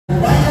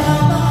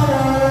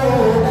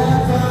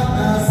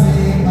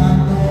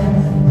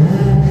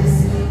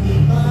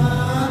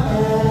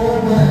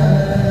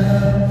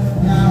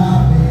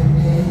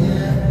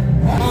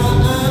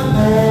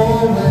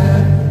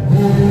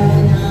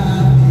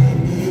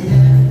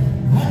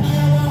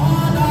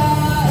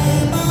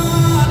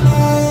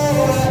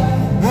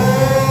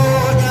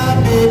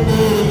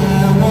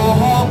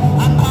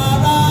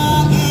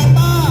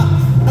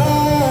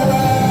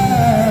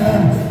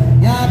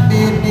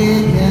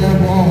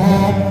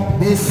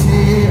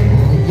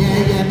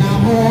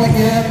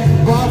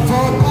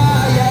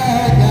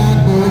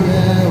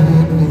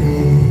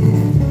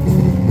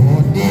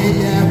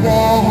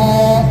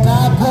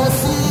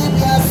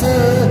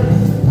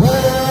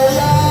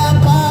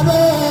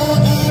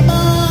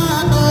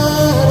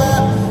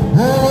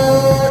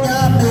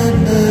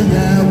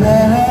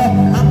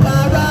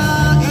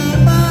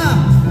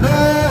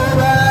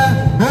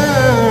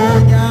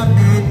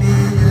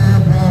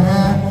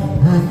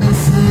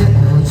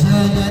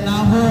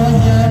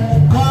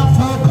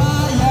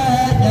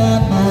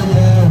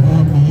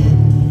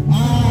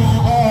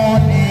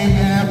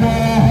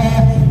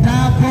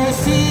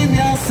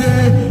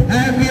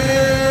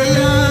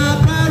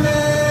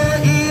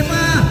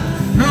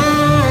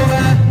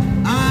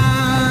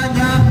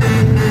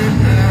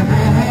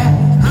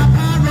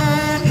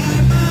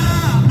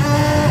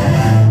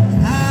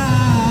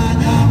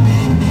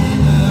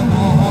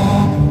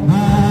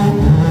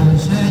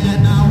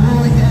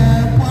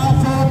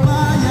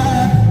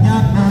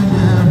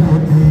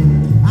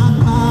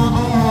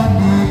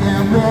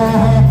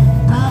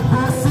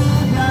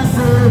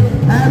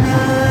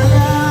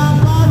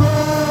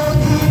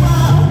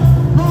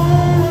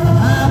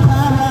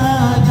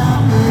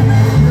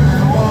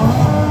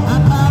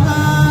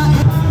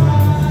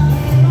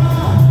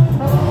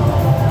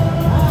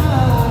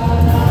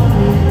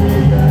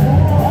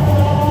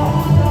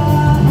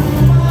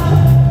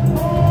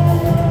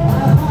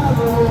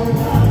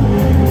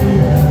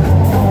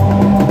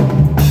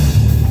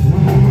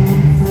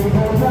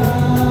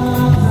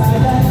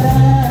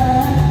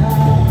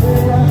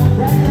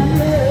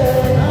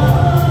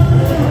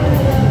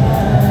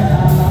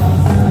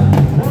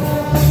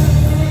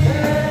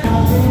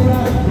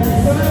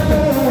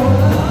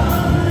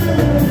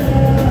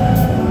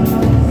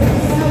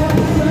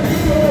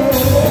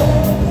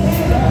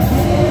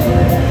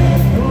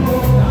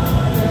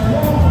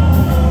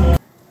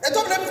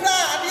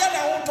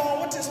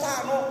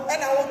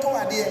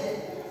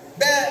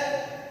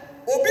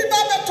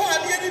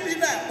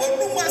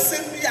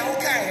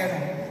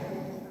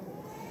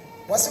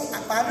was a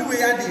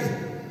way idea.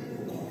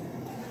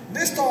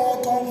 This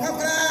Tom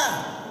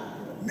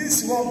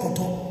Miss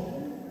Wonkoto.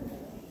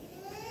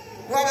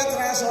 Whether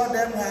transfer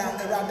them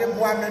around the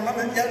woman,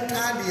 Mamma Young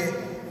Tardy,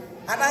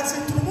 and I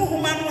said to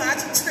whom I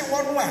actually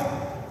one.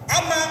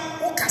 Ama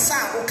Okasa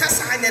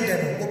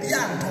Yedem,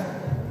 Obianto.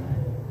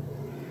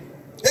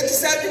 It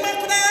said, you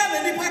might have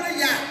any part of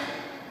ya.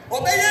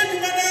 Obey you,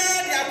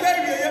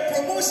 the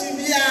promotion,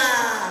 ya.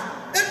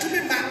 And to be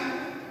man.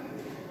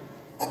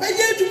 Obey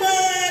you,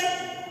 man.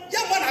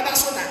 Yamana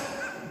Basona.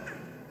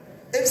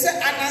 It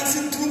said, I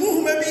answer to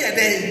whom may be a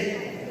day.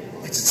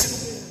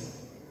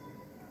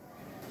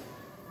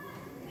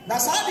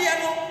 That's how the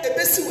ano, a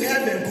best we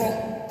have been called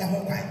a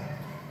home time.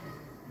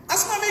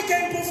 As my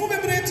can perform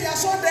ability, I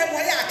saw them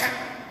wayaka.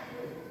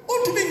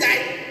 Oh, to be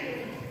night.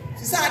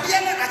 She said, I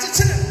am at a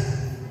children.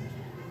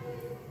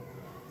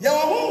 Your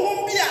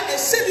home be a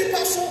silly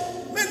person,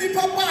 maybe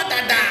papa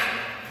dada.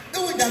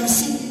 No, we don't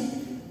see.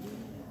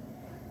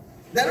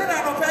 The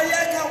runner of a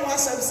year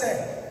was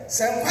said,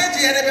 Sam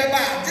Paji and a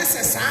baba, this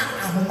is a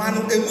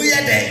Humano, a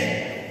weird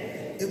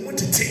day. It would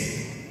take.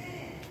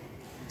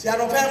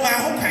 Tiaropa, my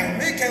home kind,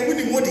 make a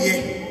winning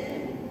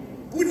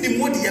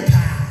woody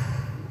pa.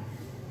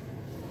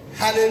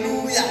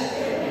 Hallelujah.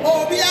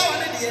 Oh, be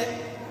our dear.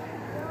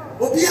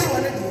 Oh, be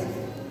our dear.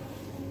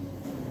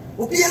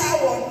 Oh, be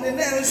our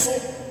name so.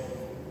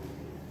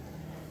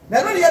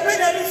 Now, you have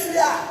been a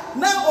fear.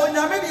 Now, on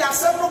your media,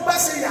 several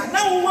passing.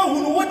 Now,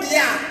 who would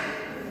ya?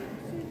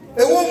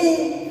 A woman.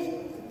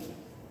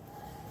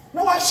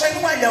 No, I shall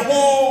know your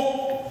home.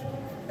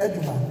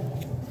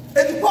 Edmund.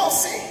 And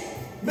bossy.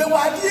 Me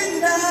wadi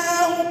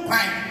now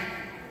pine.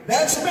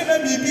 That's when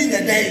be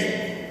a day.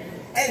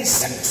 And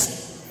sense.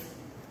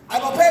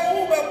 I'm a pair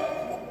over.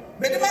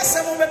 But the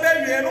master will be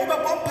and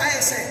over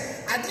Pompire say,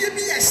 I did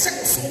be a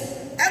sense.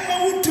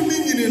 Emma would to me,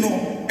 you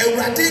know, a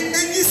ratty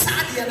any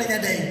sadi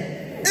another day.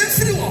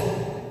 Everyone.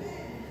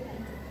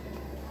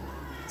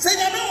 Say, I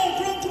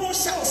know, Cro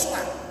South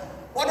one.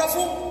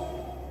 Wonderful.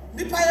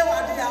 The Paya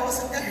Wadi, I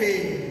was in the hay.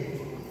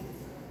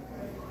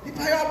 The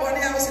Paya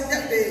Body, I was in the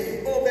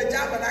hay. Oh, the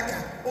Jabanaka.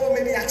 Oh,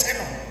 maybe a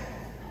channel.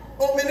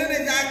 Oh, maybe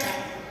a yaka.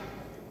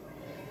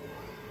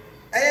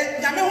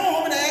 Eh, Yamaho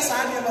home in the S.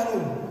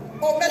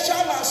 Oh,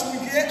 Meshamas, we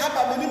get up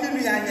a minimum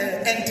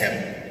and tem.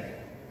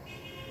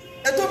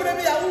 A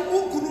Tobremi, a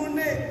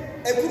Gurune,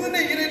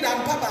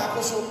 and Papa,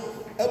 also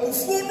a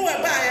buffoon, a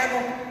buyer,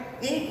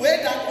 where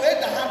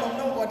the hand of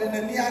nobody in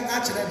a near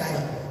natural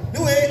die. No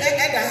way,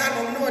 at the hand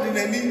of nobody in a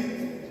knee.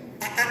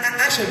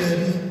 Asher,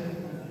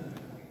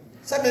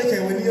 Sabeke,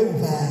 when you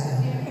buy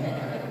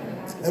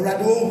a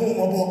rado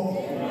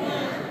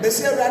home,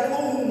 Monsieur Rado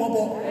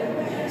home.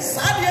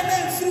 Sadia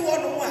them through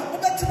one,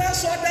 but I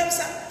saw them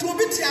to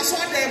be I saw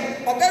them,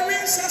 or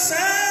burying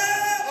Sassa,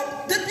 or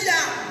Debia,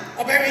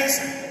 or burying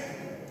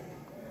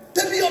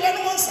Debia, or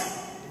Benosa,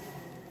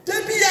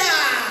 Debia,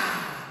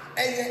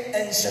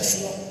 and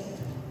Shashua.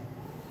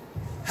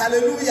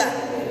 Hallelujah.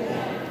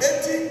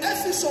 It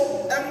is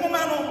and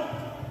Momano.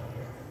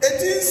 It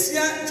is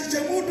ya,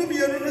 Tijamu be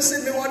a runner,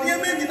 me one year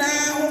maybe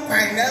now,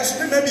 fine, that's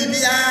maybe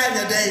behind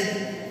a day,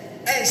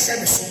 and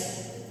Samson.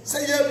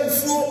 Say you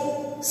before.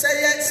 Say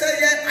it,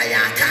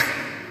 Ayaka.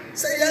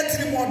 Say it,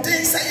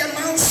 Trimodin, say a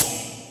mouse.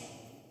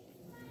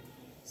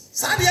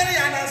 Sadia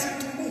answered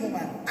to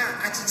Muhammad.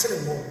 Actually,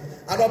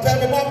 I don't pay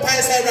me one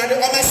pies. I rather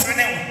on my son.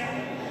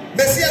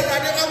 Messia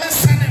rather on my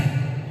son.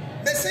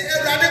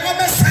 Messia rather on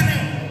my son.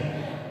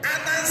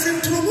 And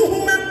answered to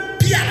Muhammad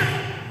Piana.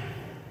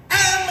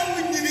 I'm a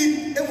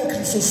winning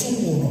evoking so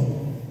soon.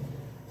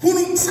 Who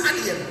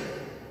Sadia?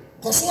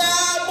 Coswa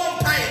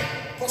Bompire,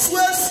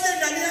 Coswa Sian.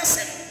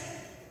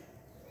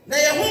 Na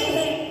ye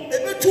hom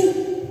ebetu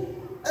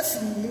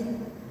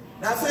afimu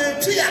na fa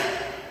etua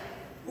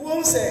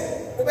wo se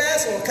wo be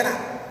so kra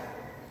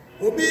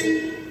obi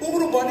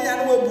uguru boni ya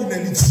no wabu na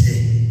nitie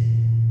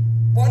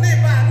boni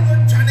ba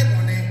no twane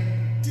boni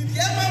ti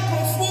dia ma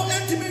profo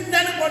entimi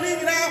ndane boni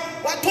nyina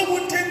wato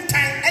mu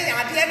tentan e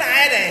ya de na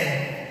ayede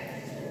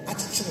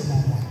atichiro na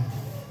ma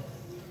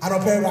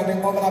arope rade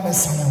obla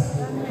mesane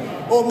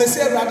o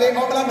mesie rade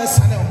obla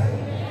mesane o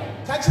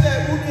ka kire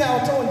uni a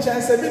oto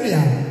nchanse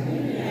bibia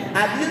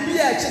ade bi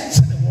a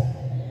chichire wo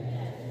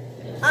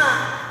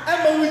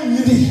ema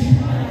wunyiri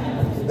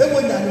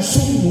ewo nyame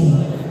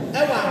sumu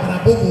ewa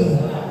abrabo mu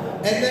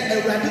ene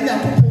awrade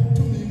nyakopon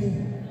tumi mu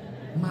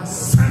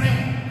masane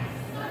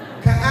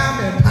ka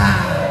amen pa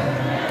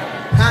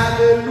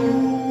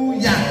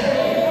hallelujah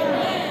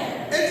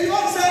eti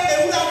won say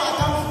ewura wa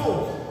tamfo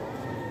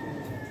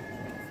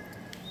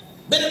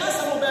bele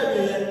masa mo ba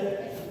wiye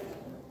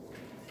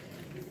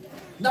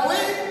na we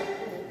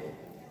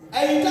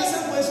ayi kasa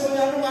kweso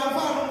ya no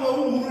afa no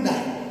wo da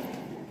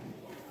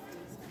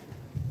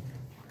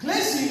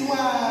klesi wa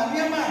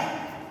niema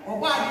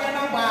oba ade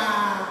na ba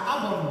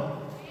abon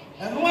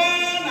eno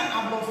na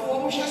abofo wo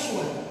hwe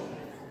so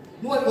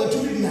no wo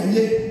tumi di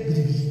aye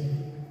bibi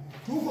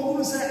tu ko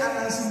wo se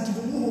anansi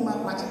ntubu mu ma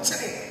kwa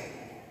chekere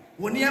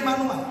wo niema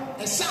no ma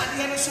e sa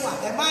ade ne so a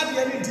e ma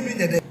ade ne ntimi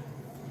nyede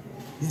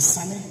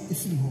yesane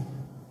efiri ho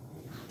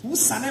Who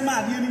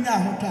Sanema Dina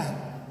Hotel?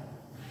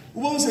 Who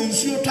was in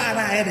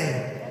Sutara?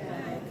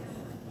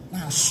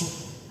 Now, so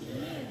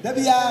there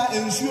be a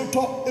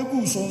Suto, a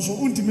goose, so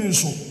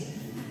ultimate.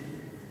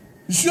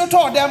 You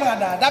told them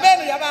that the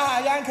baby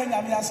Yamaha Yankan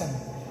Yamiasan.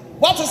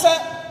 What is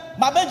that?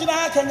 My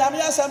Begina can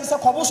Yamiasan, Mr.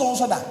 Coboson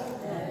Soda.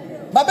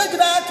 My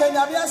Begina can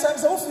Yamiasan,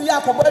 so free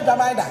Yakob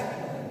Jamida.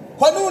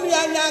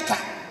 Konunia Yaka,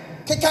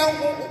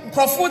 Kikan,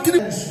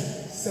 Profutri.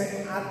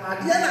 Say, I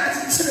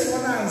didn't see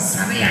one and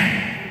Samia.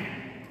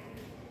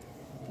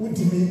 Would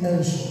you mean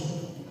else?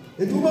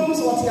 It was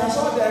what I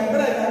saw them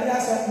bread and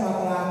Yasan, no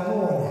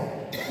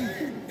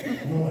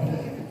one.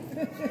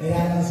 They are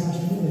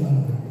answering.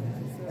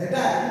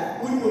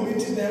 That we will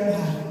meet them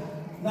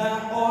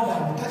now. Order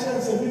catch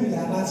us a women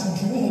are not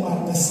to move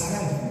on the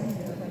side.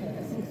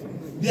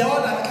 The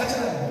order catch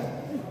them.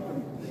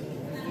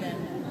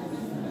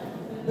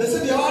 They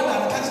said the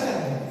order catch them.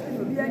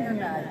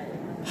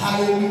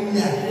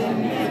 Hallelujah.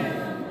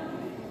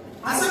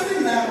 I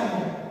said, now,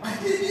 I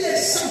did be a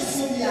son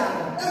for you. I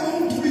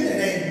won't do it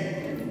again.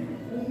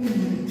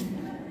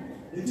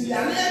 If you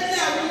are there,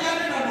 we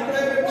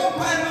are one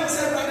pile of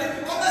seven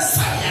on the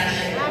side.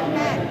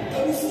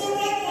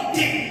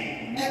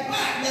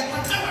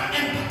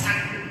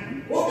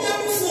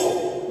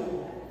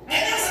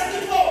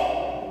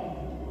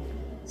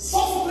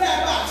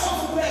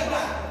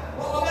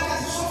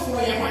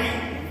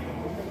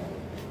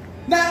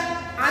 Now,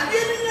 I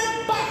didn't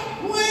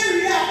know where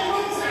we are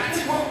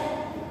from.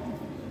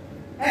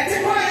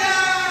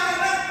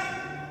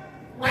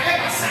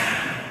 Whatever sound.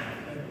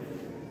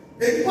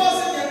 It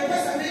wasn't your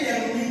person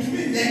to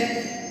be there.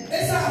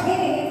 It's a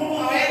home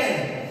already.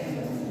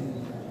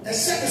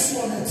 Except this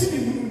one, a TV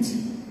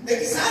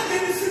exactly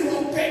the same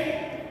one pay.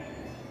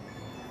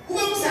 Who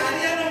was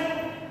Ariano?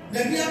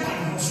 The near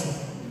man.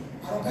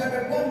 I don't have a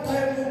one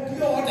time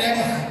you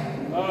whatever.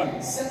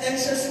 Said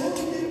anxious to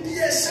be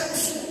a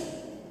Samson.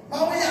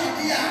 How we are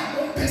here,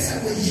 one person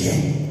we hear.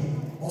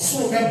 Also,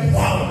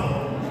 wow.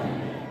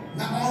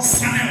 Now, on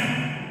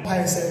Sunday,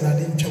 I said, I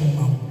didn't jump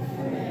out.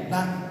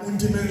 Now,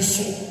 intimate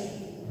so.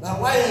 Now,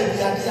 why are we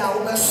here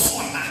over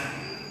Sona?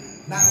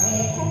 Now,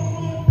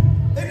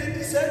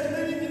 it said,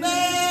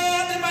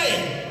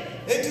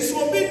 it is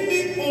what we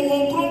need for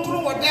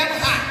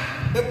whatever.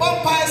 The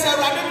vampires are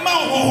running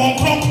mouth.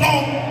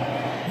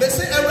 They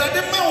say, a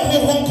running mouth,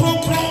 home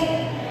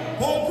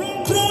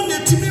crown, the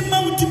Timmy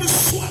Mountain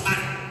Swallow.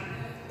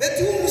 The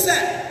two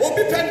said, or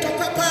be pen to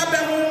Papa,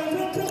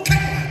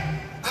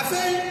 I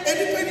say,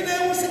 anybody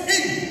there was a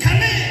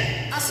can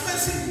as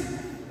messy.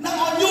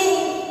 Now, you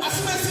as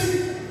messy,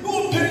 no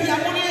penny, I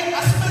want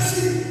as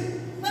messy.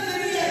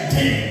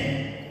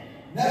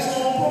 That's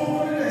all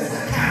problem is a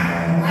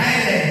cow.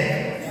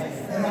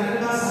 And I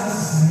never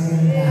say,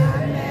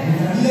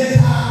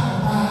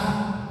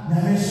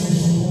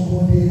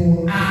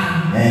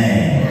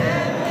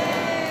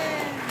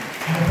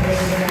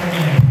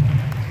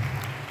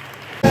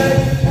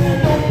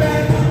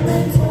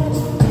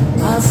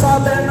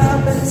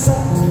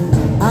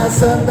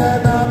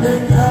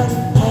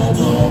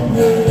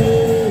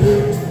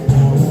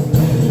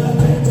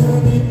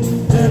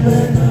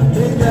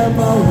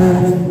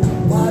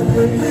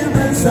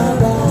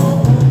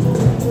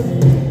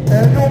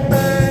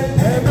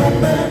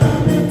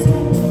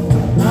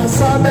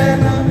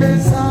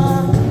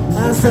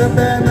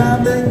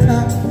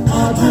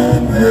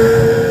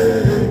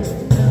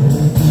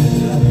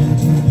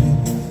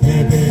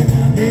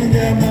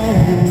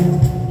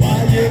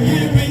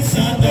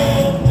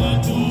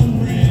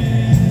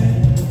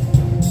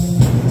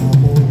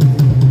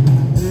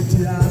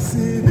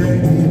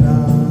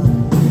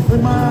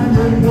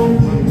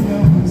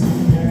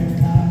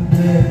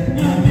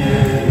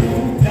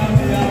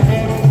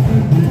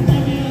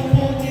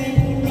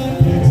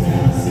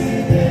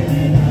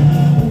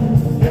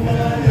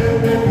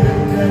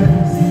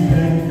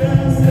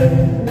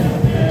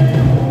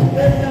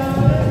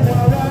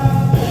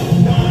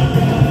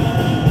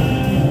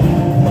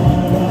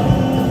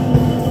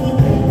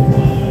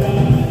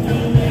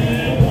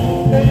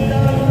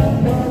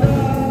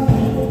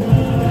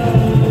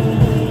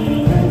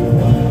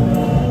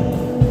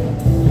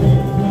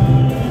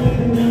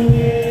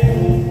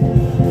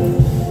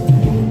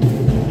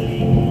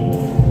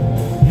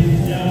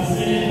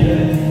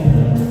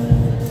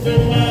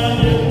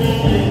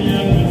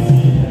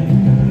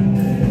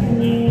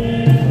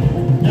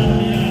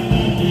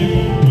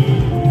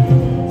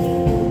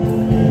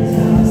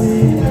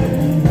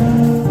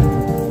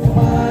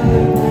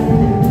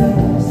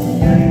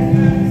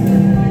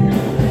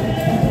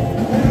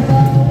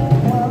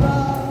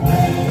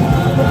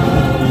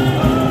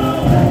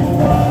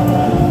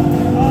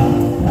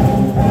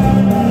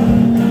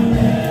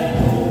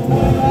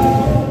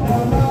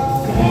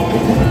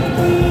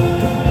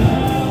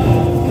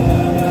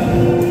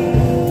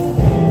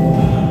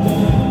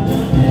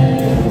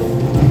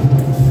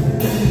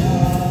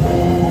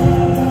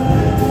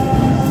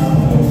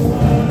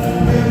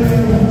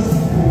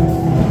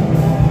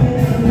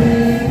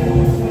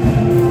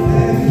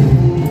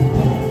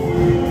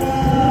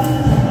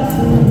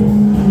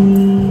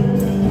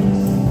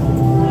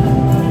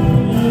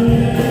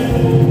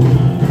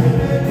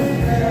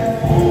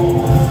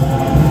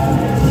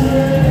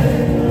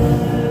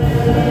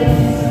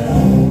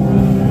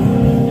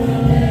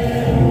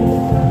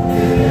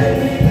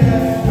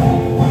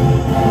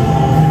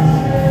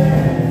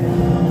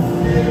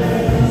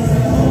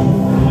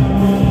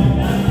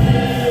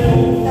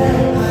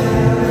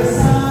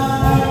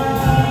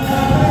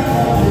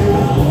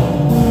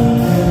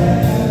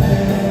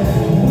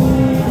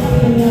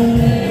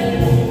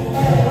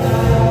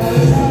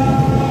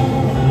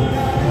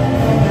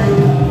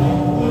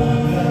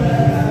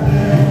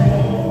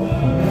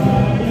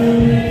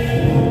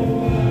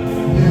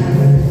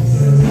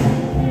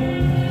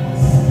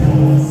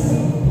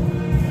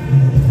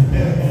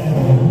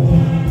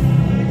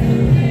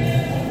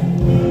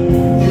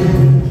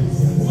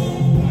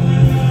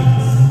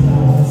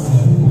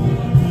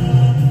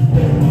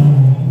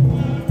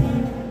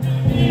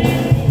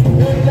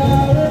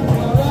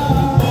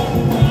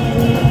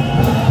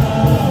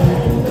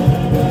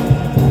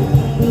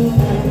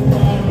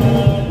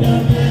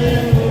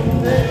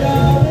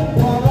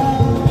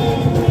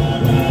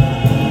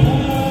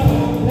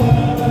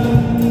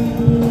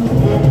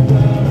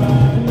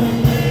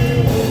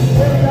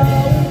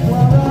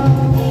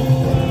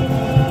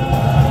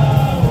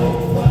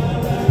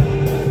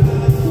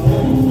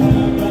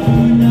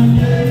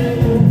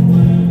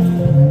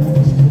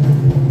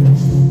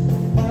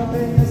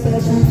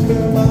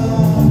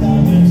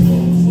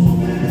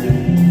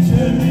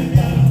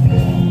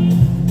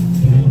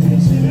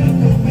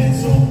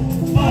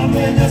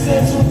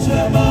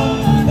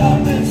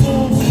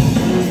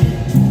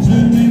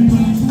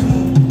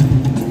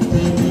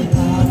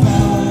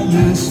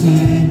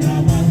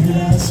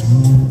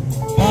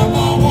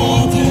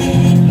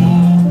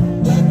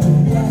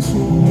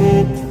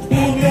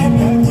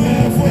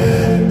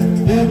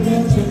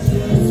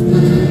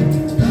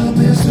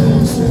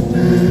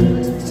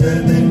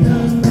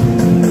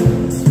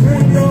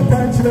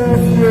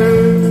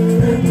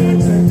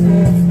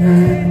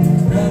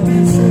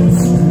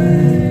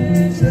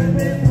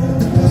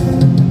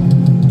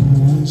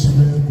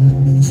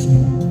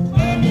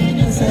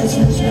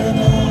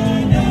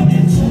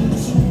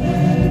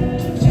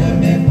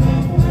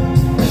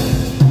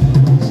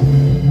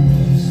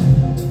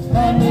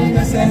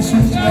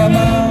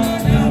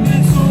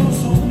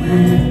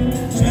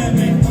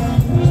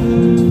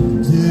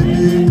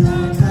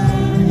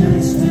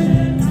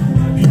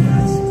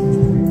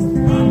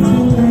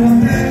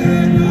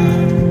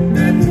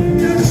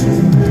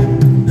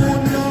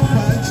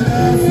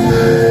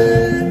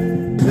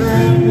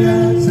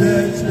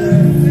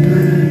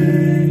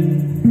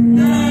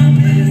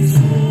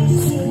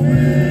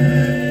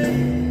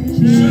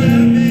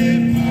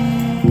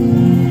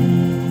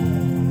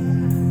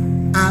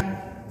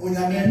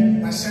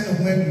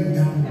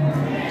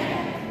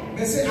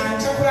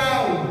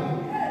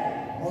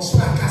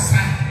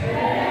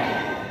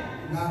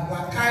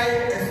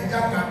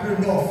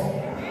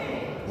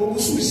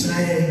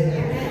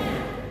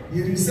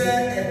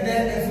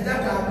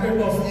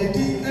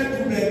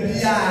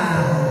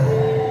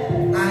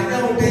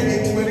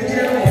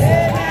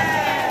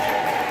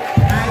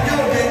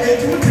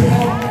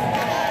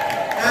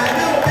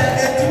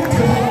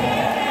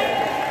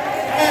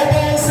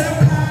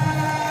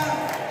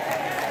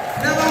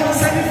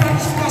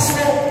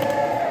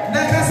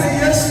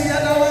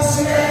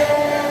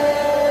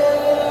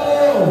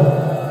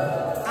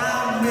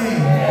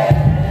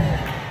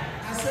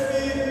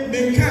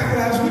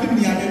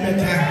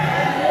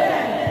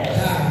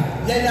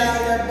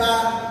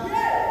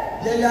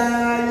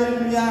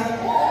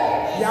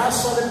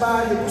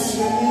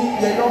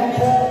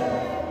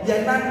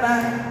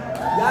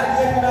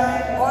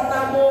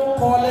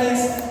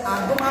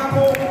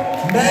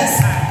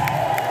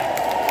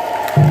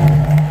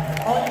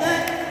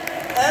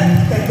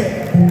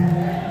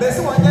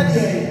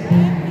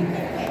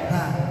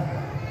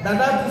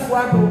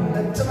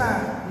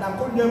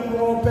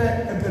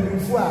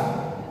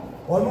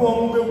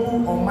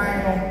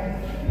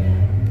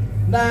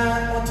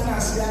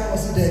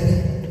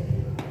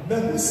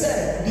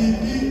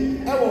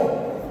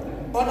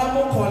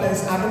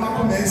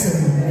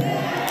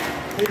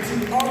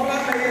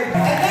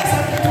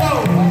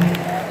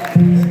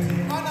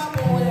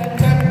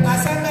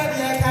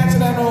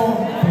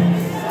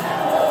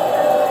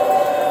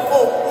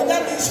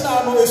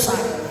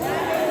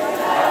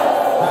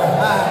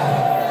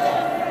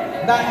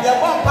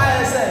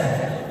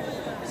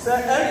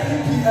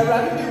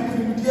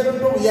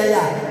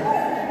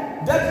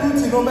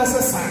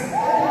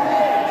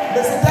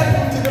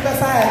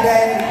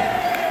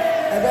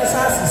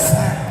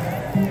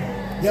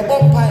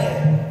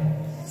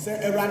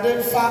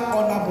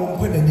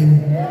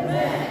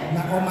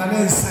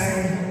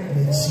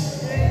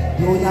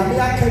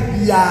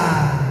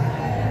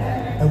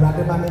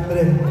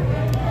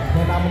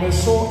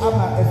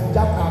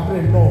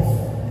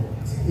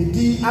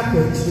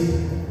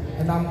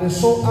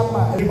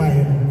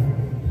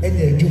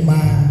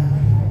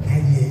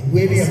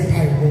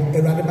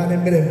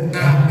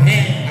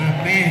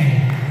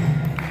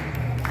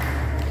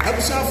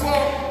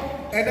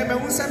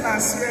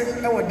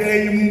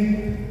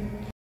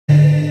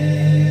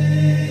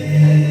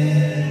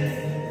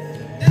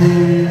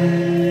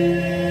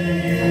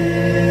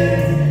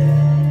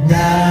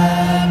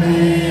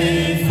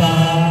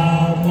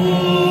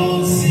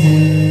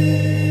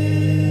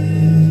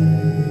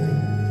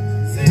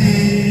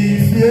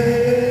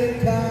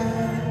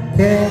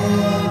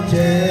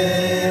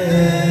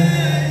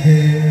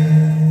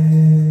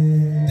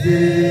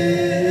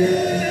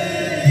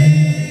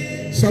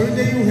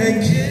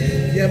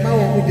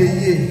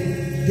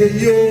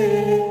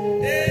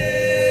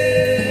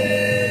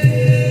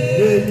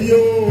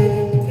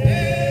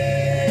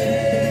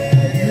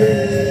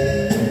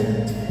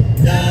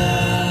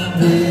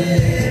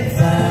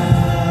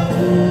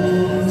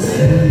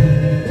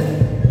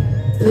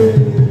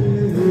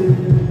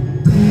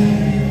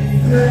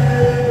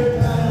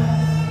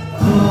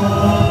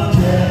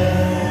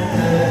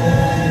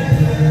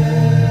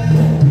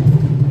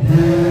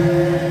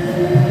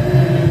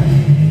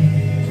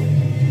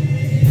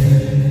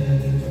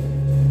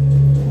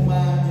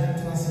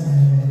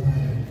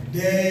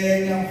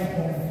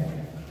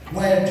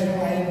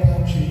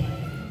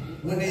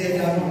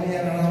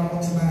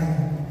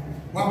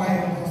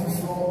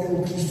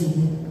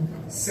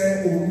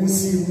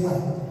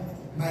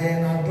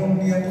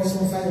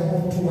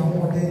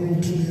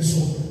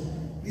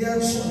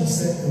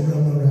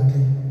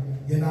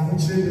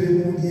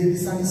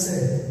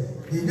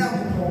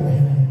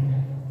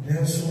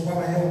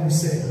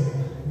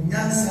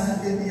 Nyansa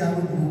eni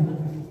alugu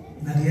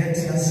na de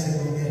eti ase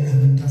no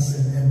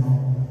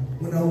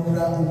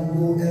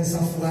owuo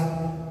ensafua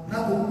na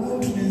owuo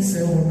tumi nse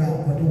ho na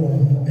ɔde wɔn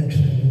ho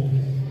atwene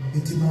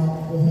eti ma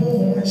ɔho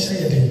nhyɛ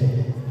yɛ den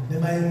ne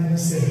ma yɛ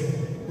nse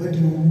wɔde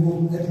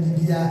owuo ɛde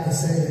bibia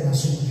ɛsɛ yɛ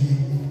asomdue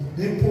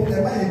de po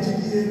ɛma yɛ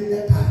gyidie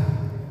ɛpa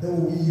ɛwɔ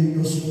yie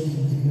yɔso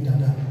yi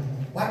dada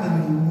wade ne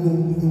owuo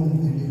owuo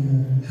mu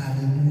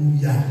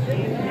hallelujah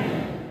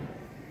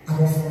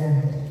abɔfo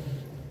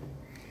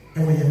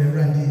ɛwɔ yɛ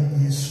Awurade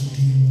Yesu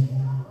din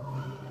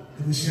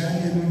ebusia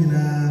ne no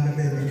nyinaa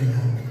bɛbɛ bi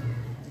ha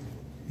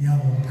ya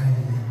wɔ pai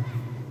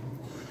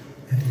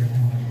ɛde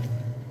ɛmo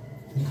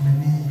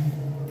ɔkani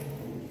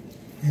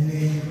ɛne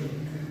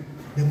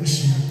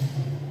ebusia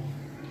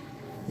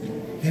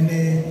ɛne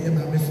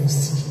ɛma bɛ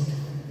fɔsti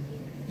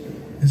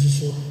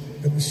ɛsoso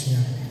ebusia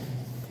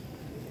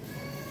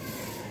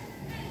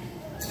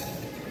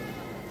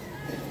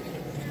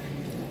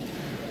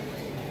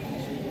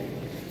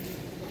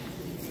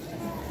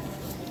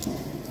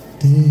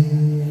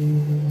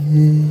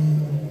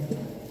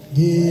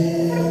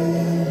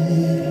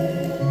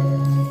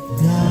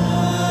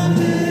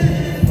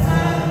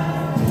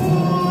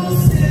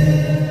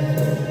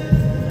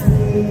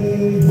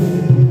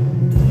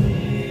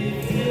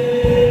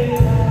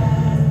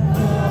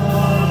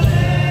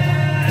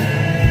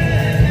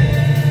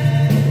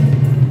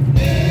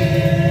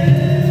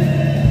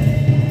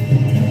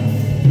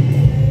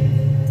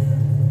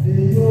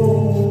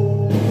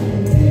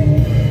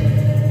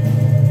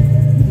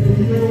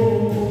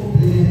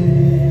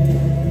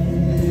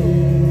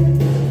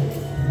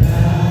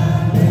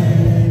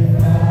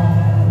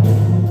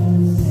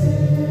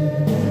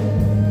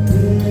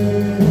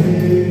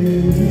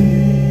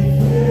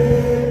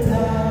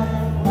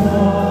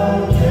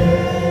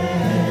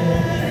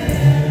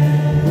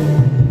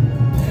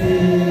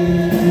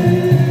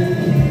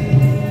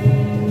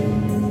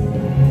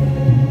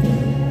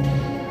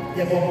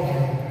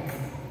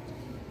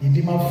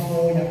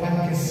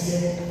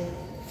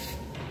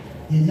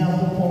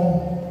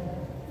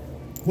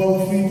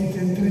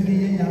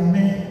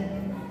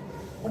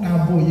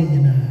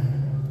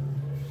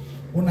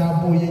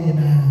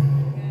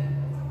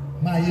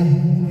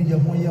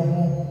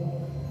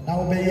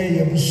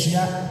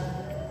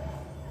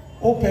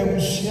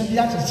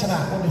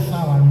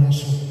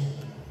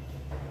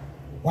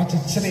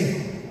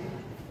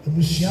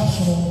ebusia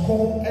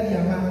soronko ɛde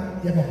ama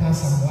yɛ papa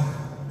asamwa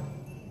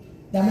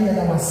nyame yɛ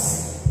na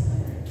wase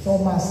so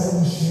ma sɛ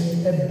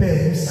ebusia ɛbɛ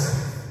musa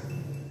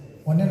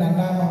ɔne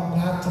nana ma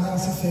kwa tena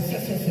se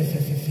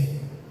fɛfɛfɛfɛfɛ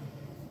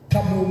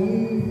kabo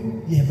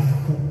mu yɛ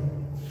baako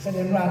sɛ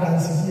de nura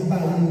dansi yɛ ba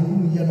yɛ hu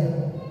yɛ no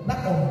na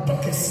ɔdɔ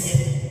kɛseɛ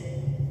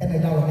ɛna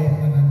da wɔ ne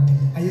nana ndi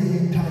ayɛ yɛ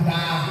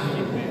ntadaa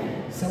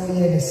sɛ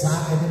wɔyɛ ne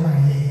saa ɛde ma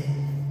yɛ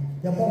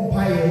yɛ bɔ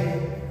mpa yɛ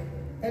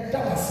ɛda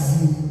wase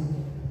yɛ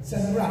sɛ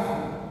nura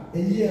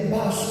eyi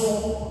ɛba soɔ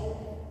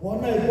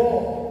wɔn a ɛbɔ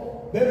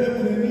bɛɛbɛ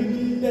kunani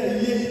ni na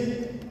ɛyie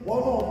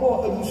wɔn a ɔbɔ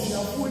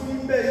abusuafoɔ ni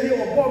bɛ ɛyie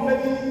ɔbɔ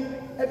mɛni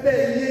ɛbɛ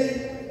ɛyie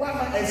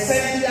wɔama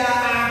ɛsɛn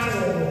biara ato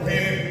wɔn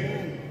pɛm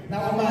na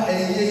wɔma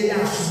ɛyie yɛ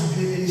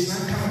asomdwe ɛgyina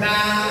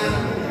kandaa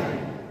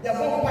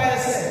yɛbɔ mpaeɛ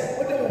sɛ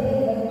wɔde wɔn ho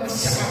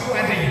ahyɛ baako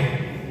aden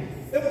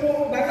epo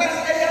nana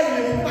ɛyɛ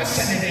awie ho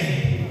ahyɛ ne den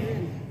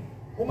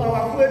wɔma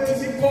wako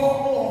etimi kɔ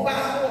ɔba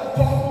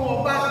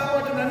ɔba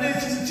wɔde nana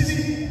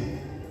ekyirikyiri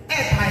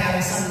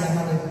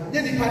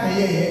yɛ nipa na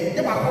yɛyɛ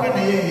yɛ baako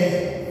na yɛyɛ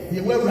yɛ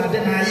wɔ Awurade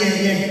na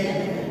yɛyɛ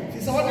ti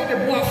sɛ ɔde ne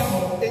bo afɔ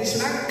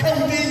ekyina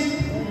kawdi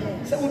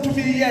sɛ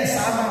wotumi yɛ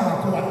saa ma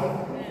wakoa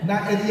na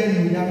ɛde yɛ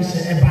nuonyam hyɛ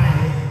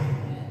ɛbaayɛ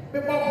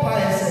bɛbɔ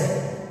mpaeɛ sɛ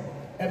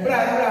ɛbrɛ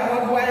a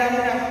waboa yɛ ama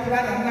yɛakora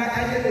na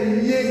ayɛ na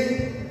yie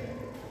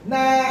na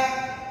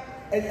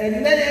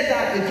ɛnɛ yɛ da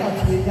etwa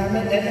to nyame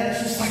ɛnɛ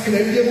nso sakra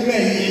wie mu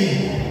ɛyie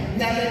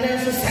nyame ɛnɛ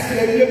nso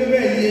sakra wie mu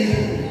ɛyie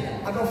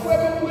adɔfoɔ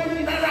bɛbu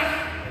enyi nara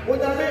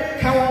onyame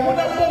ka wɔn ho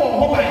na bɔ wɔn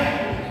ho ban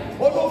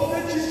ɔno ofurɛ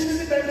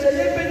kyikyiri na nkyɛn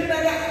yɛ bɛ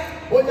nyinara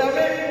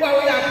onyame wo a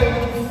woyɛ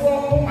akwantufoɔ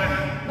koma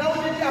na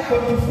wode di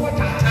akwantufoɔ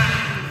taataa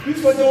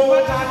kristo de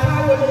wɔn taataa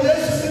wɔ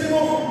Yesu diri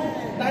mu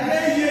na yɛ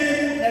yie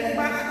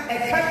ɛma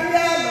ɛka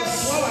biara na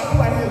soa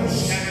wakoa ne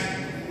abusua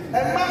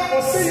ɛma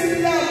ɔsɛ yɛ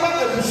biara ma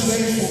abusua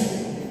yi so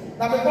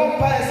na mebɔ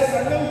mpaeɛ sɛ na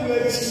na wu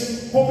akyi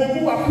homebu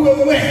wakoa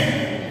wɛ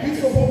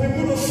kristo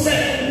homebu no sorɛ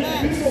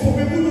kristo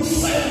homebu no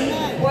sorɛ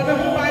wɔde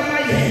ho ban ma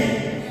yɛ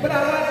but I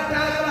want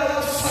that I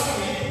was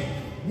sorry.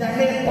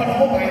 Nyame ɔno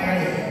ho ban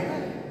ayɛ.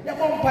 Yɛ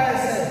bɔ mpaeɛ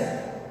sɛ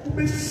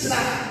wobɛhyira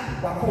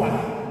wakoa.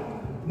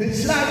 Na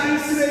hyira bi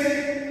nsire yi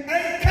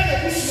ɛnka na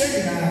busua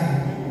nyinaa.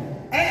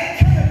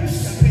 Ɛnka na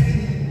busua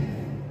panyin.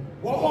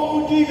 Wɔn a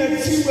wɔdi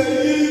n'akyi wɔ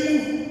ayie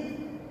mu.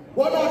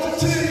 Wɔn a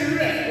ɔkyekyere ne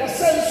werɛ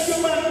wɔsɛ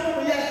nsuoma no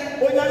yɛ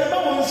onyame ma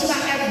wɔn nhyira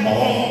ɛmmɔ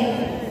wɔn.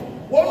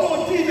 Wɔn a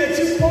ɔdi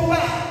n'akyi pɔba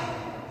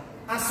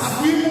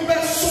asafo yi mu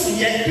bɛso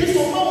yɛ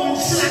kristo ma wɔn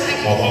nhyira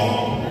ɛmmɔ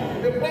wɔn.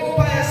 The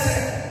Papa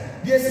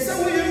said, yes, so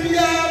we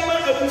are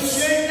a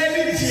Bushen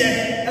and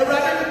India, a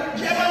rather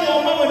Java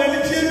woman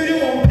and a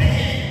tear won't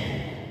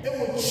pay. It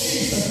was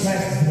Jesus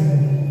Christ.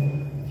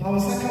 I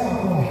was a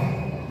Kyerekrom.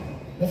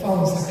 If I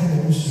was a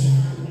Kyerekrom,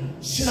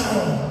 Shina,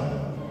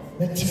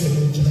 let's do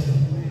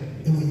it.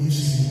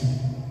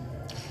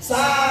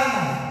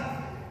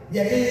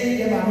 Yade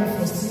Yama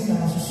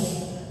Faustina so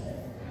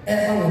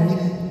ever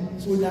winning.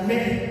 So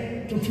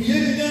Yame to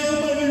create no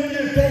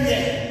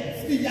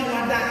pay. See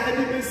Yamada,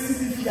 any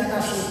city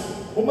Fianaso,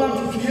 Oman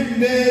to create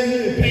no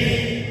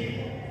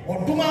pay. Or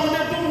do my own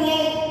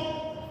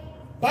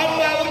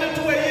Bamba wanted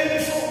to a year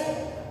so.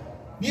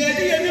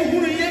 Yadi and who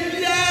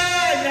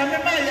Yamma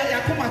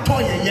Yakuma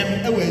Toya Yam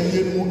away,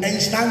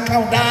 and stand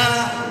count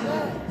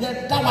down. Yet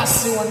that was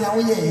so on our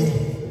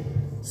way.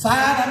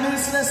 Sada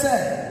Minister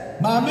said,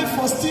 Mammy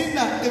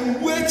Faustina,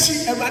 and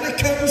Witchy, and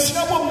Radical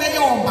Snowball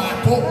Mayor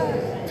Marco,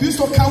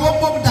 Christo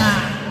Kawabom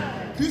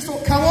da, Christo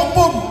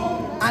Kawabom,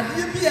 and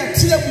you be a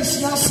tear with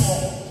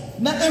Snasso.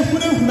 Not a who I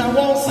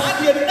was,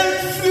 Sadia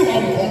and free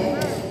Hong Kong.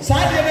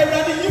 Sadia and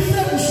Radi, you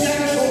feel with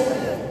Snasso.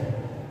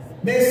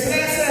 They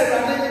say,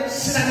 Radi,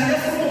 Snania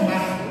from Ma,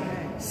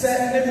 said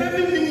the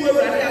baby knew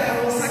where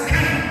I was a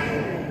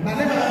can.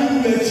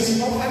 Madame, you will see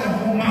no kind of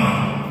woman.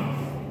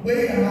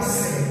 Wait, I must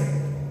say.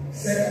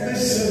 Cette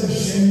personne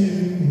génie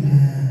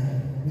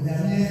vous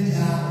n'avez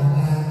déjà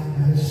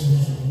la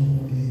ressource.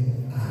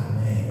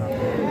 Amen.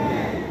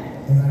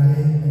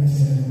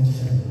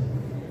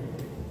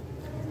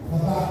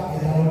 Papa,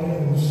 il a oublié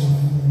de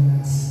chanter.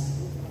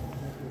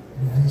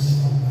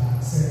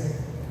 C'est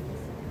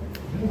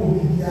pour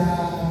qu'il y a un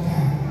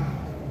cas.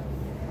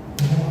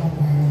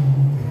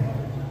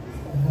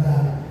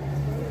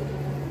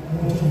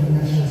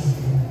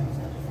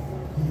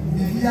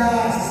 Il y a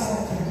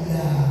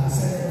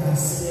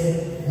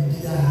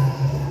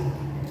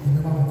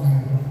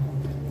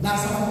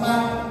that's a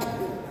man.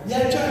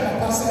 Yet,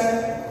 Papa said,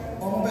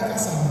 "On back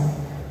as a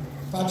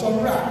patron,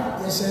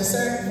 yes, she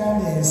said,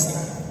 no, yes,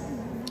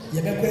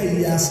 you make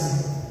way, yes,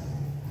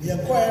 you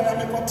acquire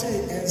a cote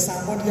and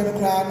somebody in a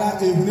crowd,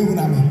 a blue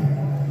name,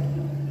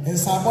 and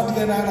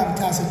somebody in a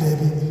castle,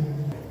 baby.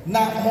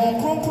 Now,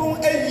 Moncron,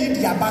 a year,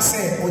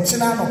 Yabase, or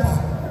Chinanopa,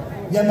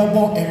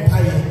 Yamabo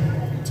Empire,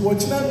 to a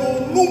Chinano,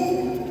 no,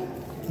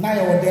 now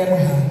you're there,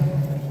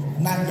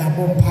 now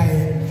Yabon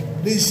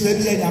Pie, this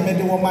lady and I made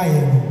the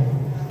woman.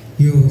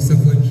 You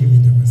suffer Jimmy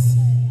Damas.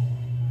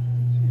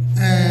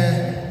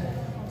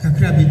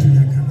 Kakrabiti, I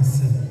can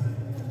say.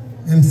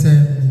 I'm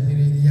saying,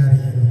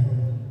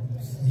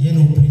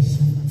 Yeno preach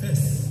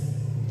first.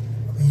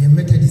 I am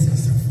Methodist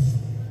as a free.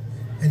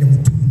 And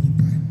I'm too many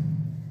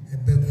a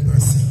big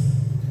person.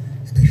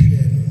 At the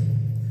share,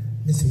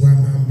 Miss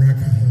Wama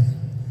Braka,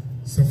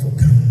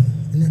 Sophocam,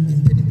 and I've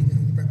been penny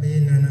become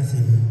Baby Nana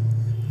Sim.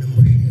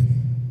 Number share.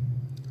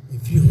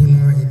 If you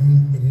honor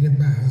in the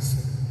bars.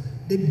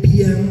 The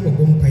beer of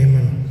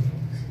Bompayman.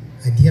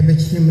 I dear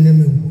Betchim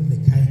name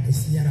Mekai, the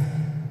Sierra,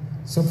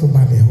 so for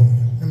Babeho,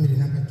 number 2.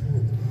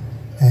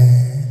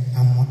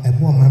 I'm a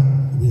woman,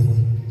 will.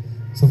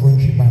 So when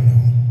she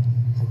Babeho,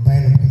 or buy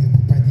them because the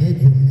Papa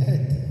did your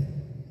head.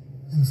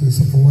 And so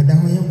for what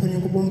down young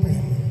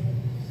Bompayman.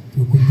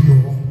 You could do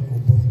or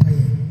Bompay,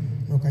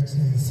 no catching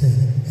and say,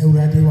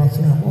 Euradi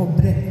Wafra or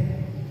bread.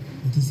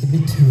 It is a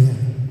bit too real.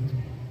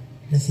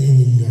 Let's say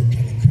any year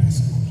can a crash.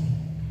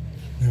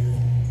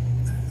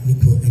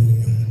 Nico and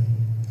you.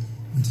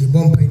 The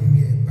bomb by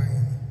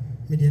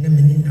Mediana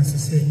Menin as I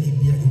say,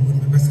 Ibia, you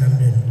wouldn't have a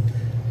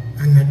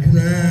and I do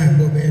not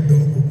Bobby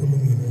don't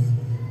Okomino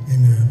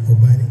and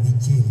Obani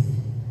Ejim.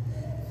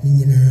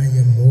 Nina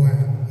Yamoa,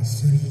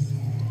 sorry,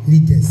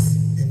 leaders,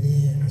 and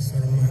a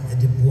Soroma at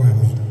the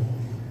Boami.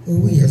 Oh,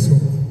 we are so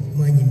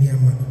Mani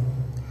Miama,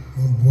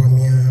 on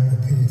Boamia,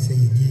 open say,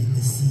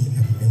 the sea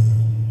of them.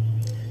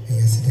 I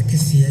said, I can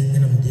see and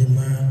I'm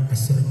Dema, a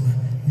Soroma,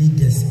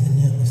 leaders, and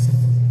near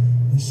Osama.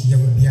 She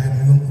will be a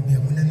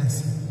banana.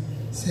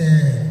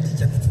 Say,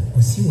 teacher,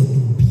 or see what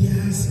you be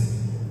as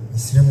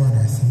Miss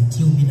Ramadas and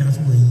till be not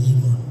where you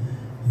are.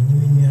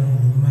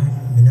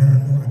 Minara,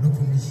 no, I don't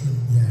from this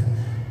year.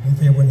 I'm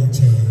fair one in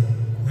chair.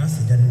 Now,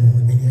 sit down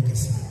with any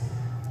accuracy.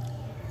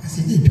 I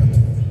said, they drop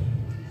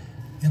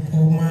a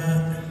coma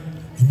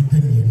in the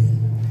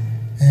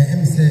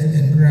M said,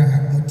 and Ra,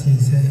 what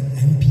is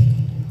MP?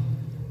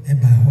 A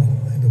bow,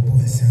 and the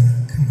boys,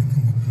 come.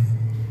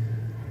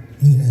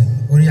 Nina,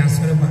 or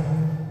Yasoraba.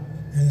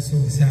 And so,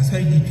 I saw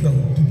you to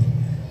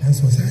and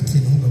so I said,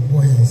 the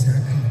boy and sir,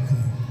 come.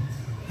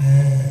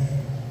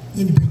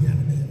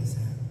 Independent babies.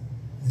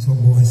 And so,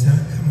 boys,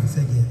 come and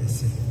say,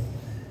 yes,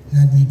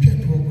 now the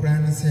pet walk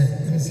round and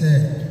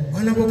said,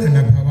 honorable can I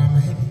power my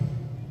heavy?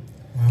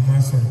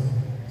 Mamma, son,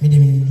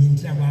 medium in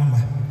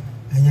Tlabama,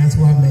 and that's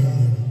what I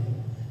made.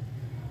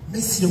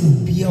 Messi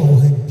will be our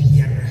head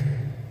beer.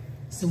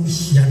 So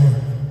she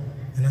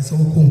and I saw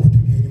Congo to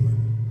be anymore.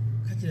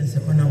 Catch us a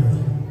hour.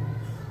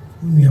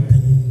 Whom you are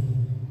paying.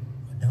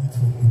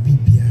 For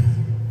Bibia,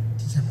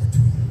 teacher,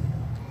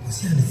 or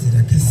see, I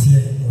can see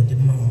or the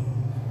mouth,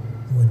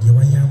 or the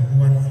wire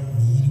one,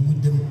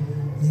 with them,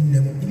 in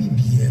them,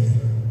 BBM.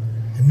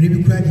 And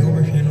maybe cried the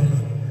overhead on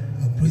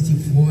a pretty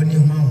for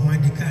near my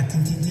the cat,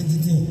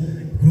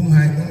 room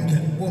high,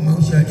 one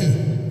mouse,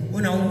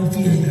 when I will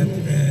feel a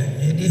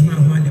day my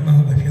one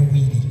about a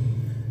weedy.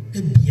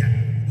 A beer,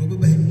 no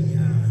baby,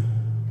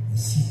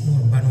 see no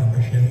banner of a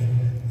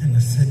and I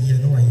said, you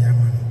know, I am,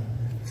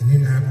 and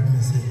then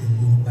I say,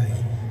 goodbye.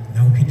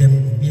 Now,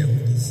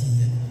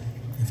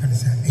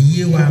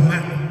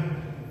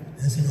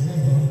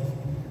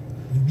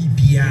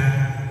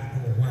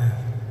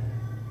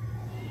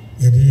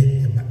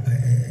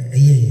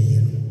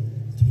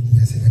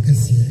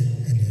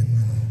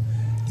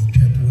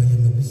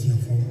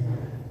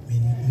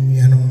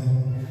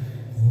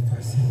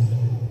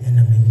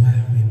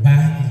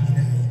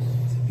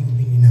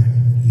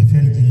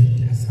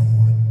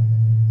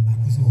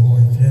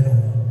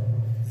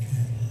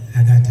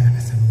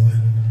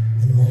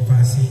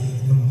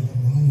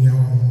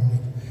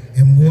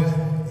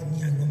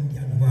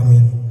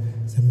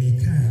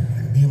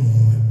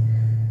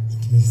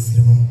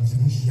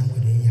 some young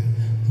day,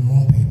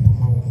 more paper,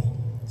 more,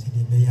 said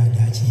the Bay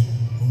Adachi,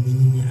 or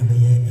meaning a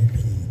bay and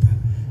penimpa,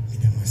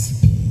 with a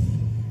massive.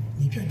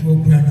 You try to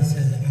walk around and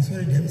say, I saw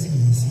them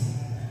see,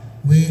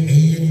 we a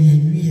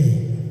year,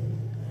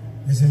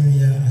 as I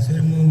saw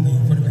a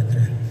moment for the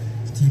better.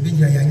 Steve,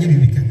 I gave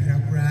you a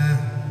crap,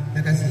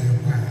 like I say,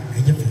 I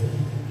give it.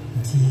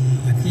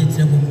 I can't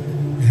tell them,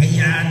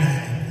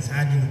 Hayana,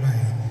 Sardin by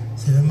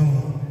 7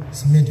 more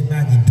cement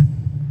bag.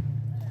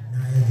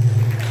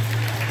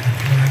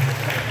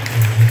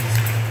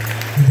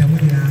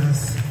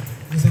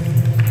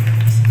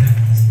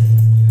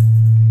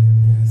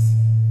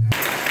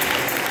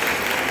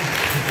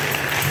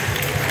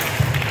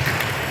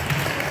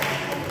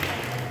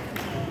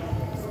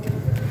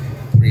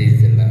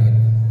 Praise the Lord.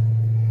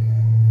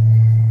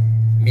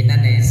 Mina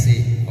nese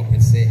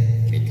opese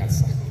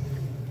kekasa.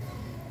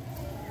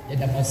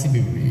 Yada masi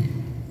bibi.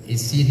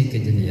 Isi ni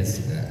kejeli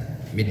yasida.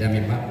 Mida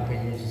miba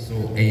penye so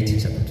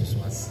 80 chapter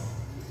swas.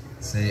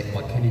 Se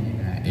wakani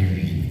nina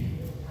ewi.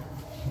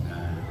 Na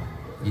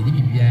yedi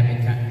bibia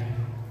meka.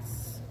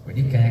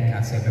 Wadi kaya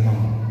kasa bema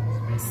mo.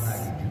 Spesa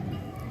gitu.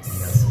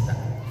 Yasida.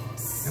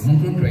 Na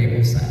mungu ndo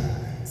ibusa.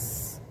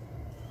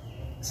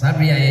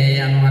 Sabi ya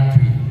yano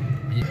atui.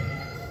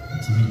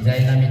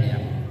 Tibidai na media.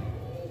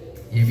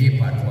 Yevi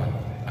patwa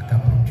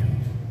akaputu.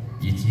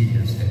 Yiti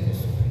ya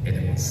stekoso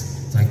edemas.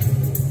 Thank you.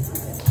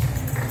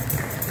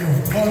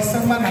 Yo,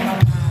 sama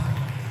na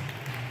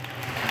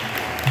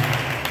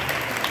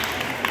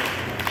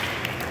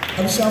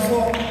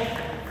Abishafo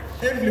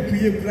envelope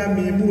ye kura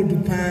me modu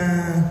pa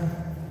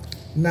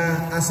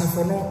na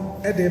asafo no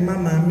ede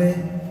mama me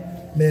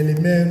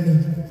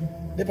melemenu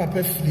de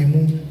papa firi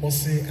mu o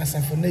se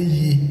asafo na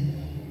yie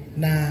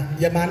na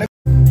ye ma na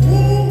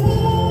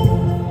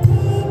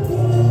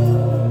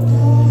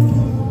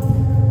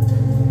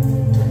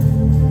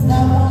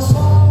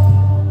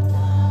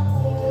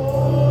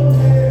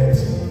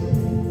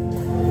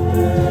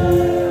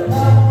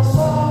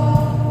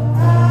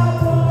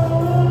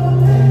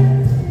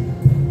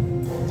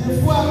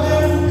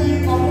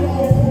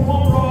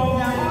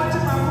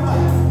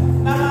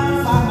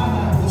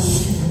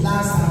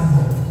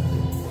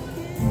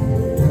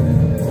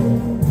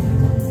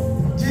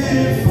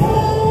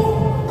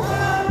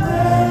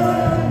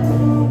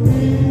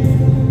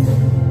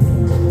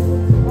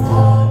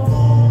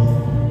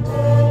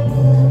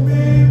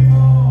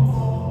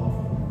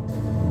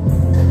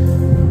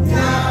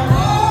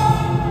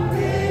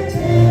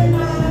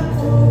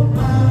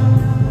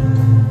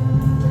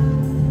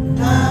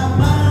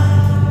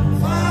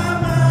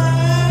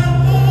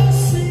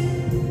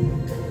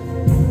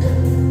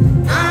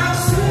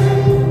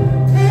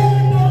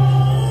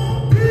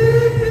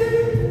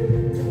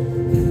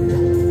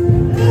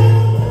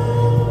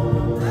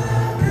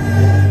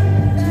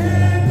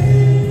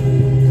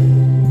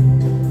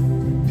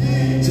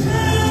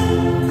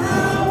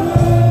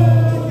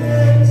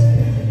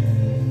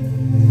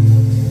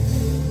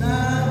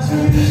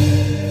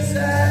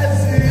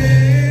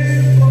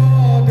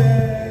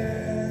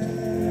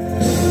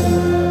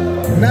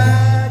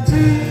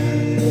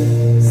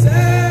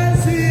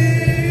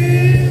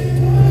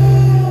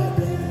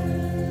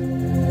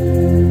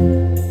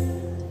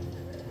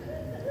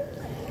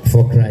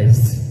For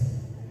Christ.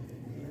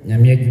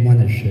 Nyamia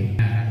Gumana She.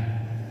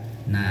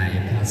 Na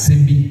ya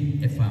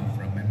Simbi, a farm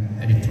from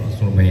Editor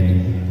Sorbaini.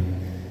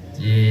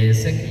 The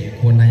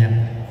second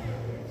corner,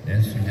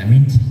 then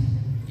Sunaminti.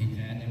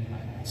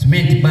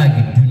 Cement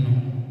bag, you know,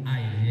 I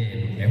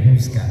a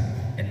Huska,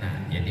 and I,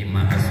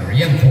 Yadima,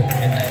 Sorianko,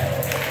 and I,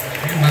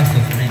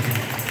 Master Cement.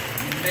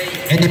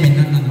 Enemy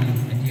none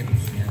and here,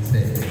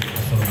 said,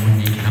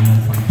 Solomoni,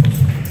 Amankwaah.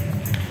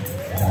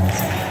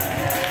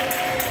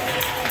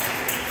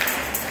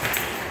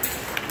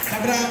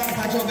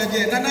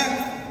 Nana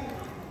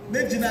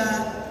Medina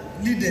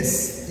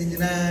leaders in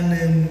Yan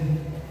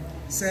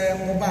say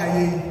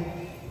mobile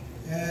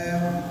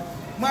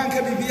Manka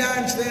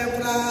Bibian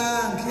Chlepra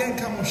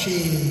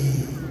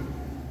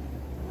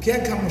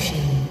Kyerekrom.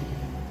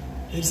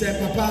 It's a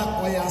papa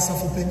or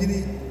Yasafu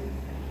Penini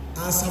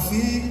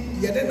Asafi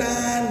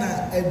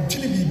Yadena and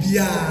Chili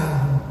Bibia.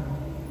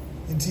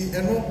 It's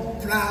a no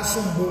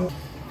classroom.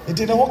 It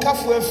is a walk up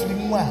for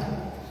Flimwa.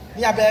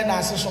 Near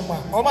Bena Soma,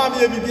 or Mamma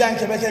Bibian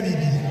Quebec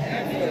Bibi.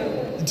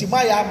 Nti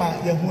mayama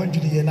ya hu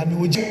adwudiye na me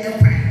woje ade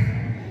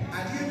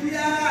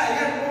bia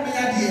ya ko me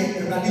ya de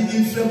Ewurade ni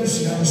mfra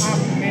busua no so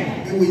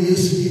e wo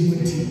Yesu di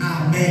muti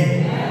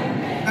amen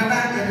nana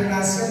ya de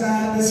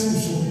nasena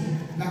desuso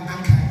na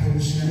aka e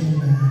busua ni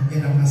na ya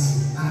na masi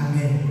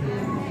amen.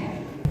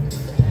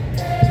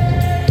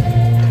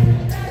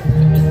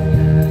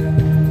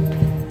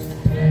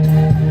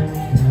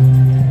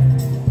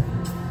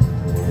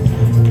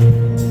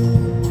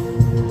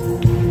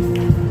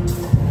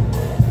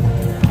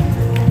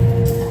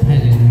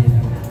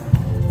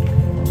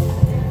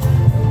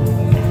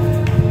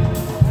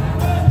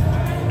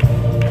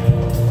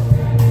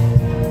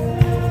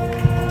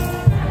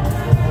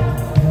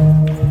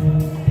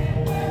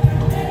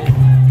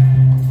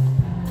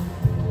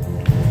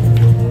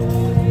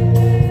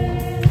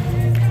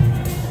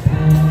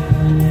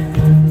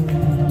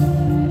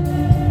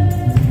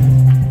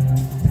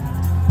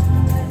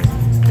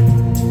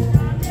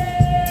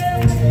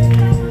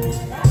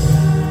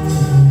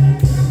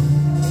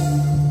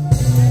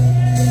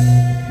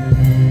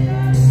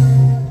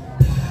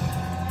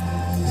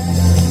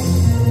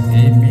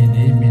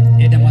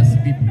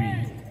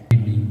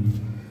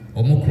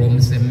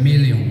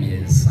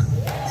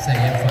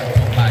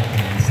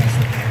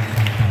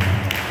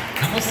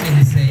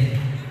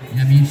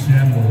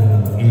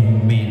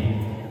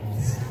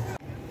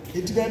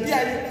 Iti baby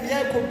ye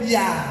ko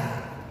bia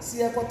si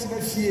ye ko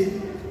tena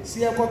fie si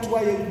ye ko to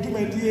aye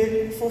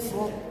dumadie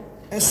foforo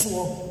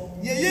eso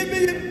ye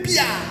be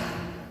bia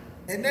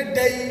ene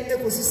dai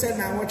ekosi se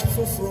na wo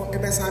foforo e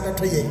be sa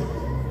beto ye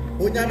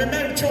onyame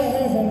mentwe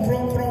honhom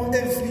kronkron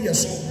emfiri ye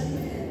so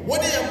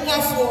wode ye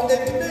boafo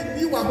etime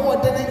bi wa ho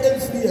de ne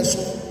emfiri ye so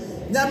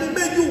nyame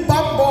menyu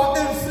bambo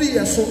emfiri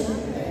ye so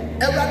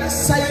ewrade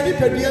saye ni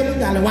padua mu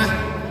nyalewa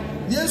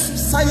yesu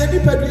saye ni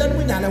padua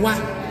mu nyalewa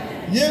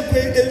ye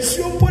kwe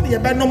ensuo mpo ne ye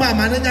benom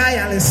amane nya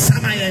ayale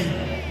sama ye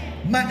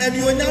ma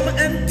enionyam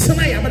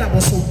entena ye bada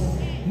boso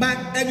ma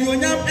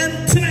enionyam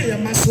entena ye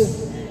maso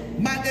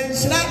ma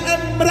enhyira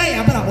embra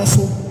ye bada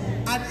boso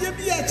ade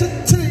bi ye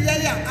kyekyere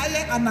ye ya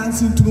aye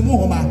anansi nturumu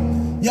homa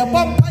ye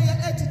bompa ye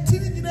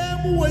etitiri nyina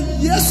mu wo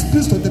Yesu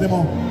Kristo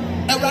denemo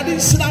ewrade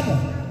nhyira mo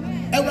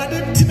ewrade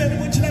ntimani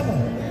mu kyerɛ mo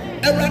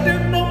ewrade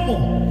nomo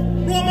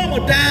no ma mo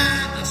da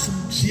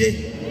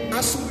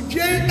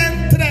asumdie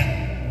entre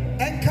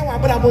enka wa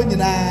brabo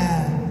nyina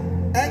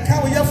enka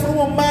wo yefuru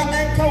wo ma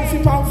enka wo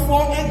fipamfo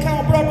enka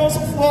wo brabo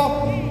sofo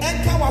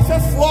enka wa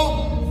fefo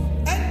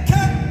enka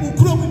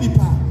ukuro mu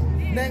nipa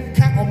na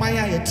enka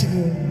omaya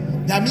yetimu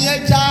nyame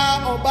agya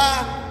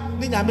oba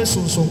ni nyame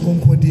sonson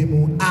konkode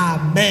mu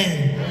amen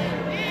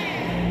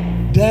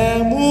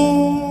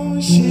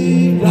demu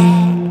shira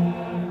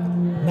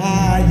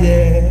na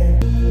ye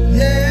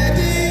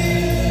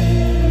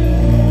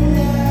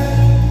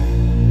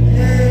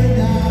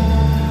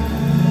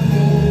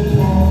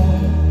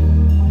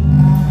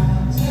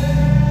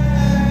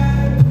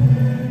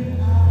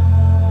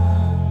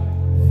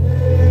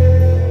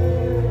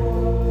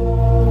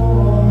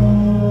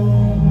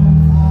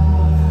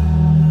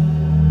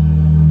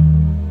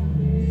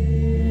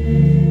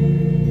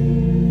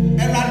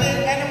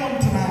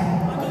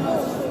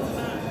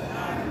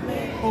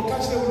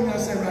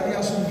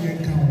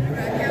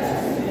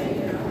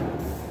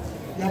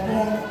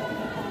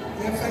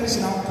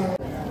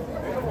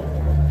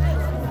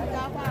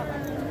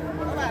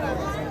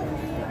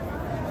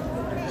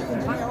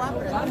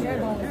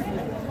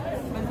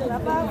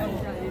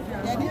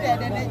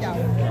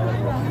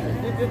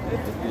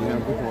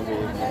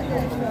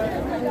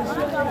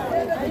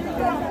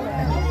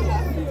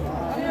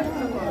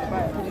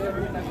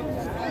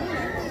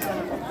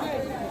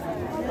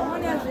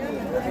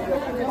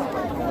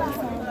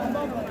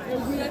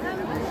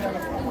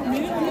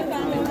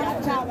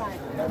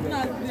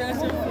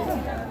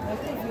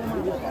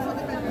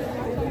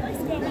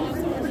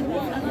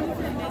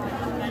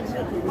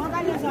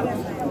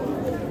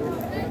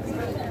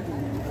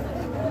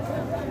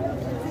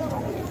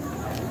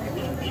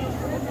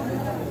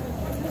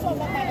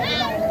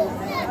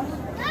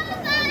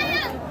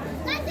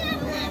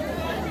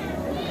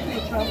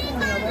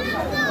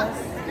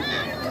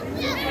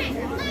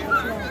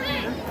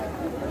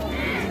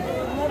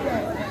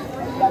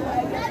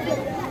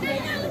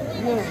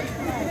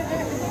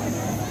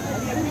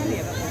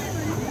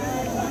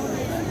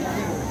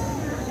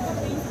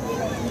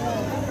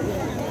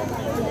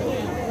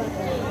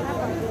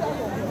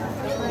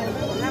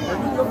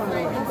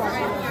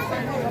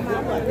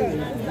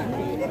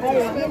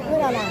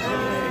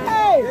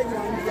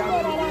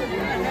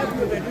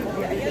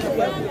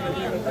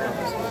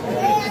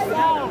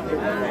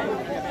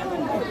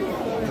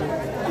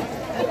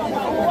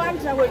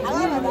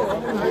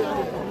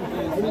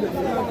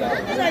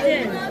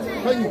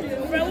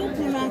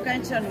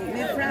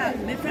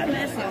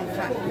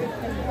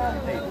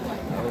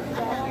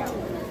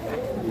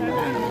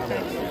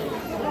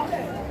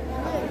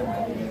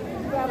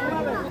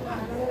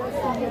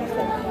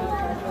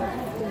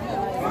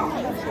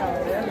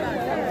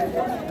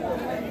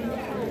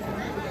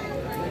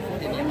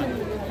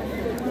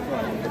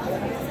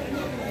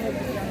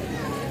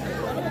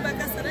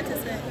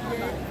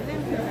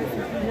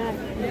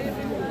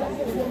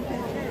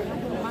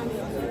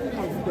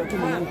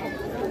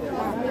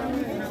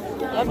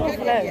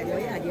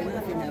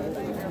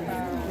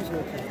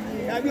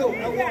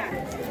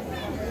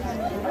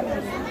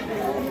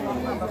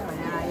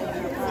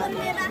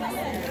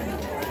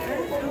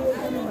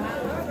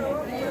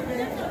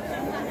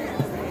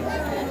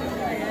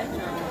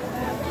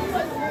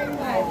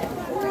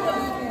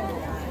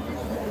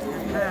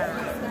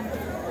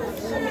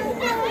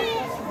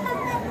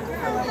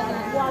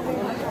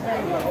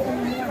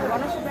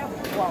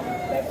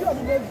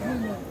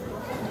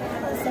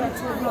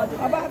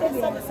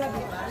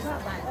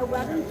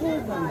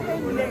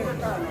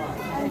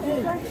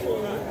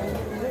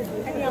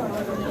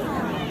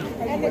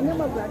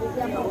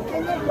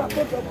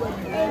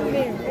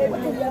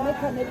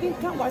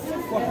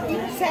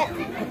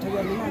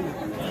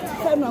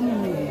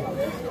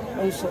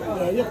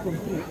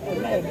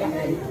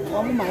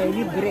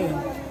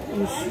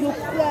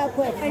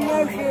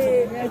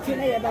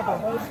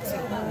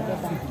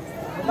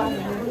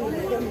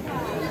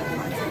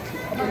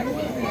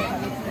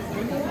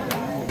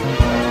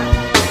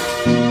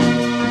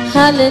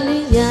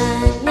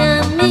Hallelujah,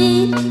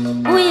 Nyami,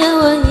 we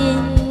are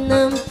in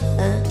number.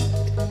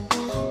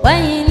 Why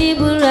in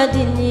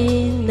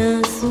Iburadini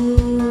Nasu?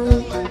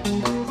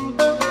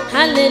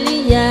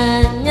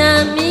 Hallelujah,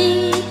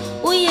 nyami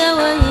uya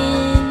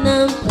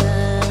wahinampa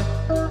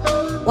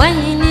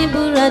wahini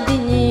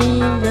buradini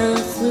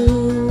nasu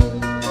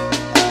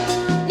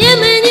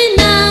nyemeni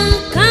na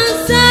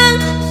kansa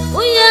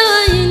uya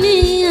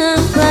wahini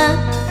ampa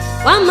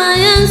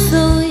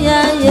wamayansu ya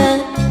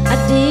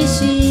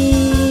adishi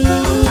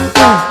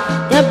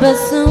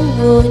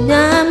yabasumu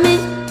nyami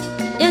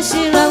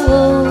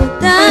yashirawo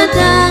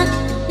dada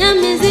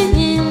nyami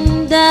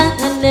zinyinda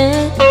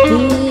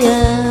hallelujah.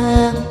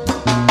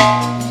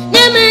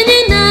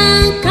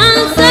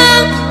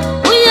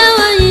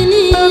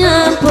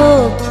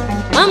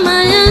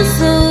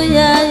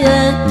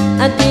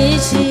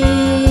 Adishi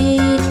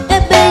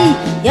ebe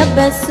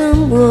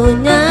yabasumu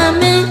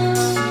nyame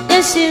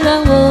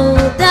yashirawo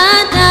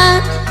dada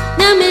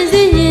nyame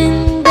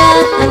zinyinda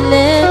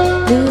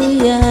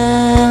hallelujah.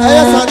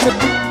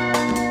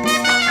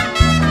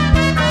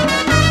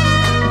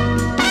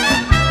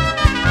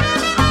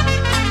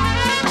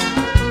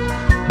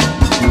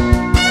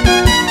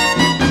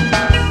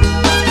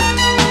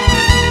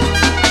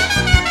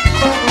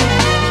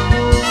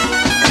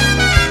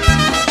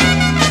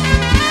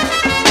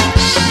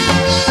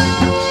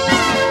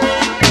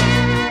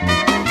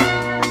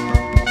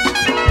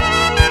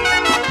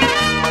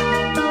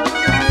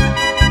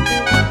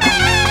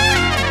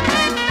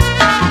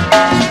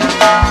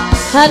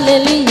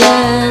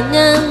 Hallelujah,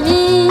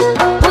 nyami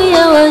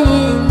uya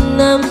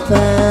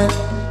wahinampa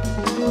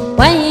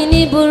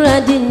wahini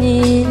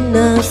buradini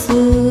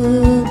nasu.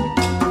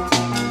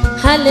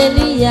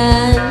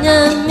 Hallelujah,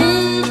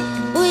 nyami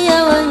uya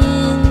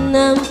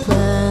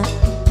wahinampa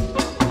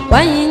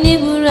wahini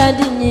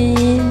buradini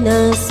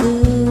nasu.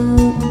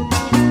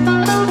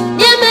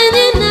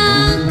 Yemeni na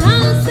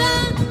kansa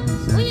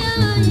uya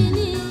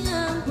wahini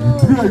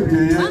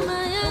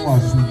ampo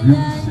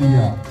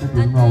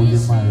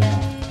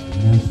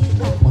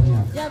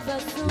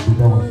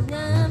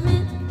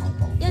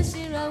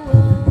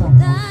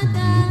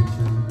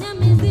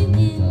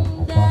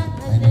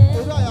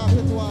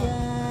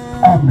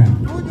Amen.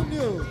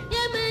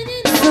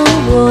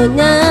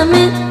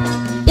 Nyame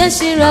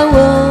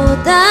yashirawo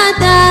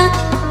dada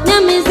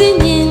nyame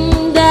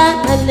zinyinda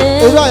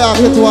hallelujah.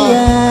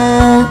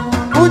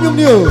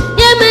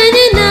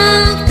 Yemeni na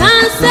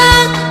kansa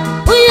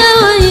uya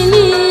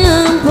wahini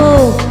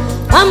ampo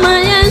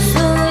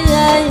amayansu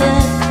ya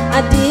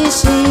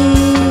adishi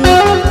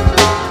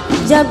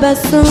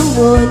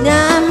jabasumu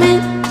nyame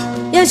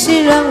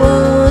yashirawo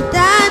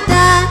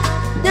dada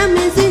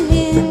nyame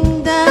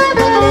zinyinda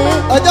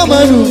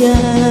hallelujah.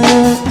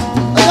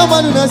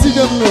 Ajamanu nasi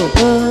jamno.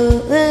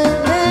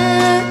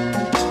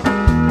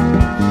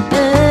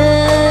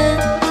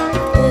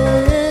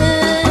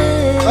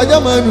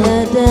 Ajamanu.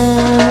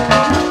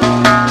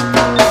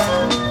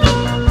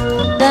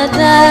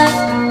 Dada.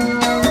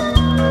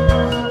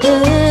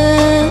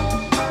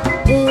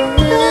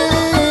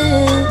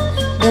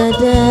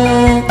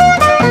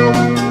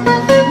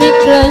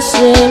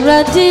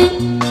 Mikrosherati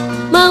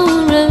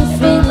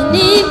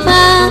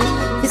mauremfinipa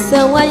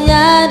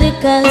isawayade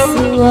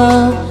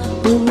kasiwa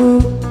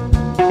umu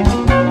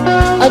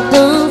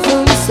adon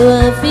from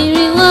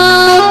swafiri wo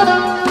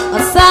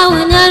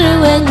asawinare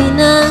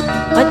wenina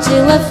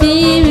wachewa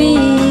firi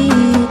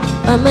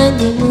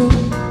amanimu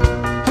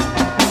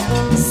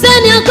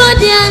seni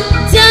akodia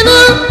tiano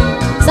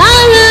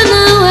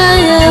sarana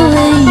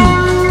wayawei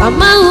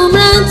ama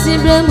umranti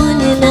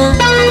bremunina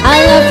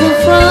ayafu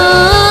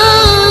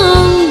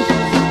from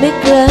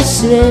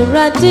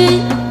mikrosherati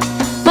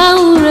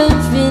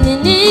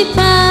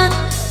mauremfinipa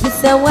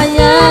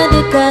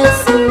isawayade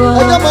kasiwa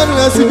Ajamanu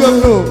nasi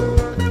jamno.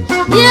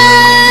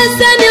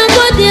 yes, and you're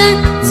good, yeah,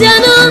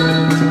 Tiano.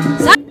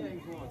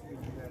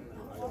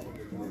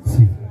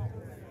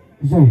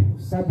 So,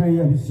 Sabre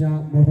Yabisha,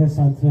 Mother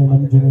Santia,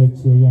 and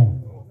Generation,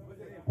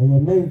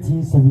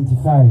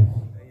 1975.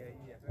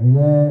 And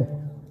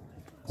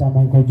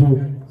Amankwaah,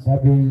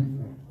 Sabre,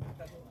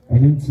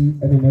 and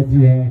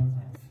Madia,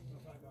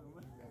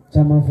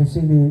 Chaman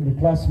Fosini, the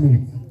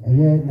classmate,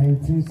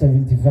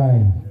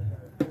 1975.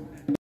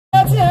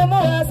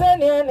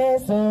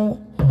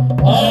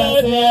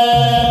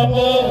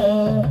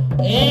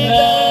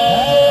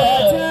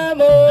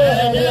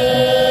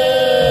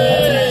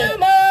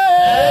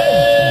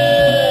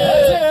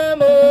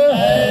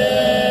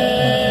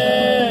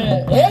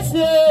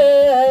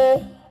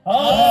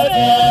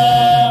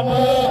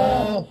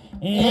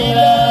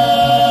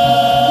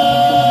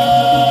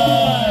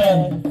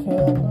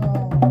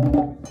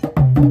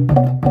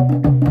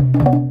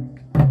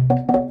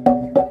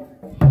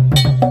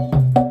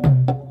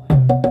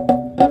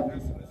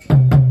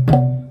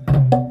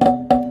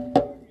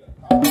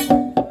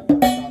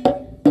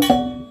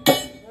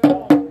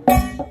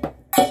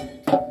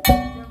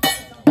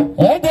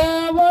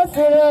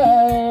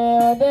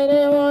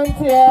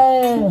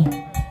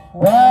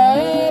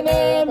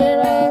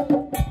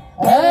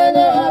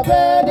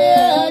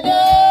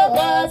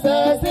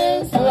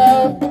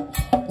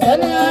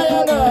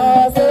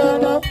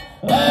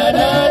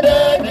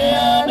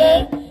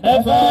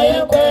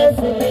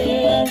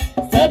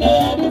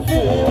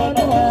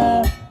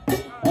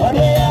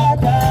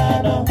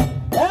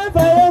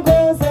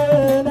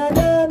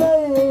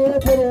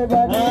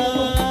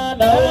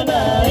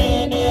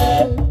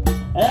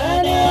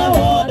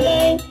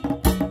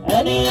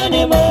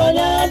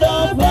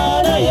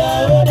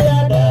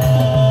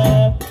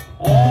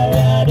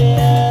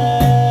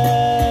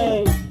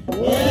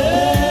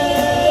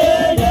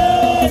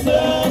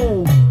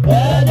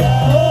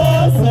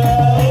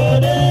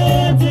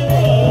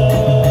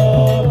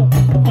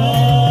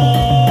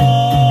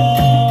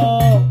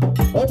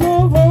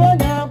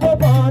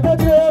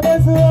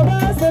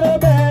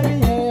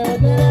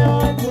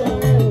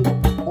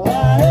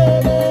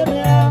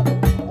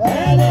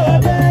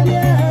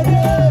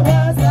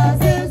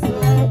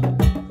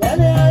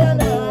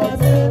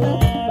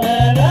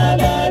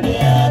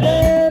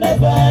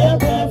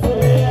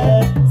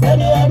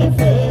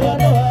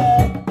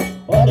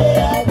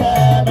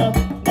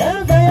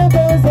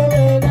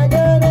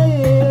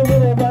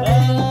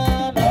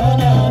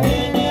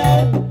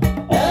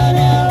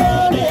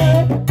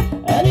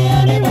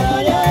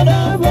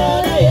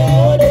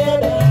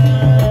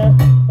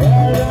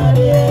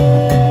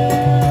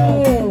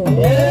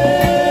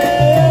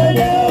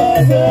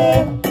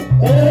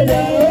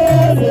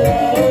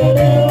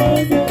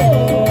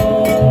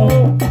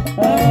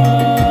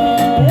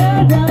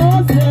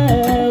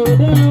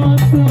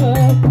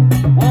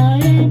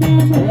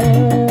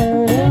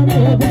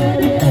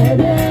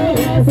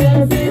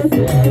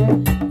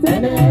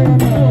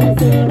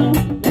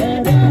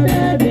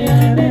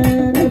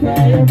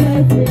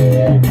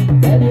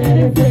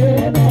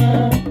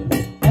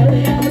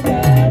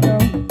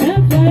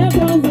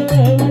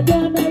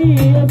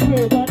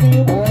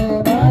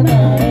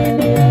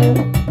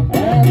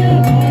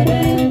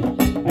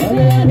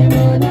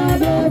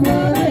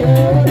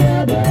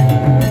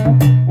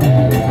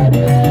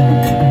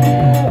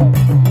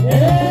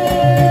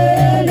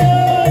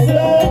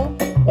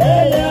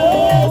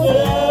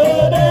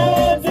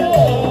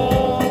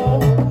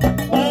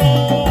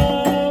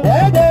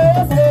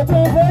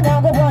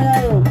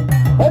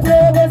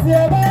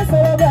 Bye.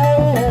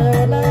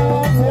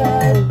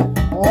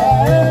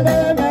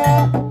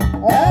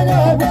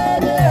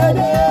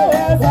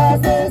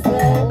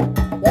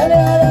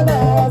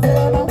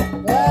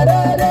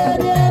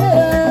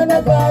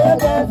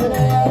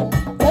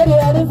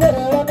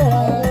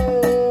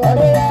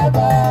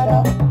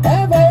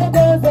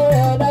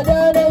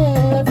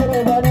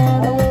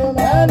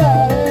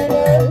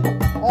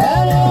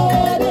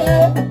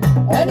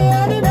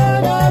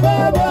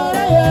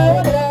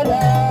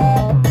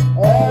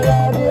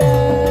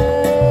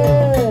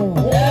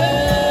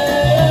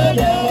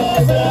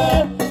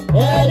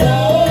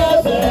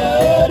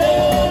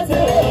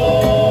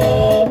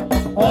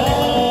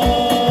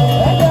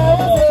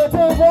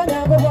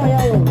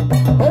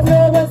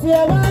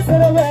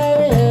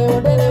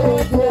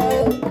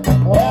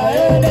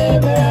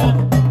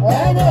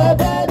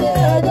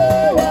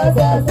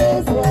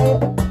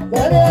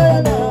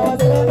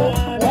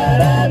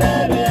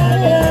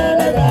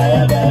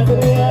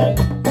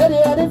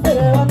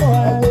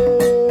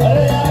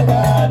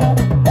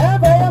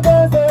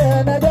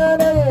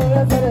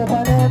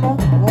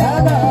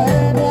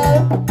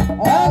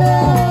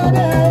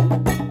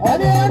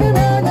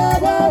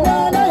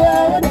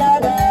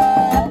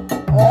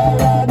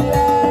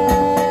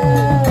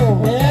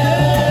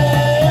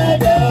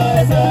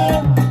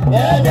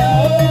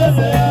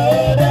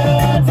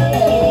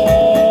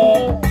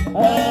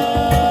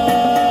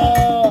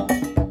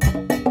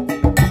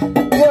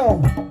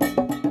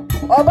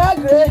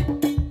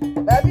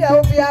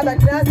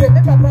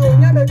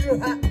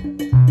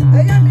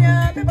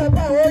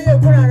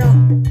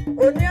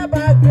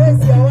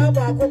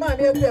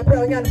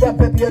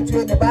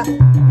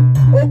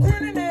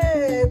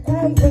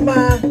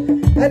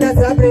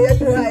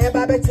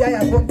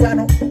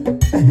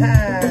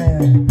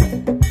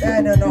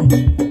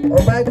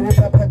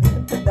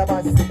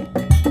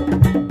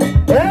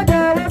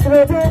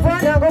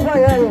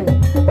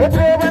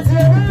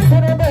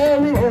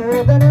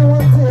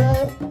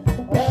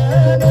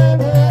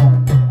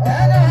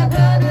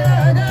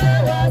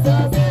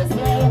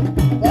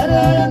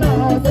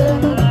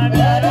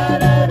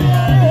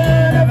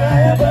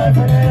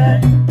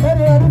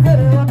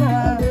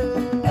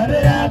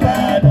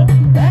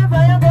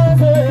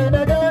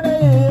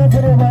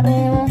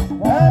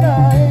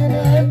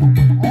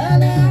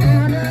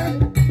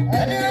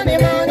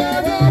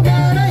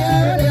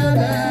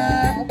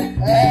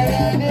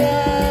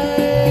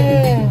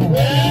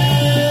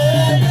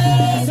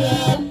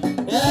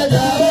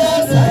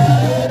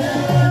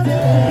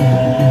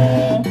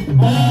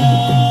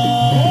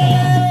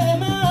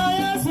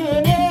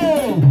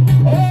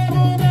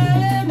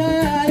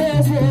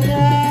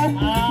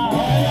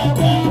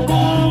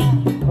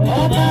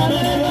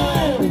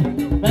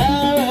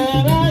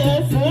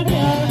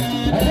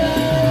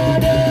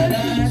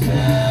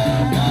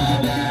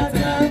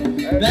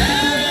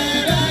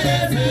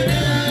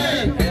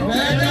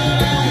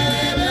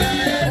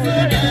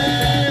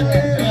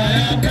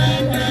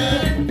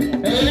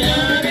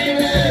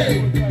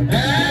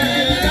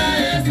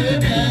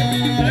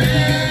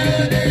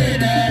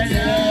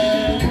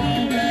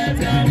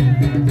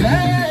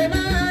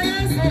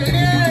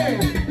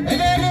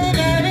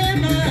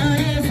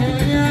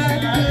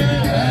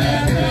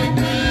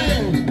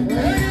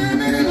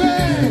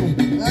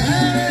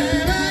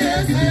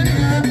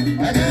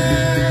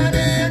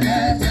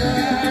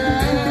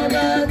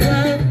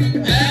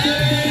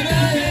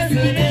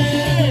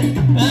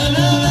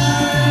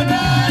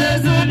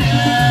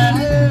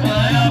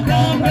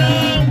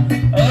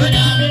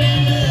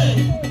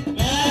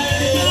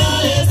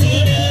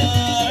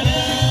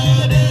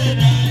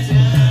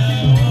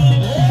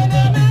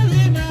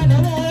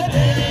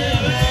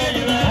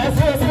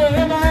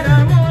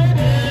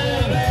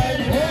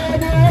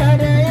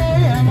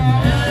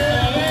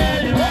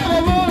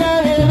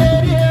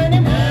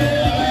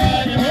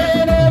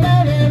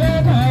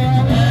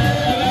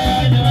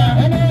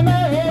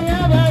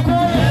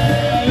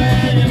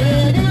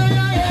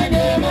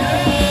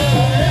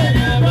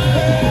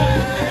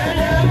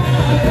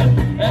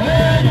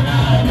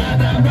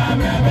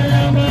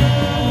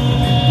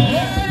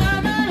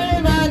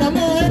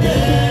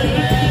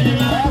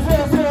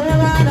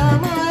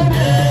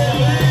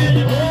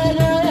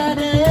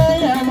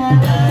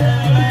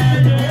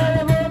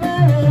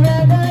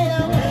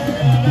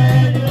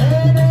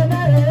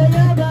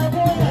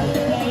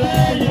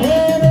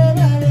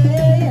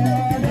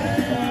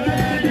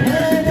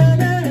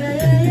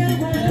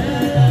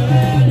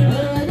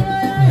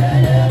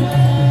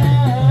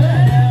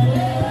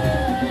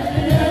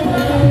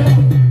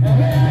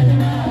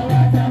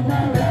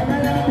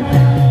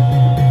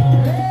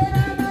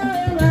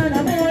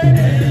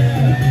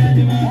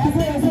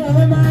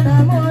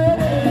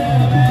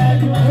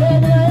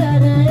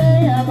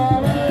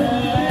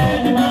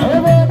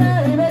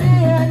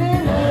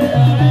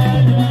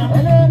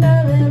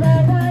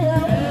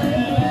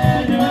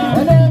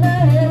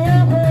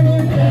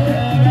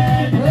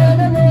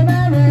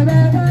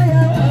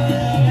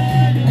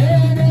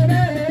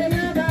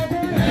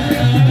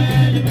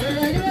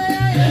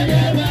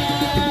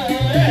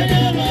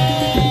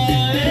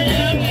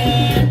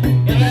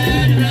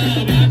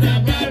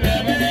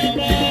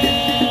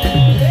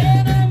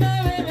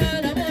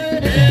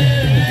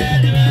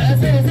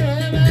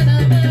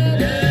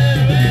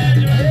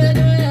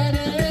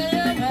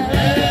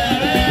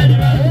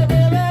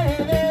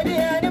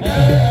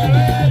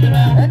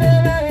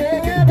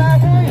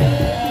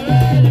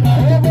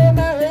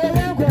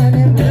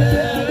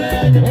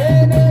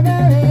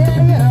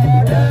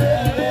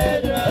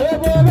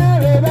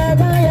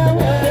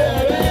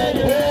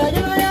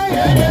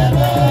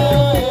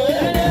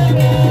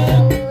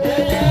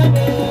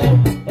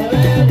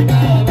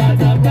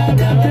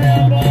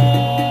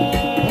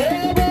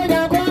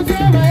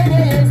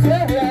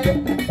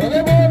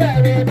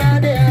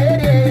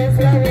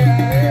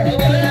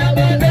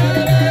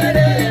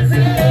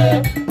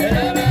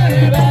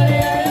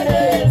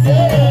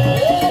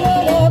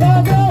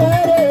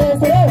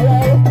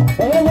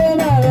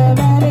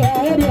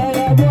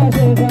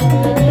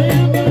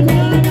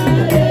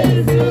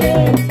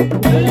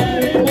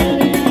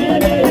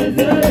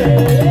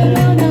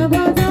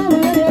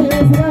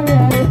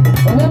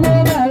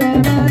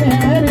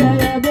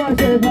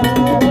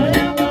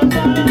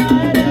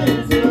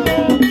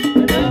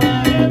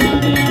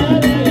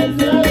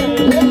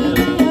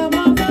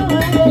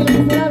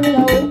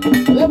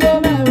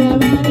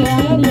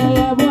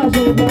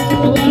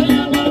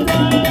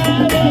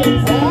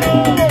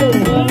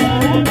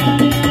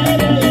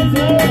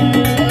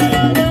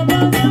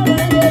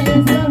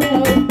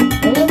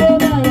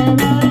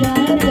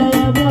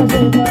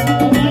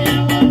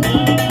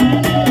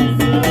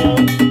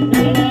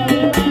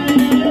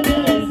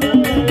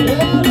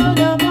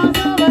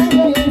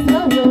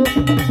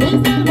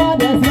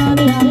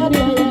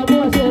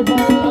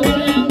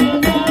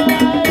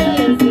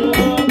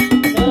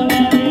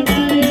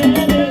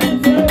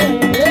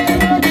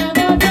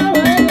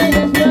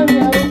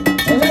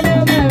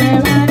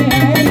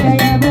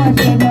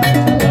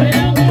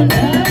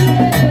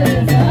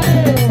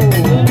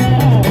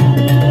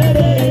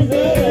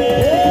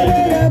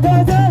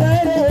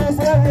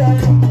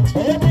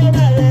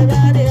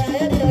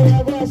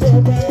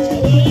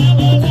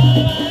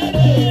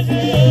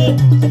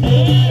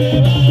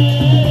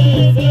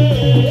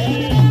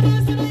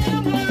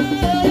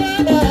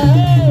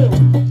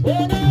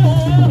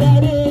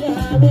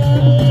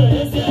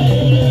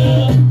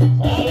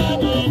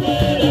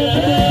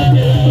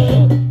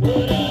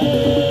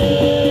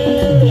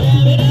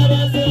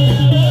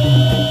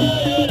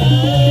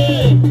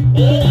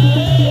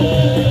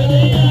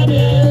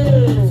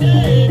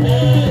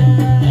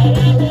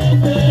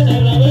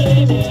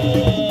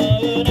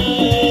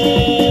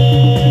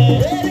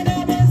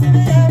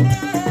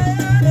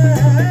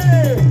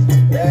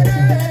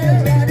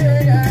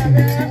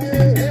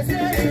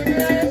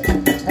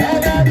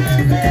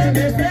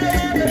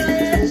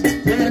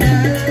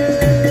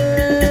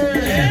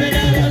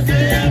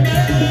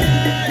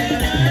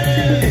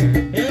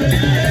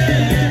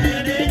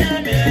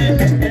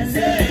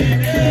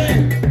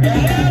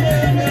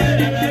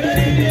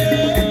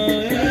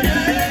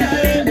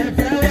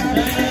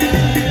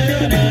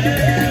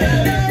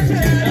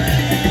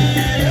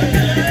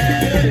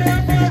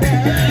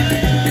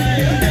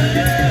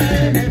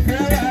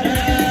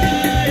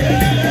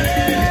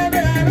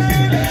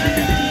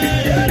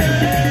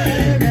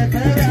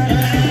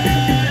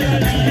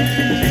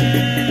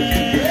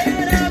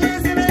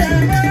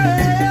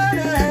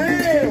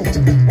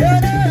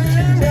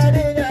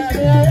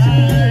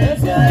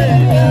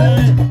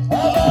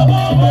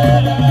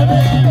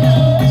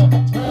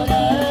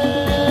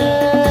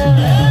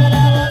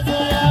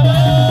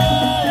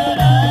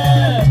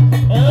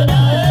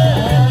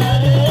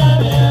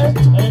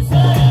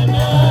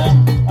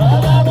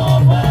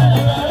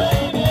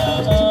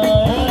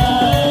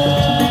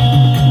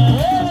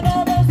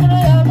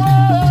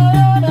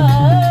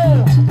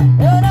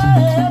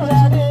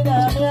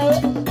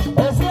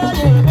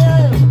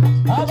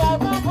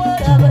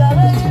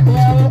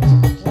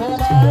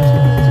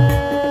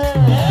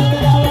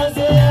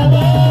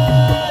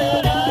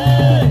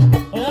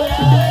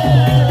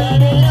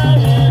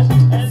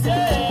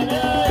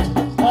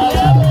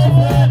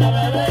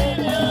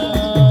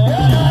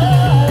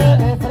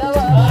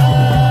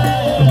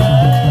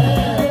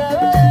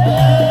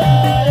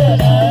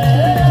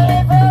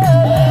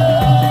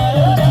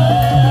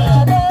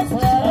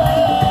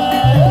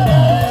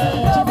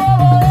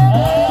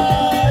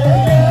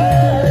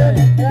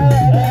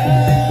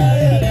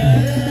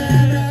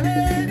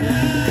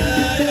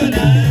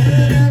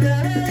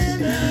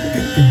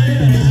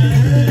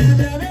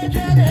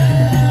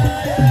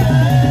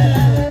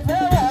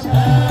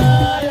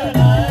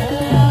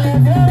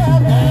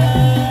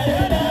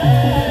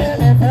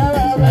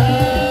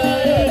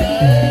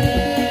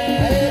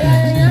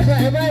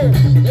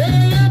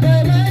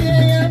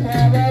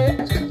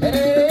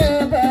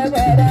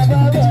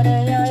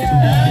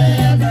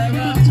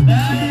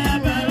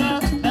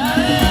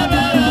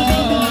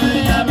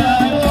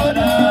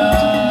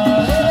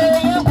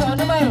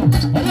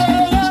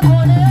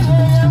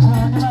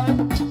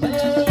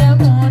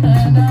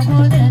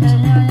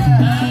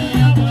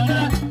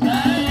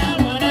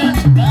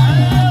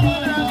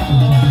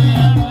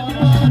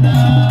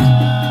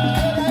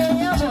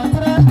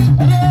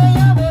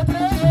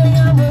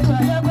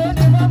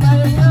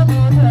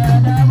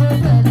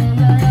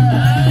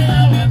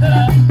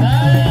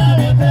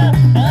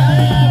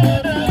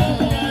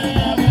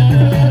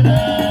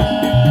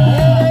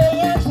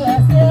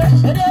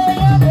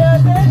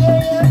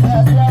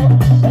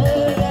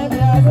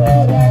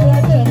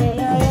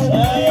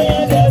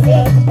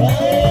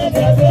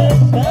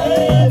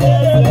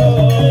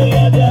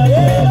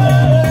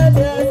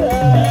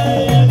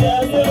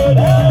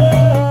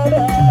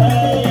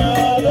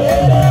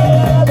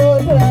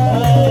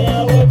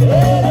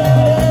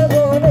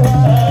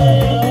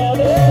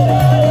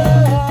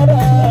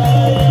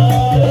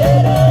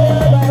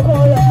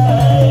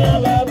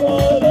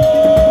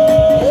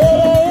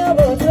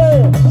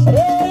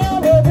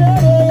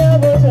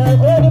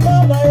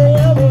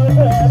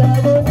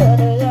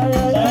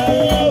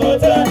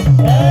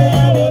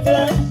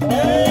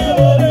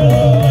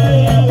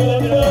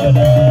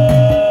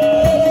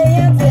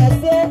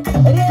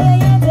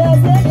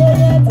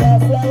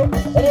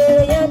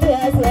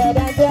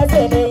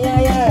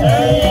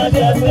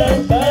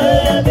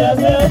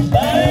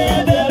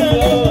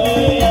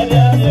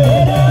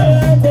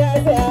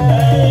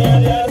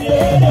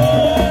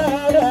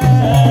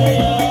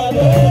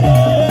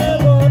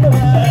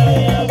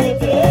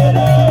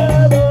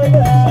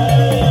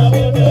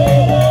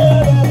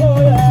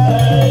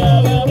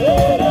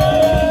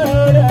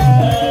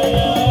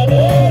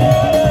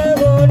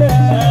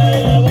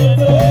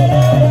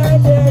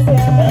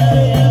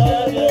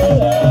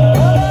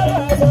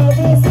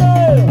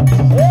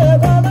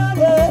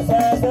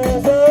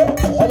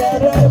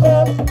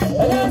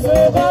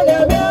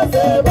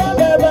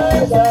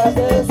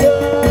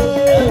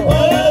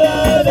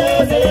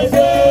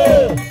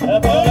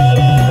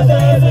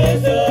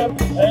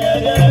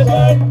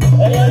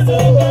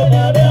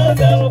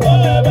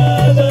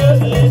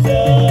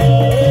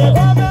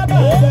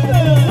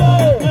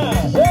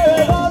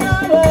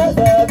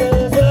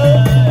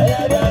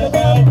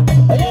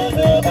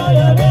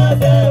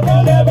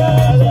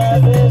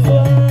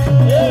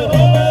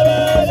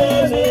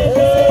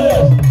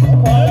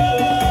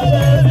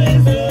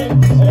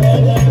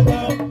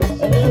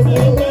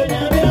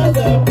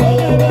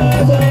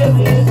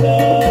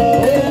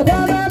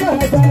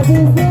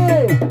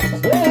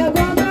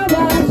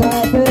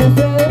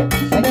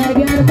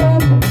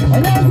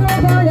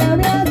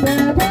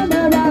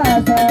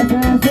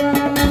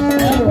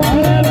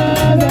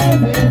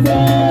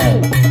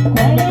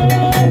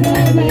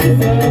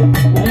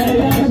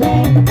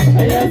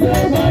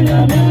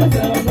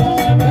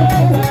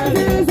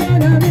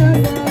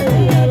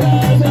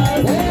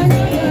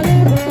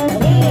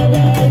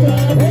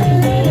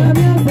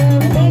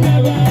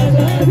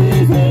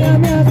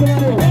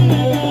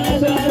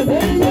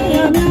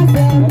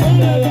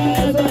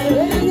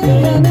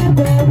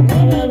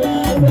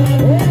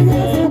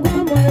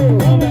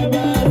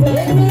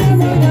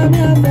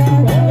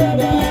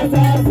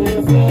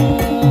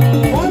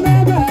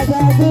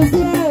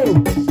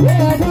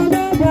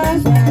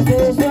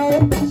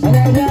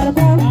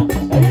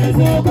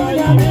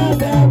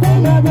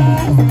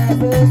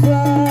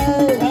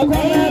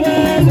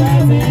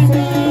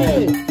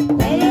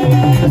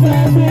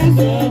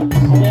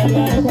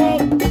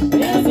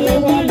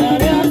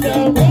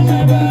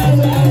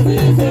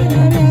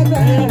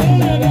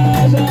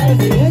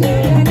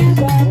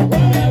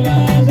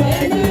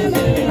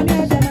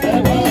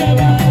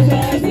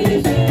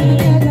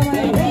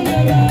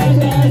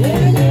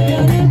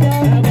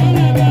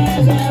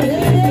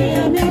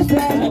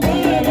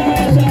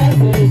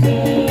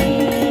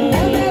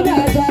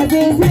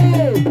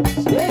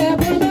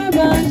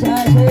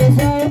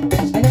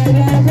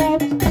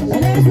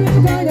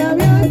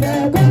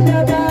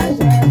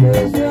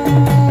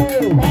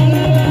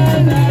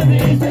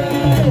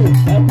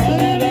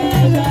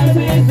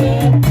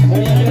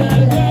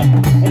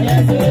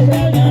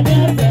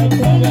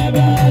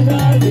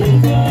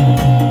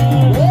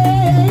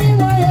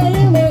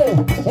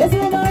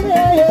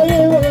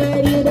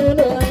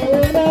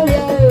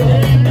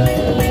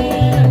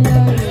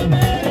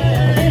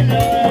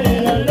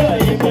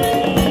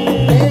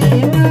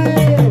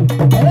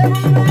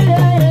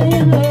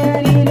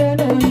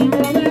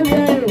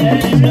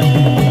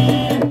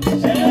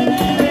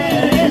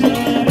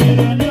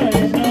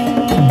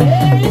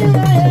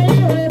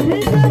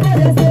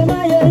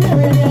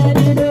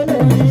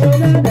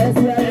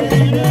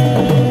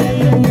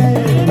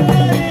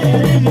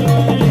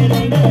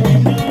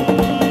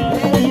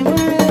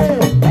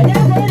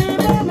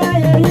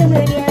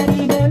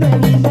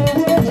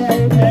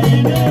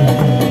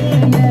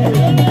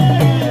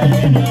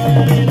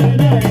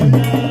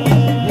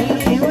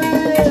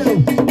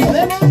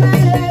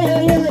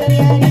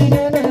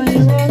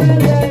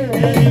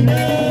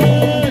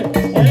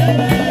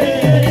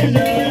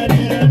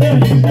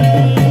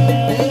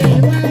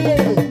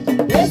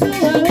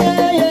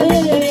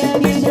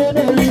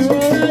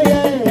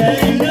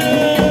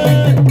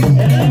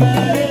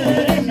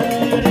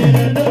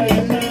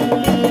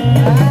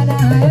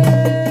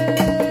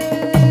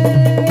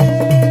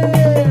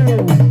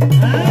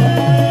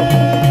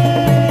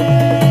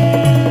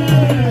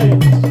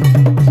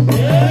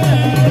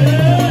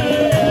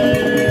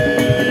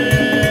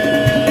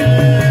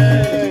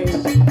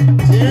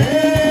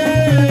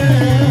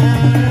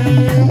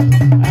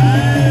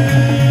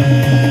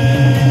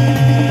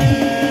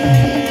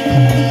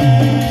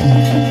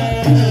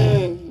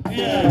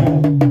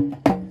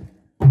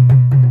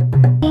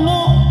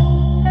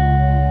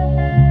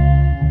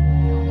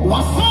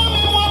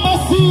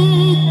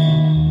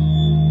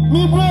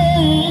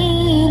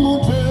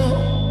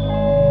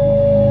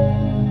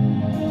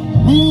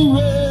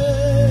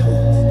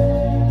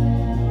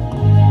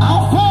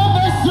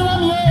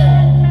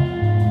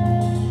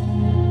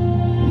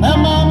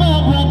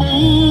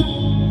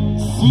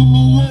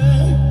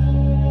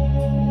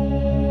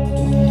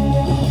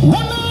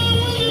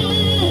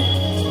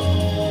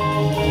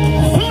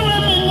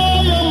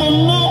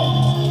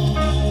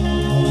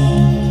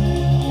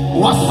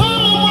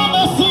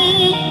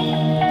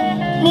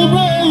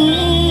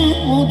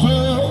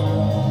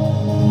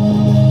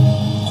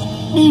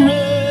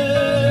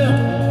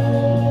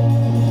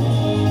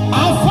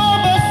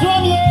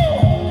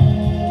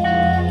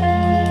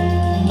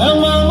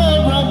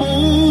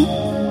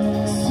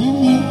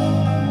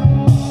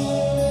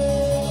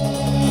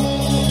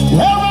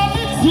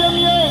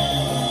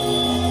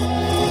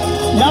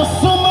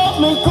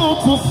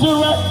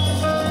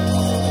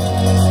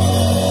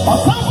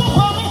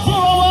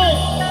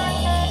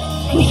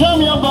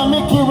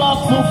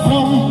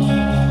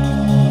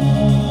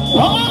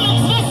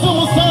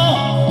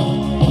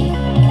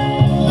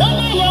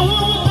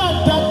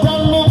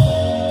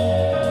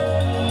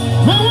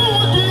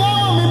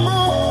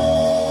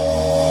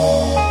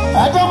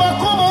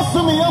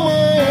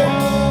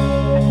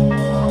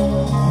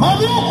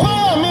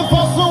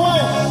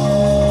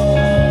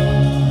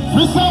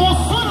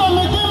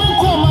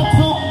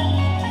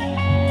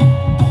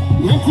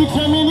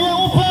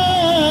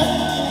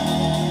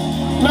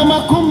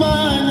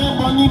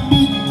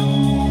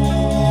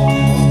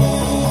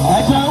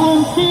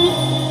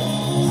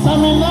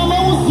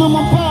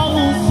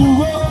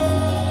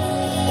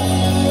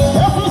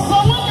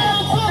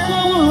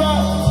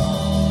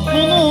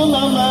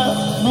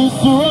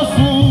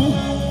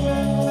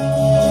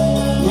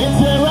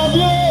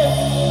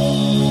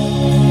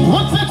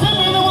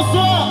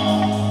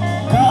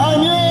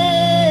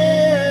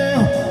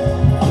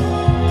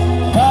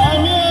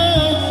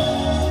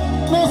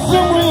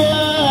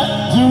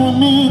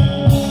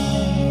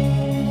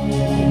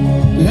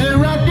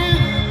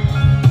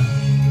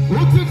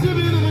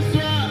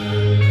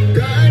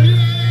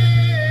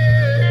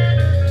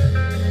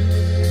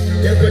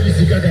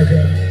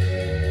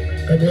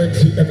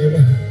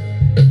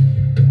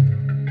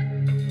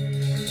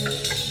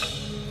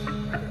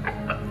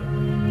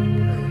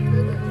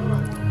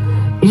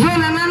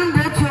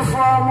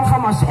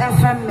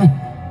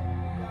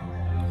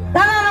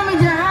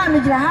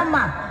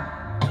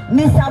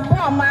 Mr.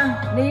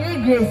 Boma, the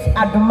Grace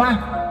Adoma.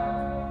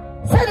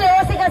 Said the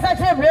Osika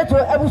Celebrate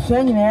Abu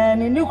Swing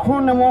and a new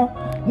Krunomo,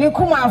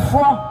 Nikuma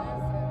 4.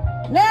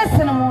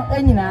 Nesimo,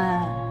 Enina.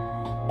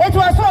 It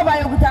was so by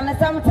Utana,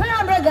 some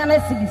 300 Ghana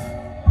cities.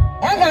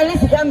 I got at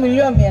least $1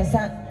 million,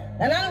 son.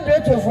 And I'm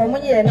grateful for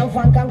 1 year, no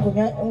fun can go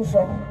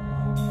from.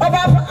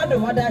 About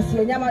Adoma, that's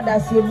your Yama,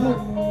 that's your blue,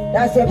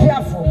 that's your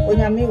fearful, when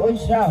you meet on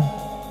shroud.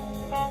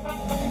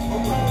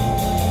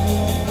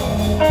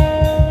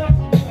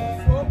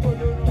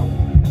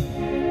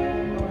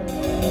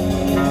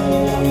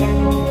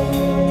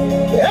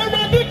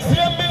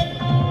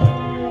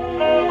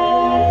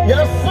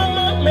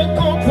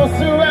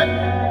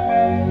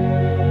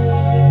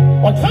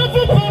 What's up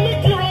for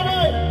Mickey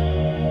Roy?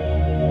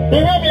 You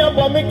have me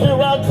about Mickey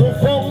Rock to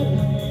phone.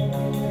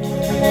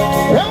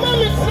 Remember,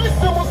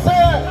 sister was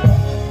there.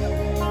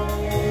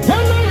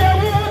 Tell me, I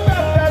want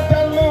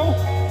that no.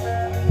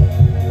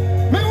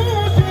 Me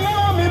want to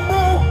know me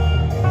more.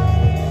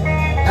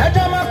 I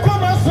don't want to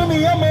come to me,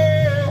 I'm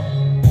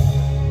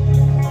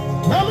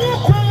not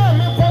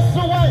crying, I'm not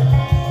so white.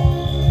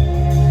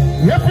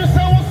 Yes, I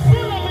was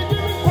full of me,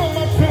 didn't come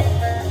up.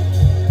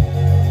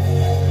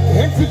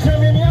 It's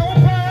coming out.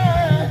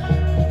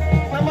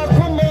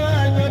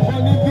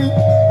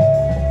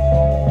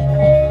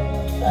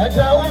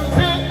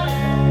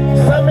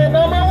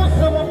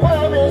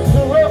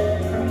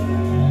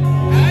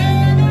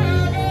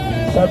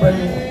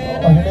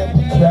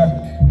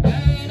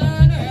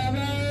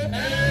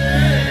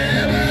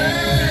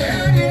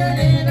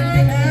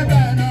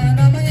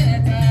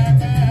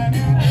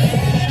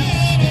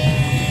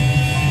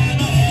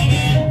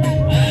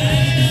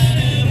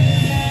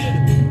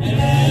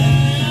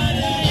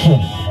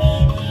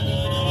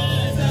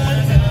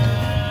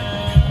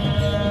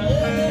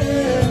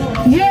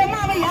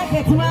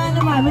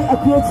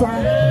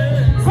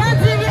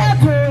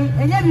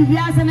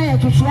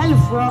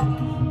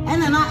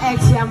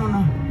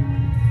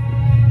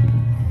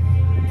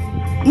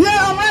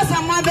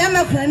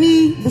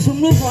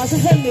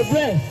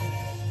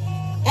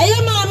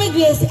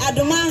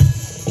 Adoma,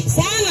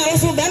 Sana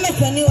also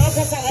Bemekrani,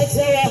 Okasa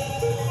Exera.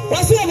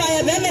 What's your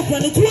buyer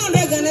Bemekrani,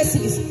 200 Ghana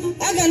cities?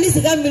 I can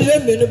listen to $1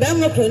 million,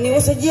 Bemekrani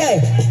was a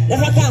year.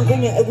 Never can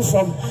come here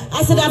from.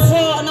 I said, I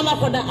saw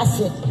Namakoda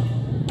asset.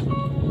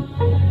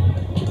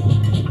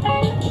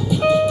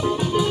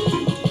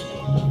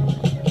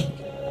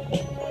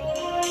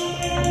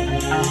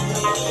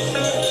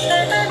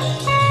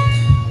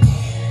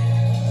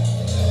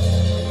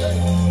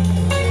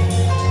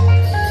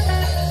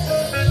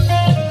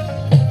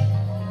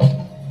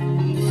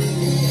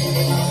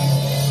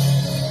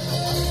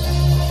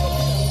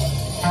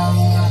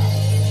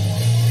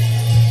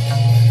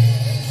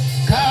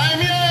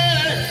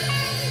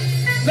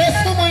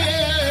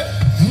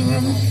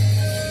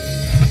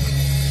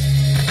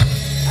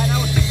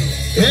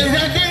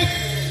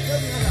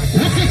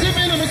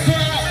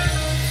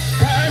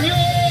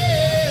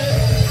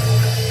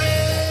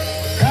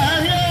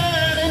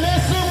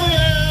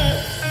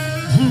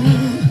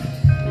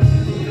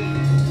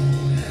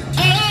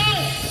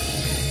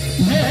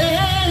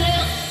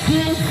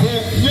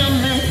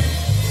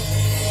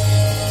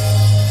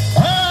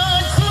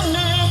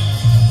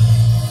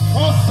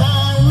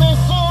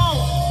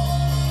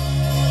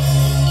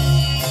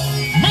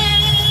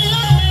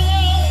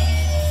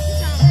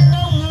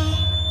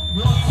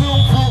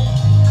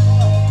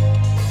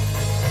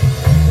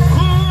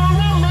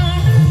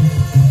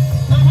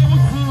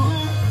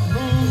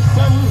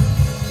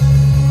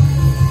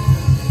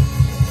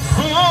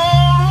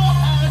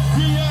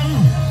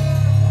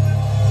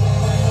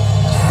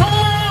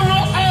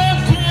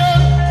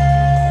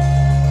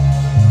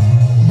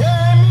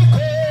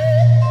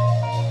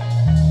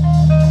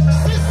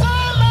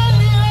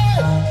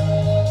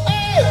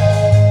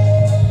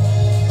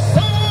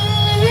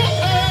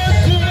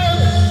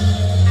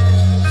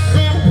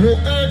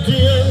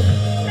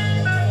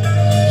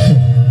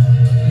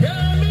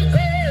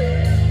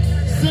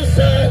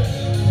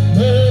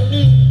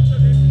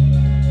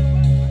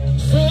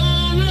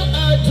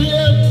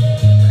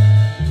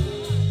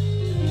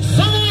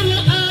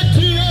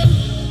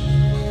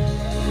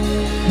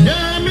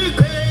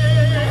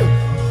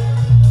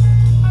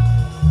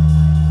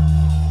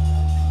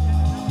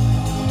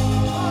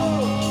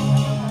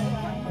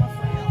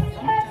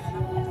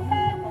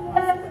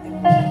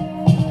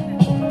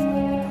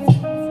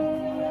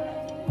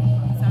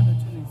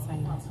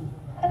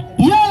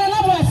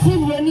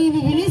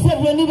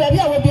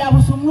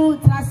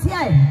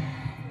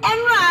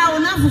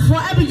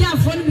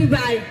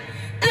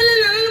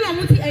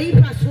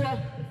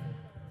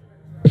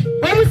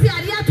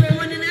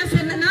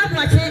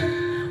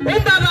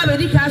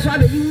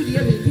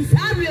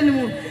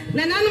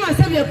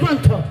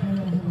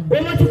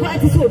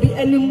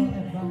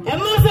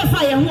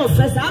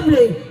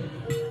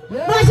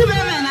 What's your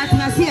man at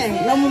my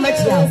seeing? No more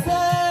much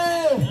down.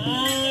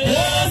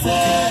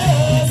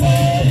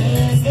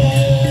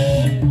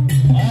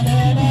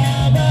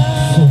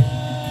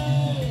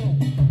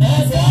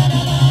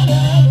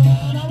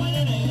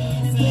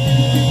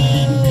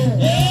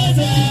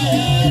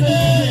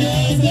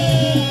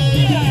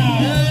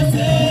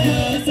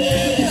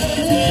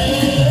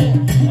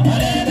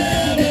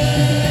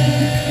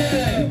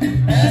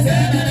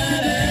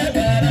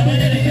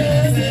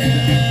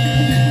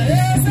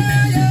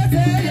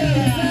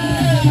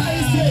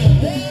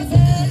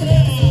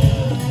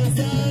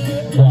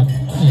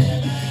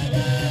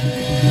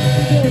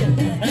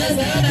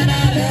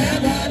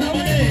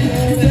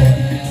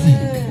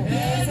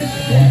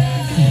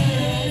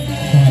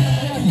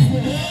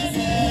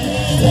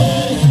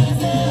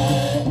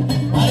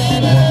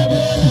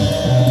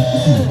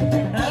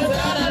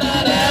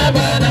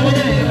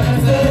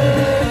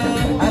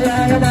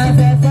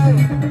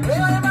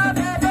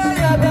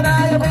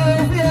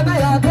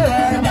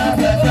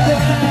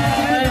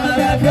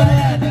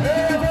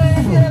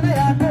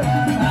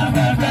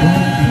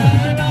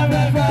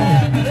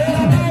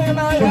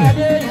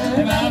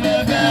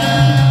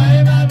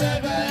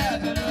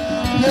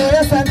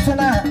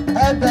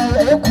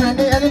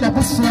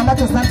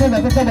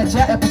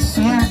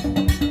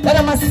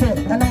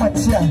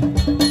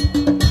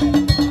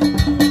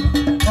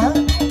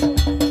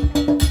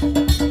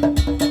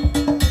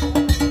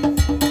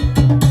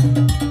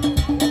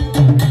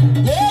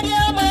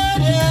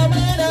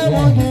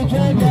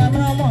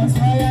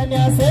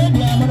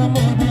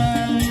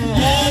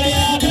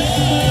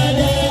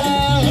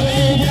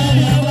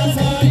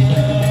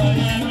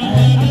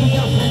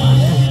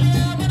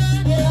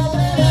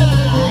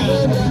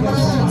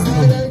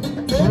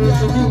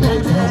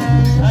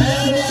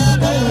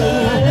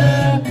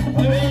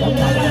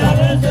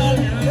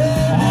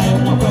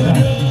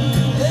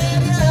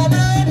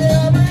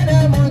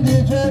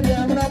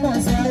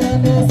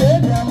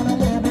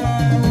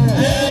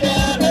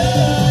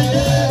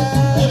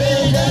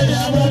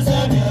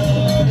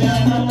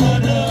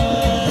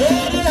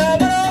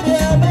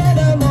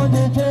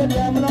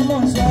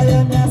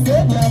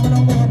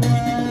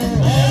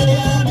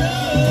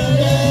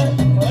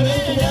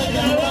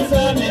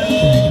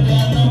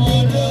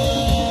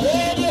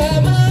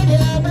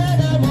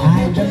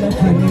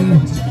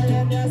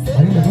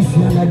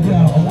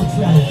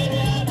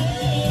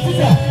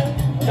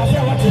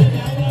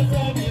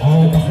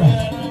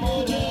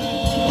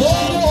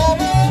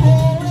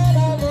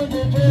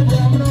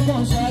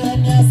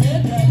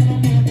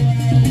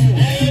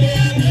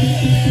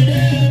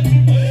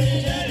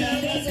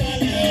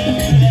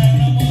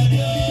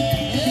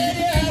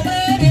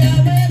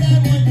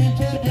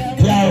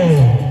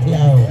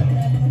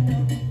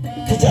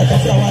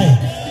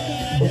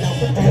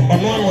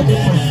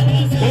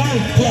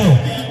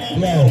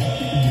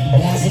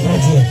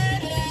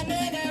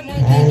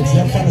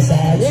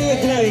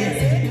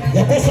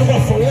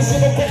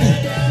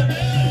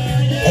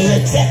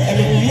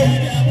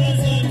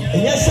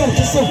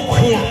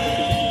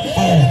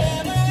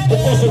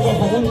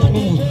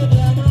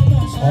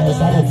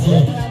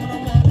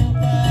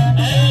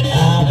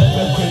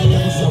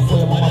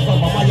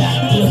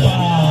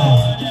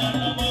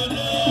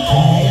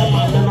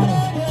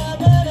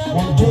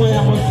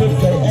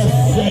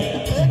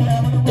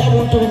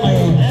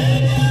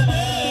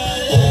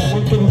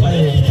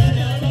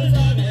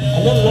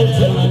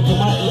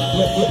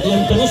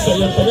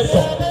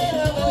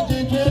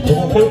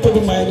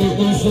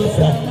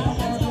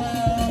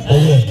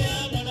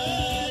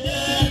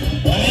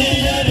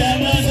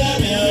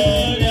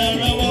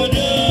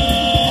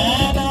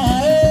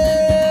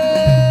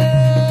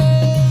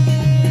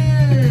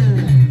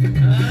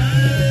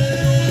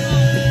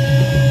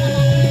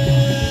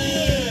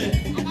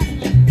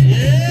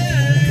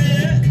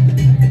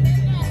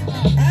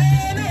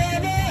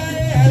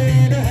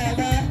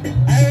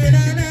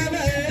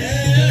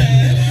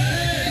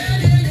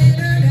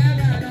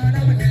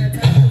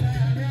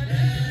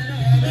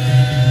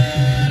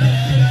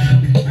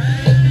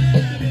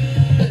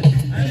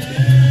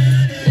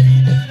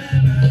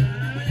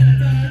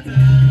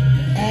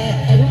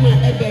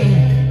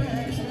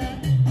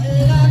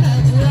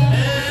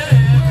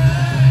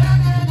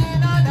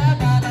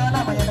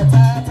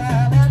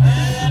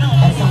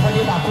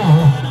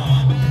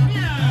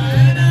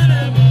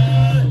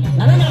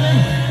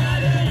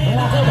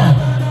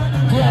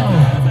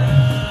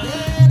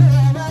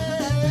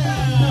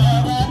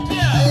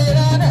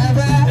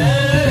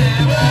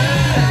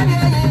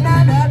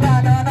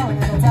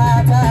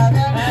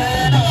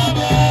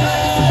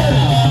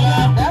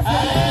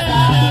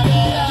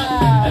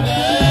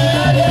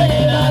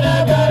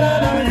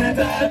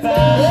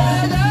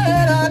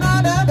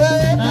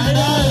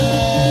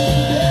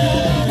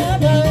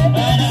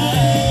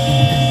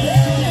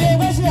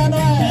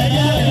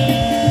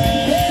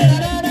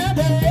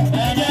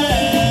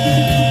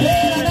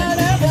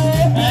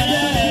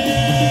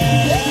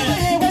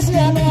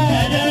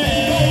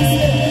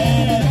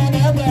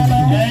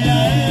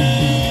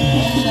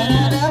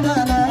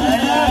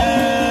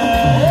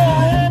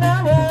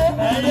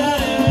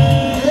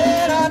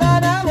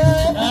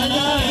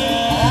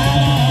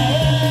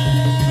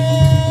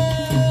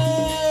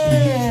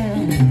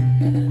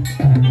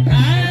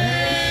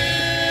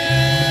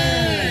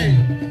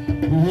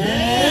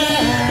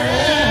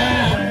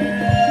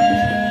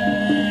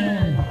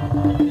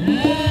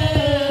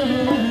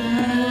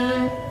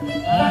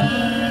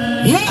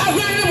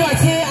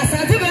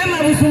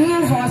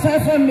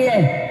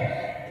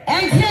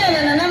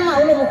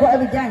 ko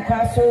abijan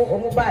kwa so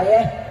omu ba ye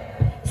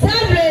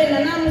sabre na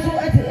nam so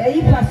ati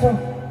ayi pa so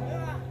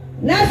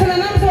na so na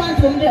nam so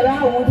anto omu de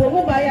ra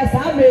omu ba ye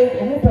sabre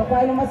omu pe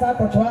kwa no masa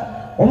akotwa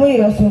omu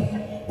ye so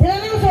tina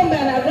nam so mba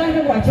na agran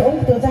he kwache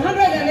omu to 100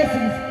 Ghana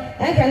cedis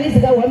en kan ni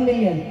siga 1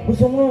 million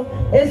usumu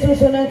eso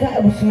so na nka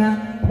abusua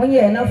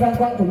monye na fa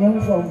kwa nko nyam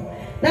fo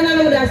na na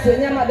no da se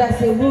nyama da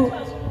se bu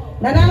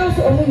na na no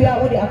so omu wi a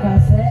wo de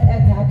akanse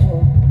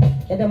etato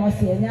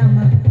edamasi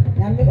nyama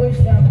na mi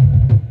oishira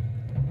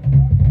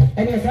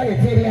ene sa ye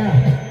teria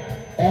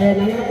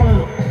na na kwa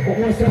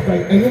o so fa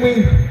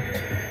enumi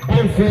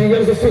amfe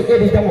yo so e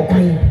de damo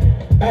kan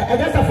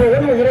agasa for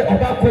wonu yire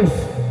oba course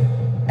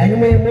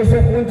enumi mo so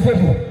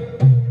kuntibu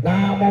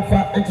na mo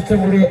fa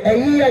antitemure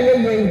eyi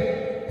ayeye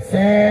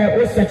se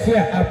o search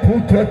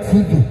Aputo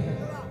TV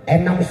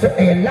and na so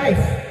a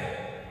life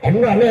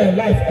and no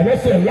life and I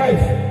say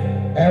life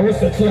o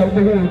search o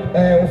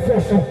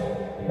for so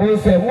o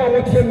say mo mo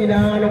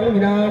nyina no mo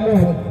nyina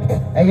mo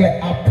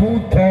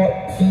Aputo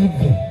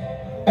TV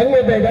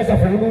anyway be that's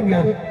for wonu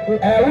nya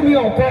wonu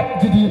onko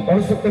gidi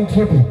on so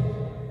kuntibu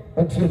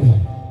on TV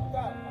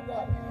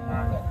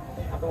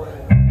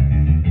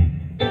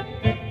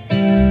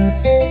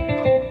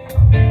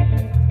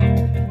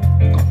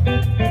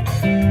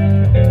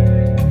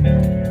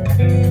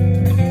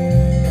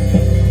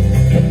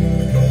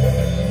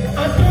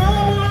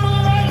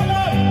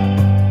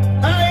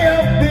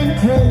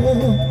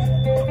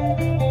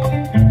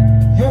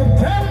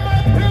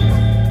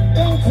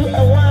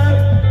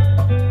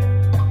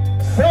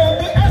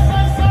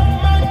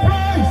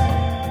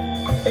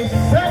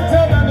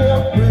Centered on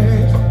your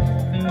grace.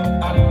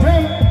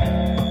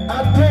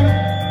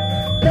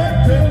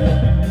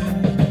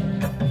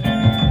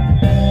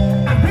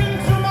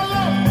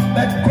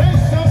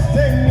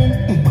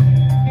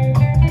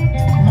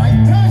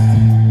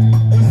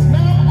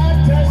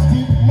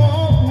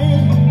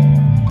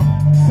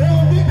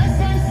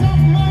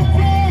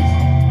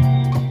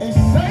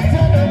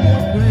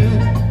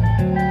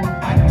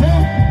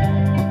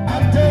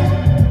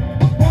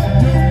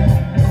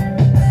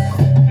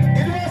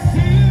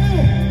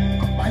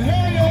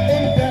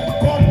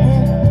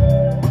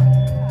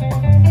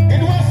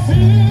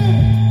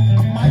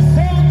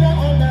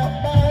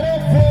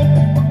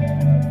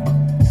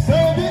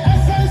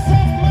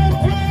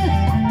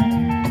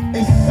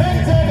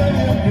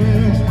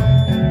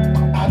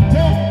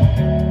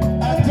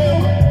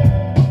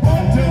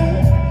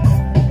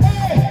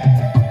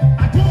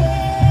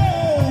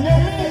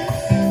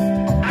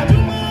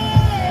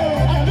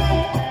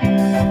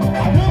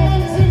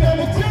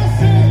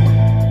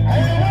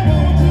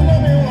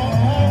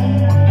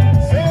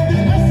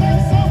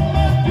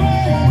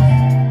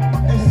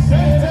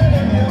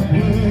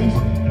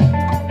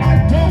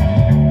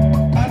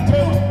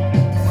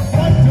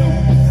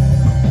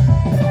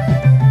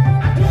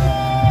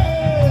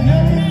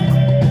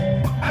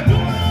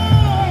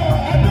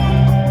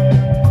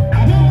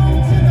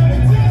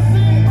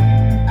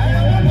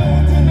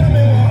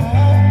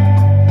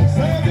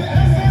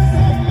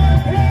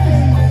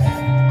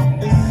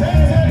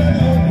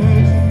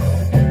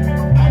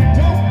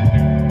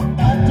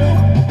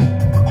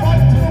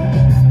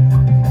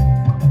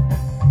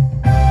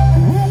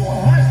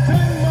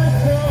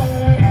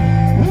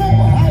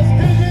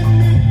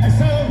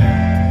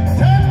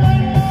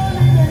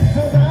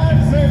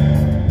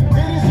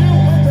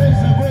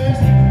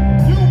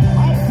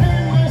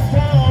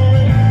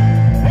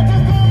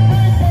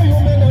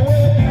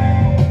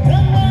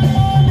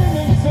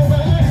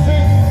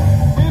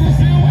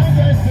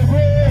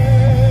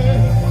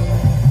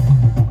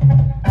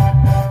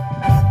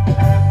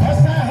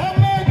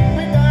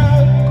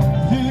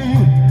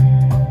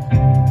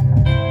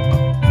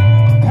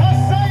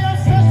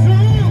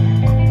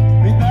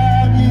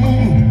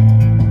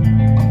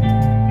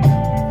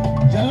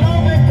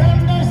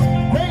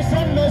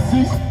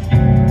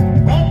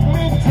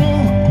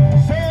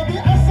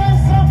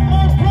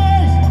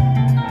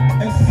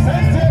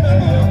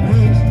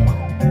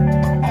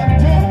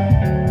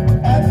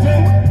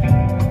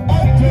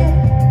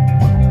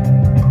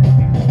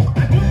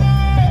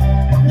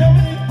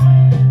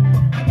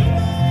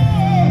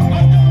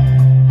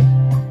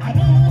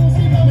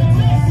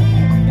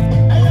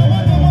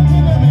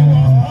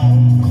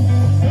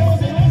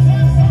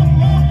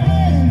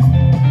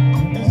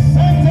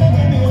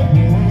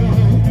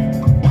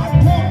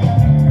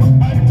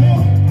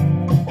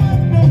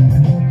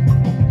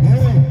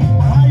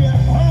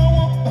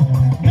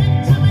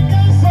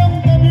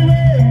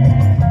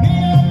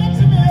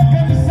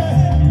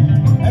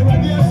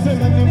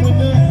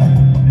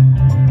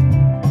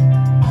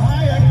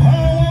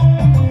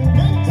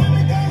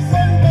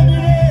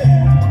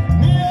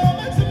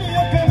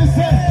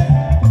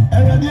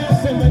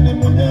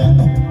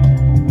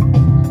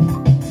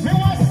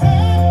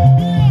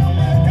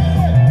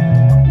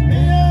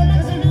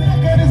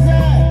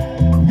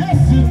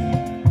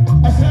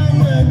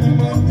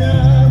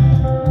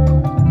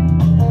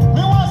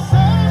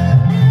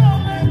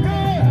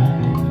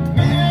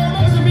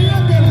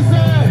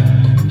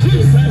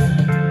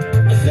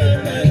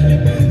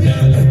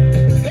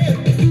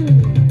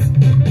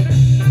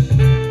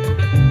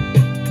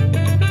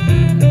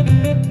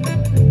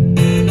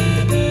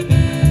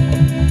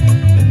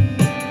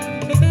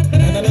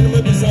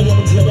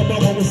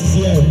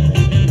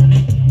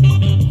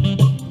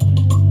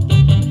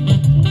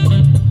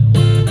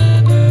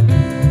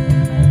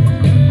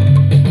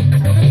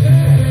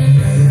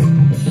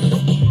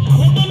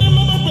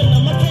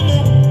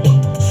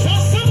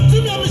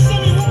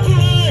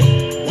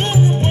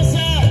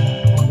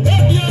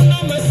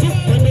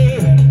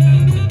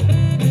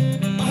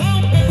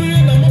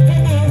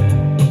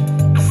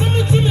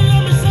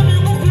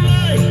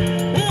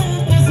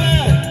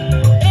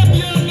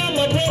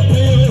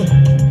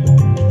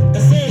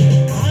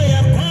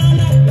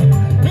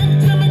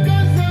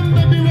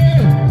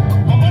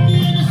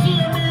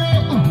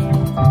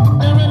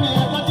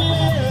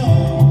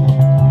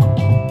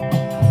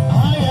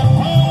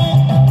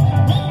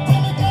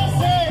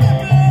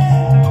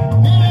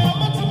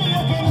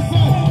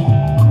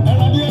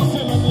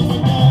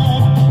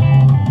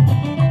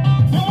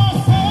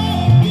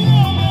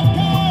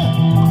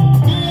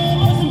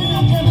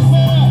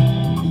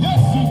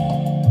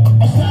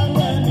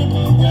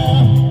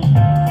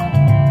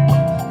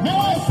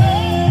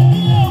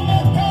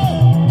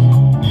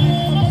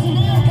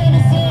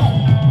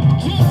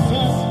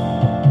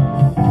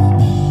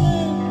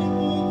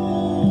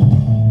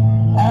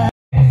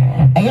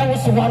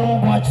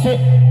 Abache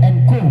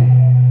and Co.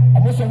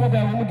 Almost a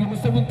mobile woman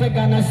 70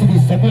 Ghana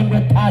cities,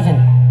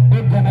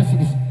 700,000 Ghana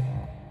cities.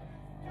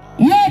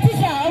 Yeah,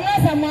 teacher, I'm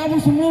not a man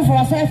who's moved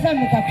for a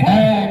family.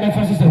 My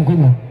first is a good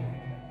one.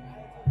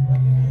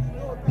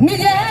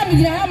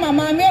 Mijahama,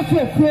 Mamma,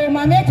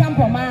 Mamma,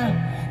 Tampoma.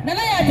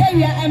 Nana, I tell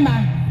you, Emma.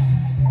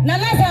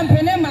 Nana,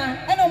 Sampenema,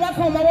 and a walk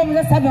home over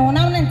the 7 1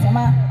 hour.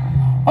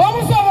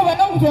 Almost over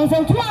the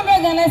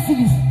 200 Ghana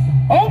cities.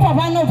 Oh,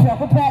 Papa, no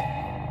preoccupy.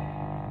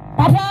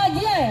 Papa,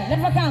 dear,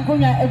 never can come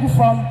here every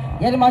form.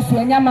 Yet must be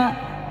a yama.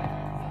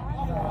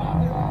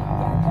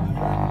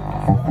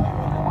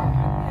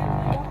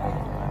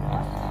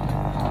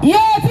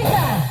 Yeah,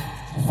 teacher.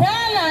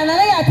 Sana, and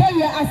I tell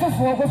you, as a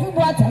for if you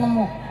bought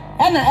animal.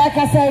 And I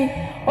can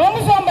say,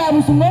 almost one by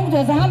was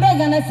 100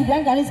 Ghana cities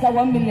and Ghana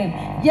 1 million.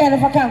 Yeah,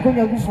 never can come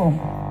here every form.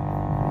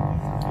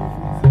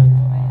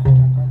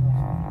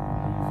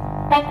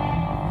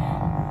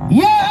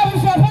 Yeah, I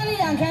was a funny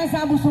young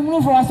cancer to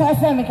move for us. I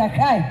felt like a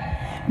cry.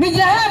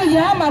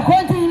 Mijahama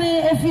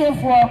continue if you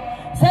for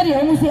said you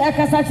almost a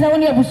Cassata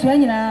only a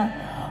Bushana.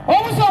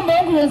 Almost on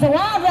Bangladesh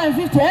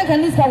 150 and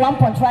can list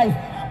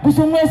 1.5.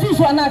 Busum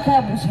so na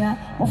ka Bushana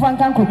of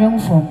Fankan Koyam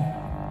from.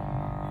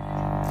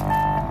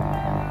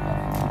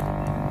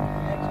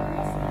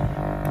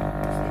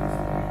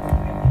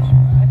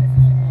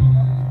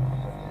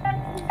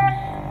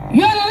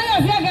 You are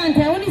a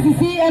Yaganta only to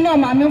see and no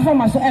mammy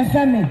from us and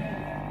family.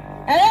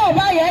 I know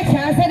by your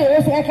chance said it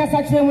was a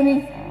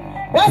Cassata.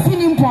 What's in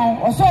him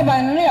or so by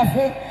an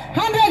affair?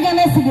 100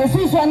 Ghana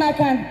cities, so I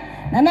can.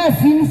 And I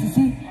feel to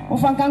see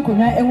of Fankan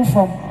Koyam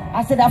from.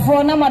 I said, I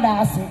for no matter.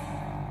 I said,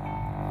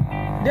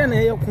 then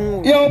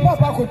your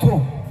papa could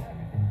too.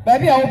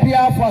 Baby, I will be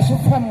out for so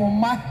from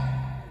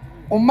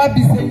Umma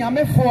be saying, I'm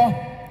a four.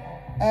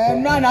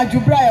 Nana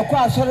Jubra,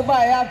 across or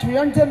by out to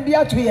young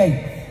Tembia to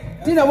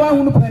ye. Dinner one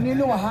who penny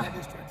no ha.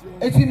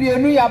 It's in the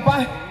new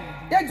Yapa.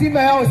 Yet in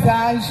my house,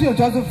 and she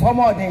was for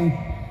more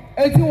day.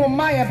 81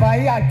 Maya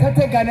by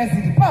Tata Ghana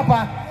City.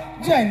 Papa,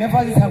 Jane never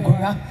is a good.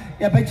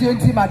 Ya bet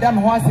you, Madame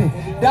Hoise.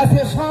 That's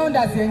a sound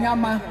as a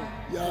yama.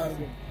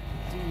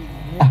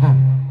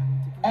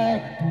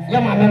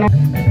 Yama.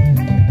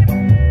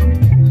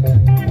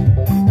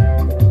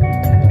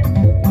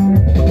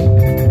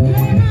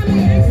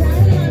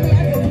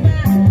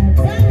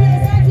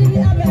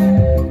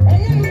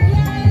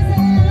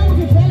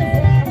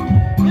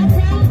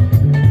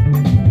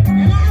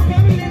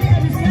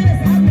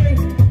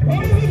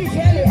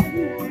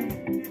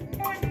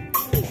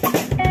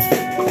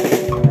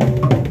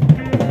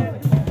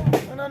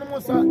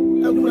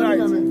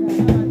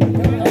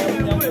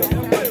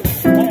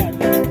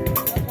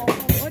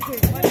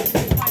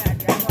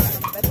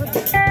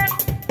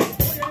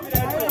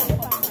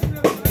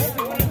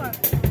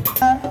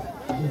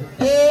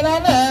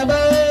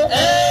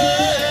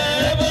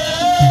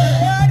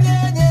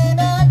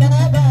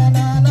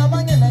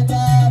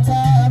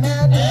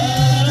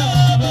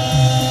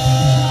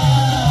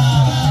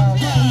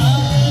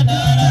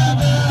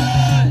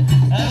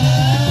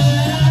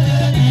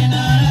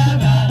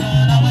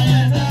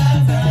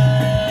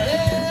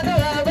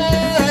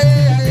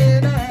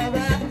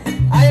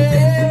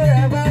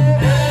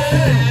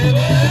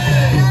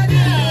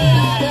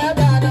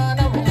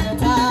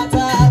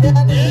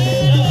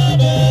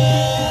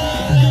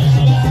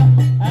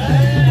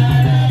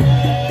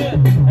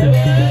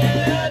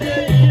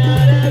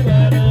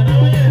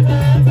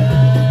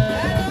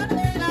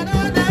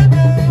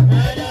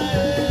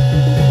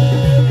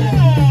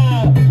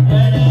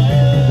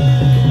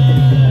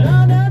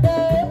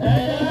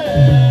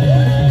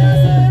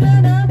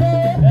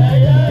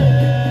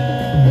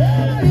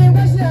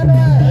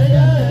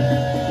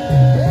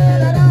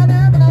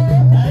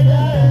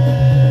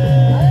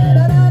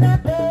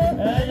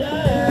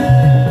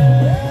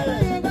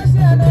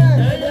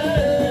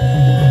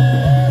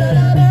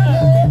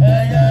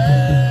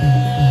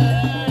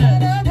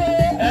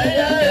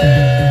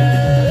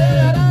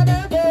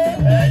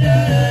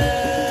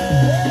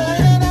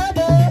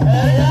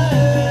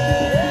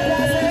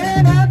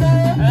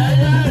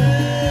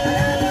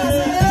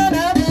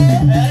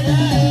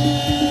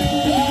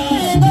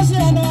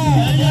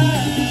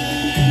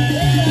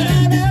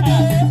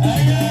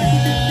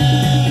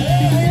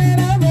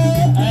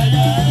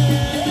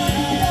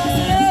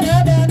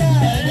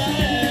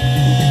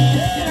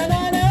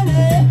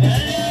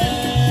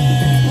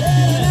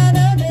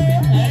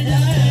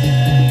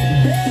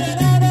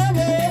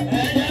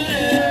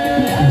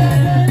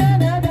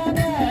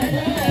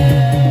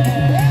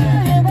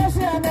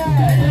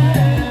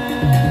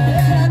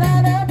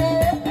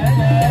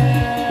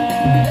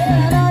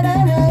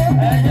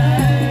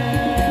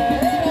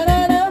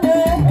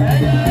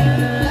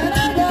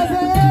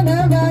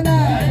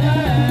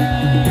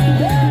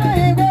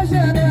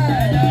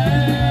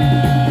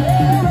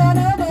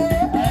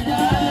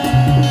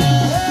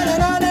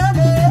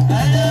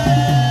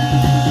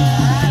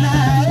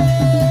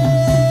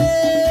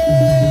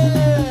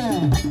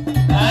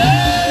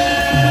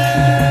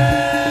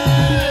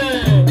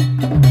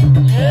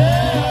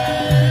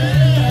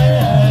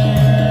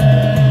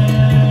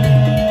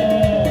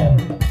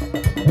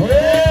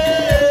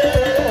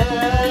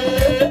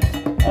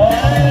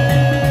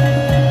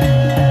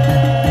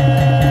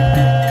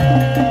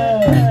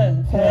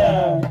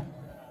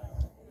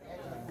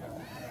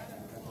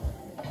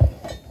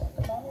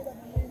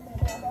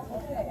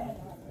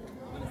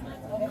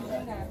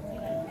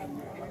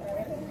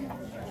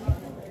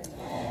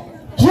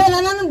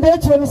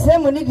 betu mi se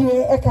mo ni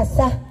die e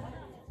kasa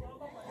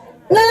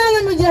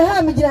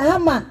na mi gina ha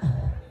ma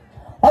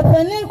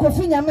openi ko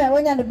fi nyame e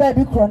wonya ne ba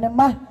bi kro ne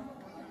ma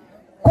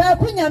kwa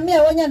kunyame e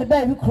wonya ne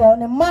ba bi kro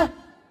ne ma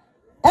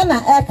e na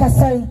e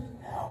kasa yi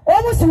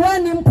o mu si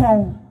wani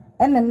mpon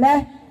e ne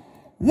ne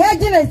ya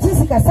gina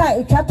tisi kasa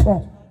e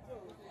twato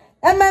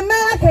e mama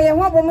aka ye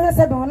ho bom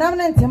se be wonam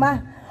ne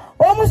ntema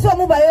o mu so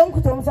mu ba ye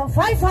nkutom so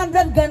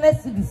 500 Ghana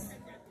cedis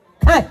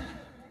kai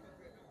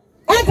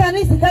e ga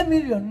ni sika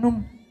million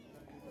num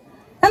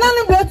ana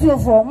no betu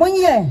fo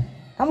monye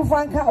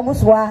amfanka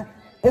omusoa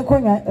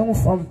ekonya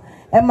emufom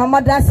e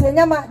mama dase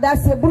nyama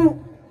dase buru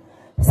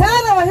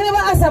sana wa hene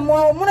ba asamo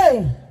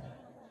omure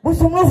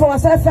busumru fo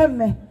wasa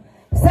femme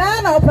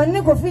sana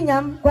opani ko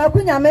finyam kwa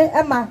kunyame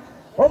ema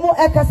omu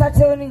ekasa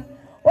chewni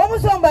omu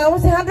so mba omu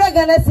 100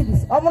 Ghana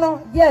cedis omu no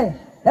ye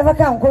never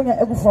kan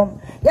konya egufom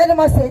ye de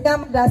ma se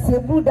nyam dase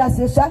buru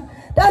dase sha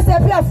dase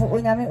piafo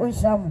onyame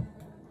onhiramu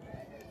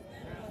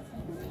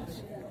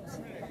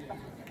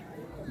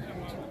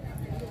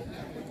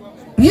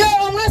yo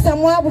omna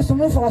samwa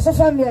busumu fo so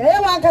family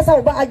e wa nkasa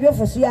oba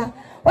adwefo so ya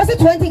was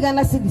 20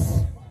 Ghana cedis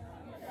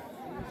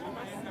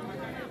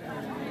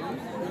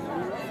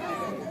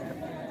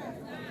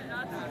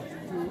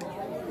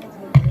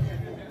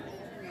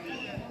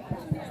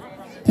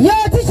yo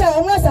teacher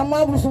omna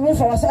samwa busumu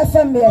fo so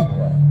family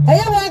e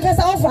ya wa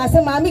nkasa ofo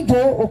ase maami do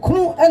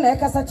okunu e na e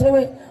kasa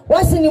kirewe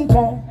wasi ni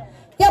mpon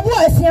ya bo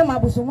asia ma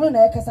busumu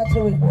na e kasa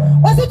kirewe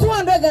wasi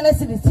 200 Ghana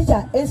cedis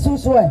teacher ensu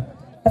so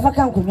e fa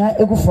kan konwa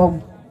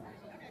egufom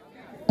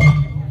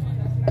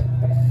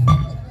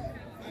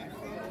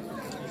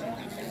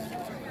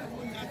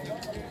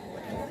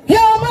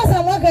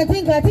I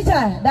think a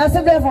teacher that's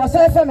a brave for so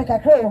FM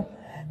kakro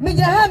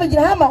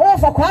mijira ma o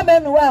fa kwa me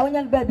no wa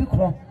onyan ba bi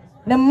kro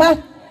ne ma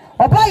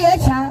oba ye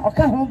cha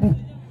oka ho bi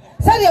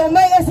sade o ma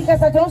yesika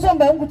sa tonso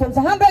ba ngutom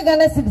 100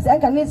 Ghana cedis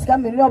anka ni sika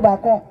million ba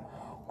ko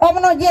o mo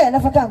no je na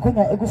fa kan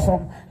konya egu fom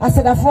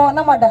asedafo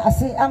na mada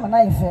ase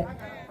amana yefe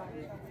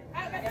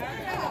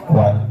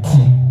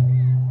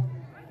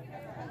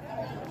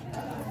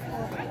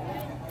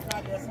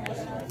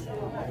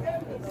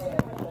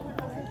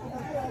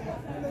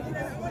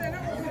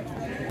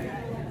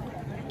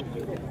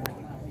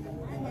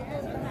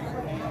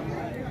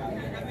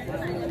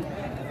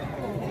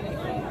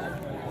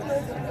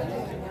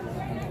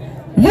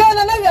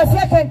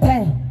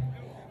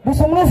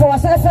busumru fo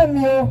wasa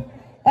famio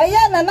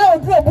eya na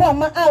odru obu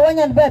ama a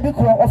wanya ne ba bi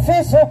kro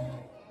ofenso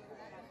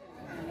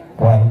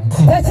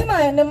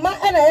tatima ne ma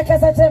na ye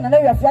kasa kire na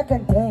wiafia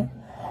kenten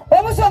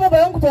o mu so mo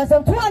ba nkuto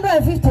nsam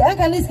 250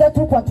 anka ni ska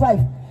 2.5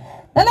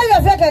 na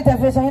wiafia kenten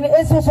fe so ne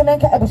enso so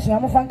nanka abusua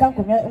mo fanka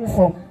nkonwa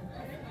infom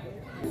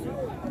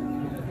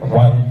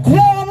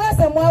yo ma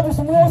sa mo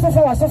abusumru so fo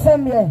wasa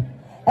famio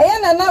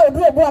eya na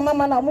odru obu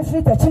ama na mo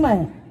firi tatima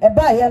e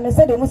ba ye ne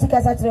se de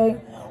musika sa kire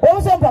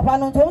o so papa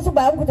no to so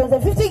ba nkuto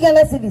 50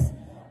 Ghana cedis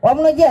o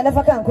mo no je na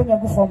fa kan konya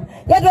gu fom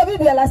ya do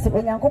bibia la se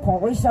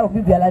onyankopon o hira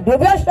bibia la do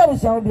bia hira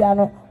busia bibia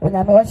no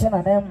onyame o hira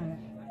na nam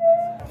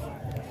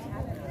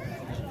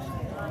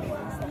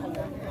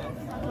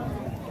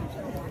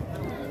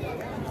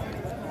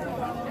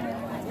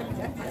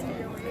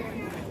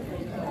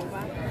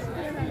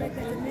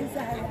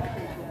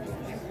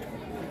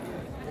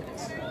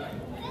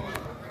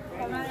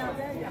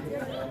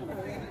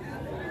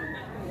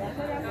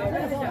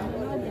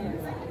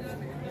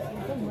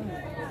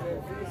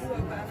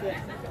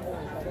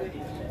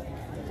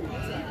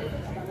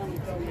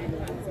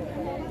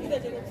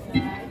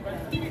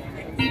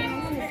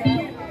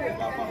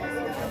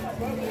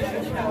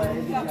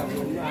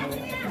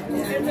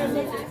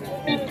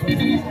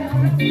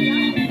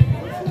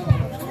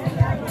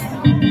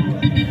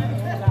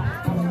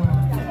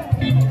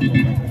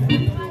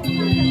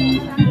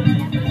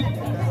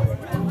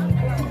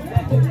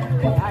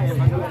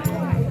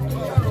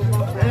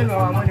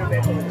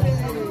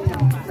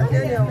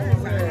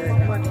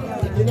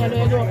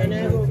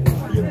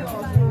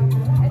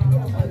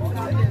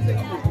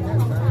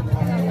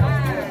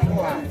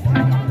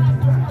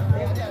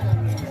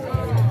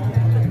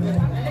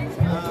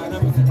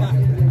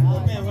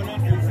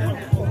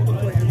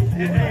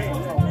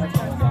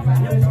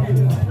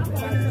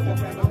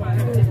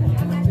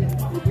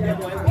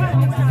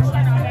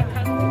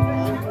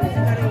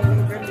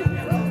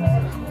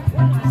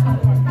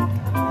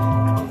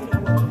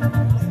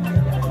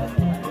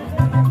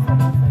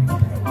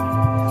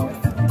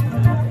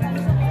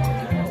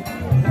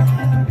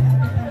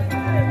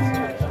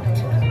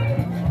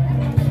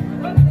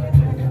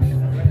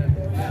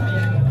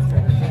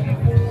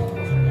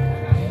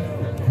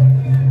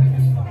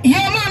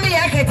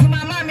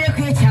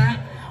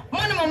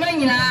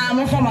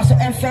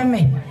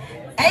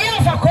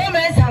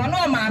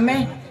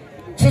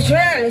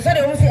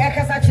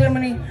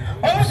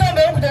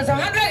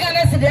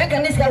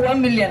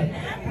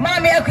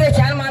Mami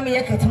akwecha mami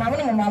yaketi mama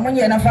no mama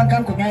nye na fanka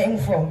nkonya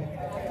info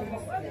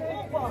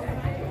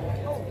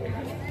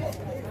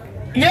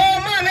yo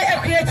mami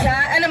akwecha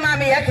ene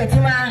mami yaketi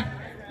ma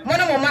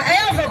mono mama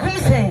ayo fa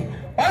kumse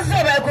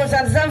ozo ba ko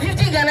san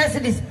 50 Ghana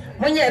cedis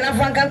Monye na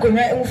fanka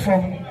konwa ewufo.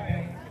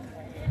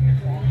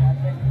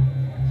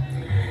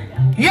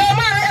 Yo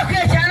ma e ku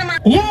echa na ma.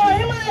 Yo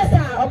hima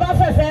esa oba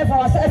fefe fa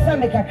wasa esa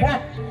me kakra.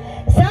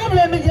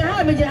 Sabule mi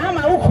jira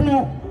ma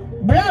ukunu.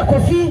 Bra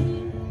kofi.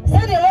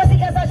 Sade wo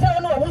sika sa sha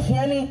no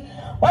obusua ni.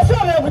 Wasi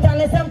o me okuta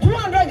ne sem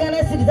 200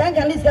 Ghana cedis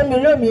anka ni sika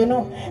million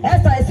mienu.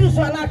 Esa esi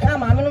so na aka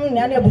ma me no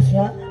nya na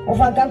abusua. O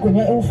fanka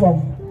konwa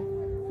ewufo.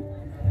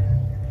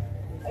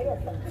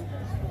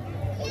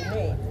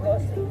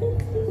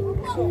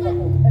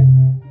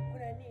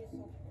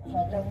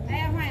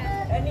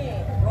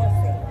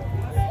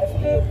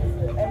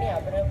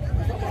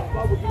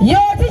 Yo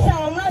teacher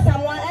omra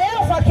samwa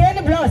for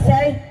Kenny blouse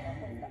say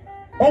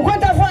on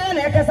kwanta fo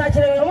na e kasa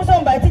kire o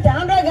so mba teacher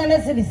 100 Ghana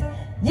cedis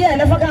je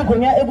na fa kan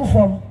konwa egu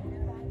fom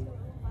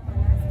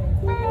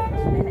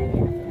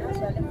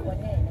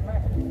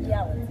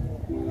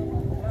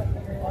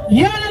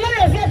yo na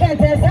na fi kan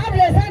te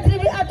sable santri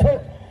bi ato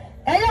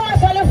eya wa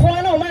sole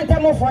fo na o man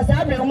tamo fo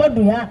sable o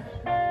modu ya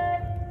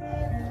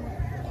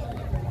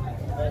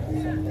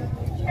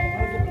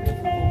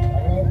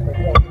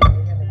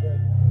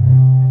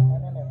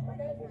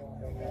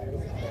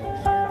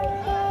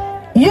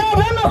yo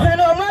bema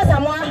kweno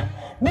masamwa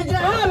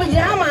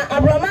mijira ma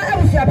abroma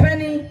abusua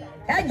pani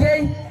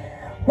ejei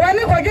wani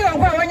kojo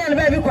nkwa wanya na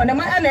ba bi ko ne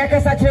ma na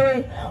ekasa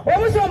kirewe o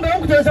mu so mbe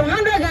nkuto so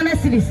 100 Ghana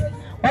cedis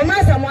o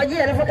masamwa ji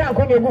ele faka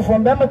ko egu fo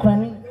bema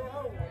kwani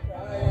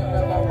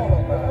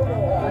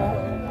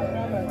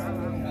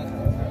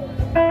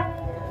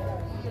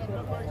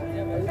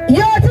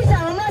yo tisha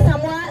o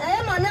masamwa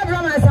ma me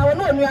abroma sawo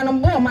no nuanu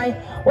mbo mai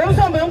o mu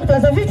so mbe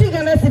nkuto so 50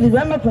 Ghana cedis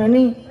bema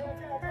kwani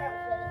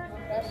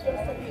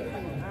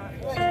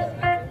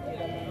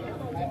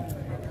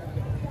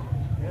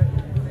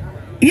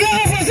yo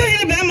for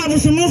say be ma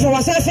busumu for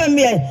wasa fam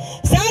me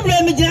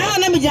sabra mi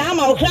jira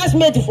ma o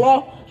classmate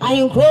for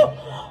ayinkro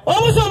o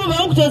mu so be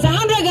nkuto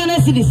 100 Ghana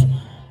cedis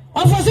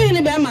o for say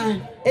ni be ma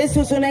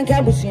esusu na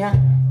nka busua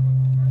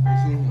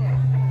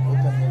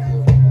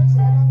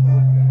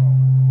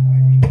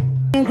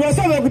nkro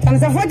so be kutan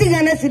 40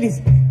 Ghana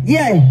cedis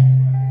yeah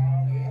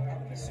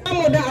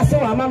amoda aso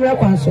amamre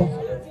kwanso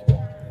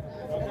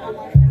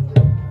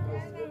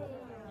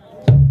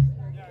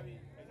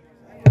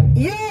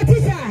yo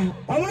teacher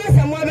omuna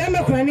samwa be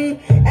mekrani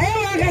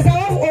ewa kasa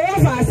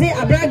wo fa se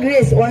abra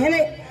grace wo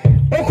hene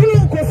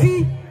okunu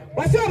kofi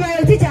wase oba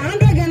yo teacher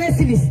 100 Ghana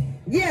cedis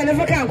ye na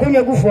fa kan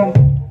konwa gu fom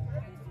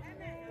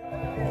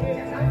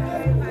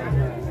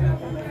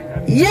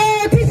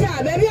yo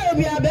teacher baby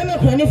obi a be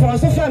mekrani for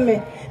so fam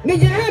mi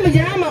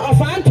jira ma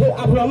ofanto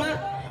abroma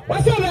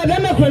wase oba be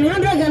mekrani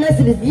 100 Ghana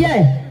cedis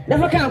ye na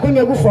fa kan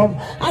konwa gu fom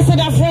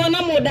aseda fo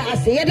na moda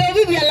ase ye da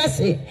obi bia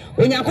lase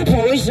onyakoto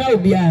wo hira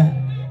obi a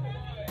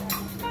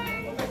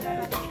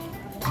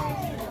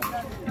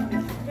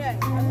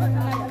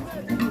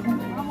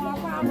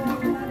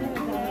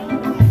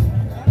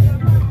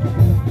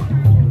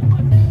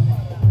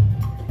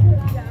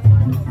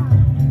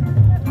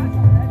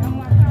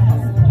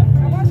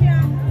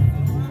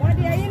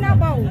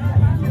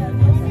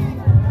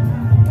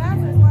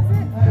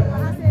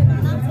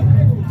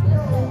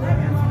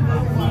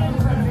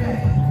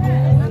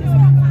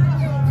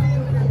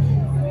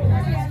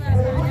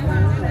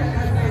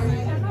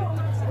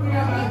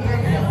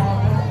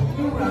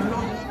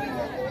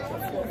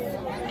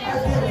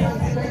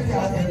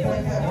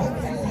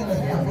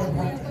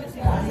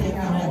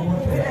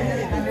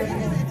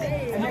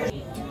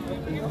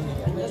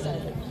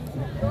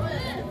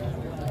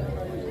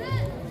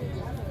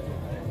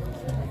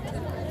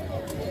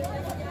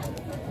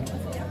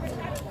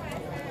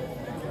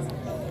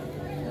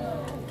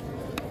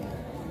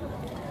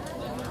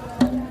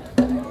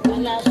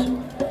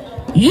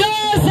yo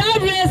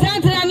sabre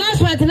santra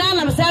announcement na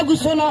na msagu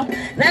sono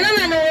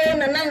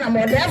na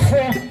modefo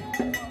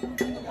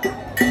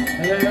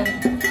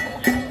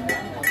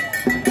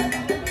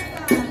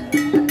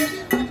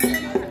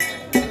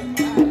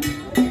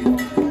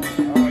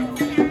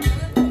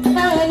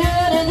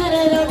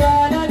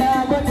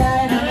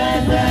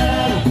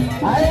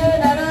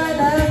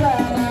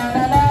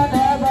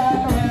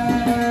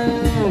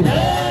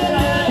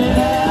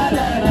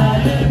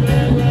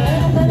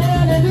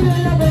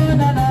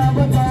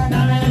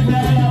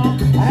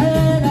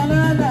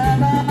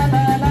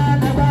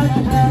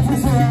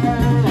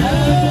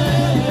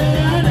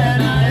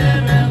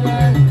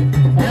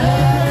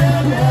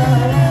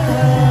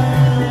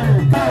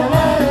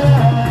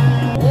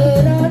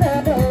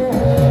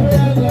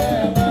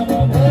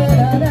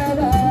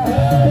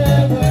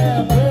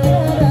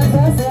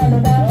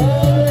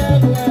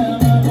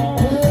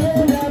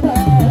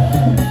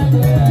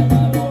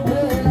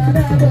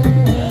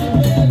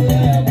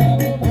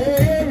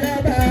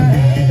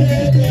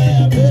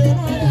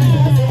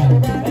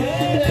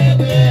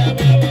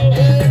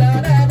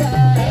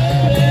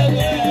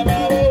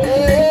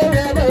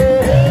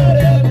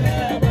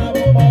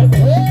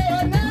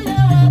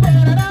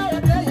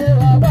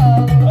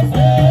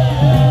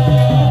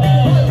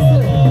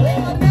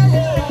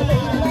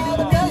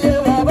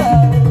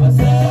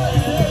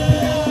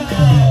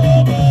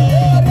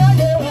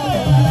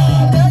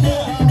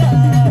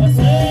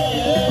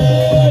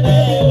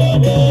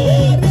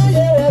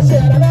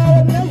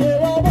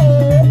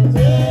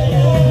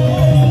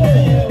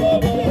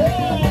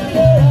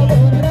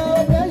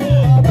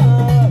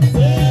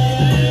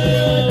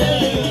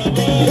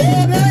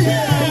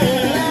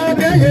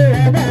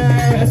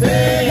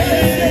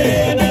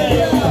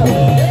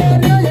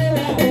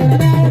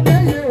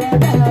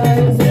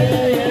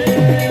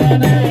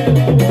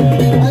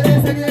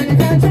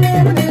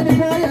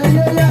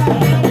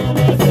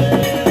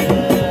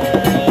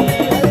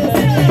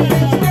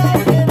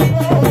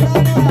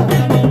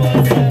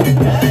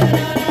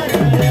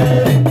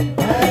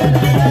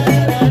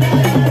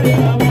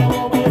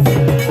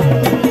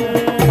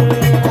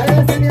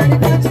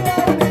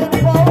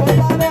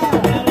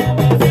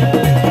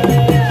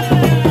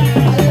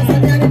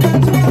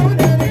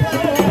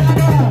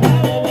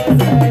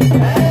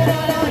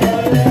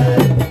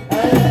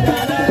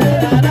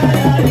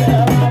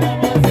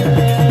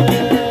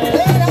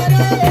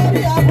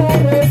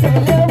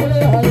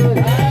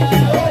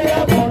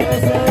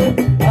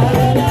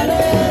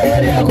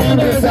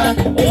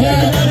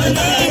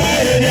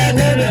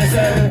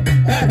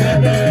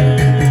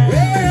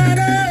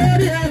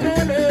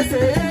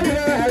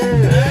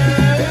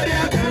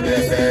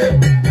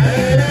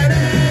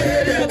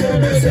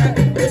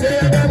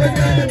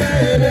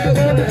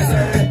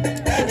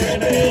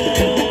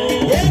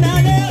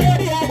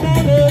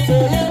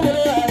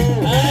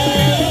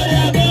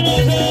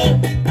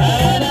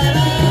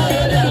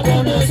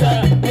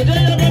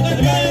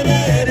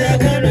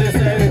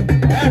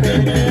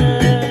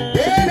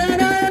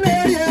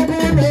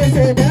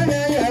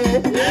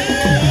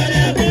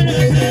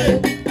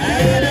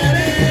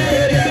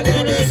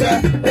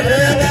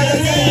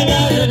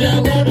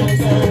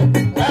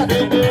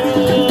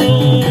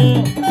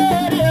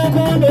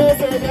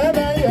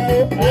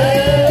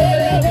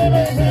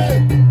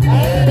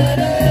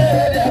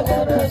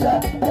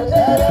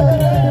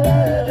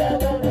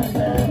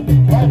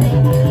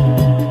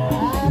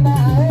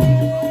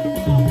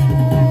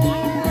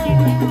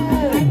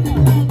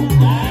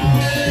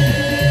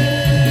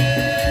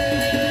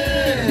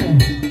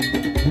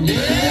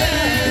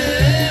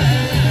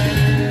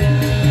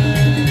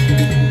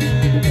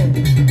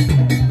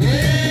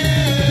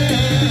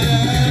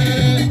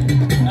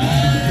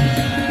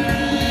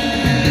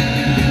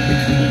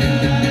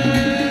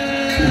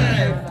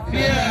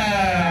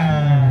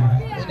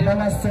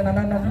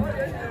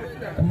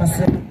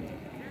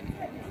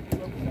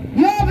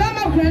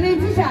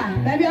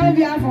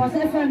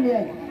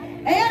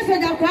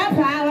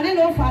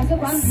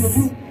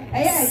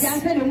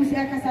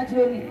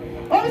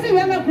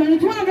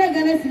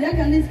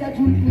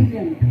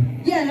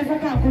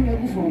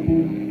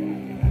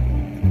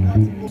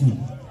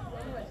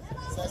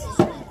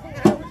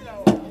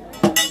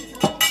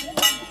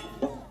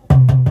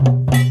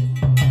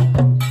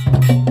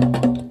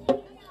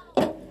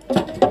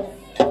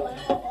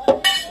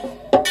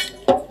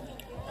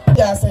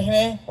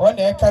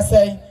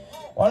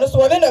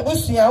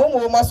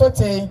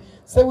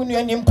So we knew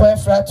an employer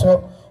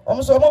fracture.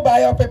 Almost all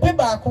mobile paper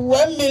back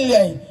 1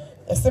 million.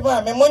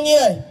 Estima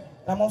memonia,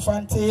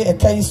 Namonfante, a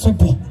Kay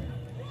Supi.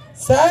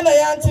 Sana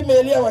Yanti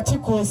Melia, what you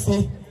could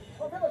say.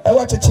 I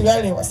watch a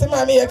Chile, was some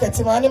mammy, a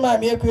Catimani,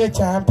 mammy, a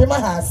creature, and Pima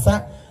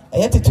Hassa, a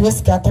yet to a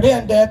scattering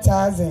and their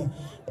thousand.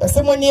 A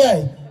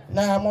Simonia,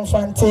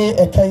 Namonfante,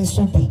 a Kay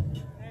Supi.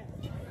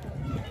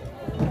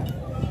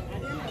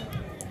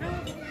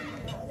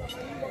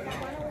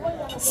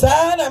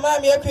 Sana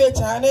mammy, a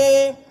creature,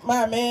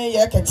 mammy,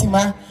 a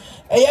Catima.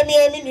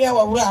 Ayami near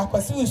Wara,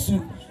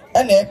 Pasusu,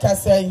 and a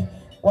Cassay.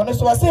 One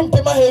is was in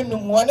Pima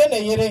Henum, one and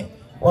a year,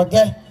 or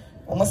get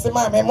almost a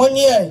mammy,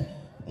 Monier,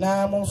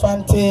 now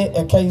Monfante,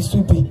 a Kay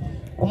Supi.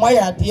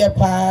 Umaya, dear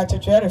pa, to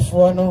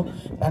Kyerekrom,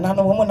 and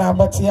another woman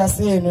about Tia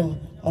saying,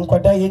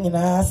 Moncoda in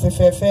us, a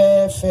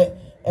fair,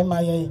 and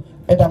my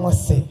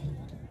Edamose.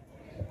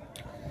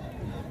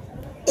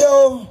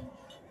 Yo,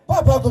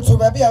 Papa go to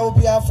baby, I will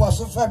be out for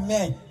so far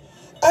men.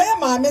 I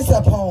am a miss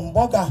upon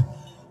Boga.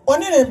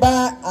 One in a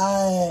bar,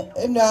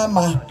 in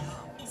Rama.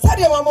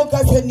 Sadia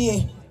Mamoka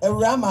Seni, a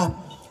Rama.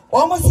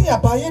 Almost see a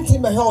paying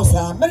team a house,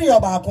 many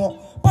of our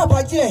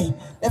Papa Jay,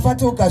 the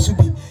Fatuka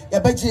Subi,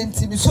 a budget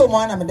team so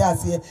one of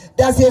that's here.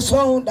 That's a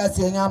song, that's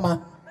a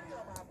Yama.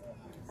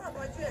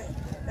 Papa Jay,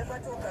 the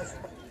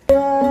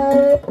Fatuka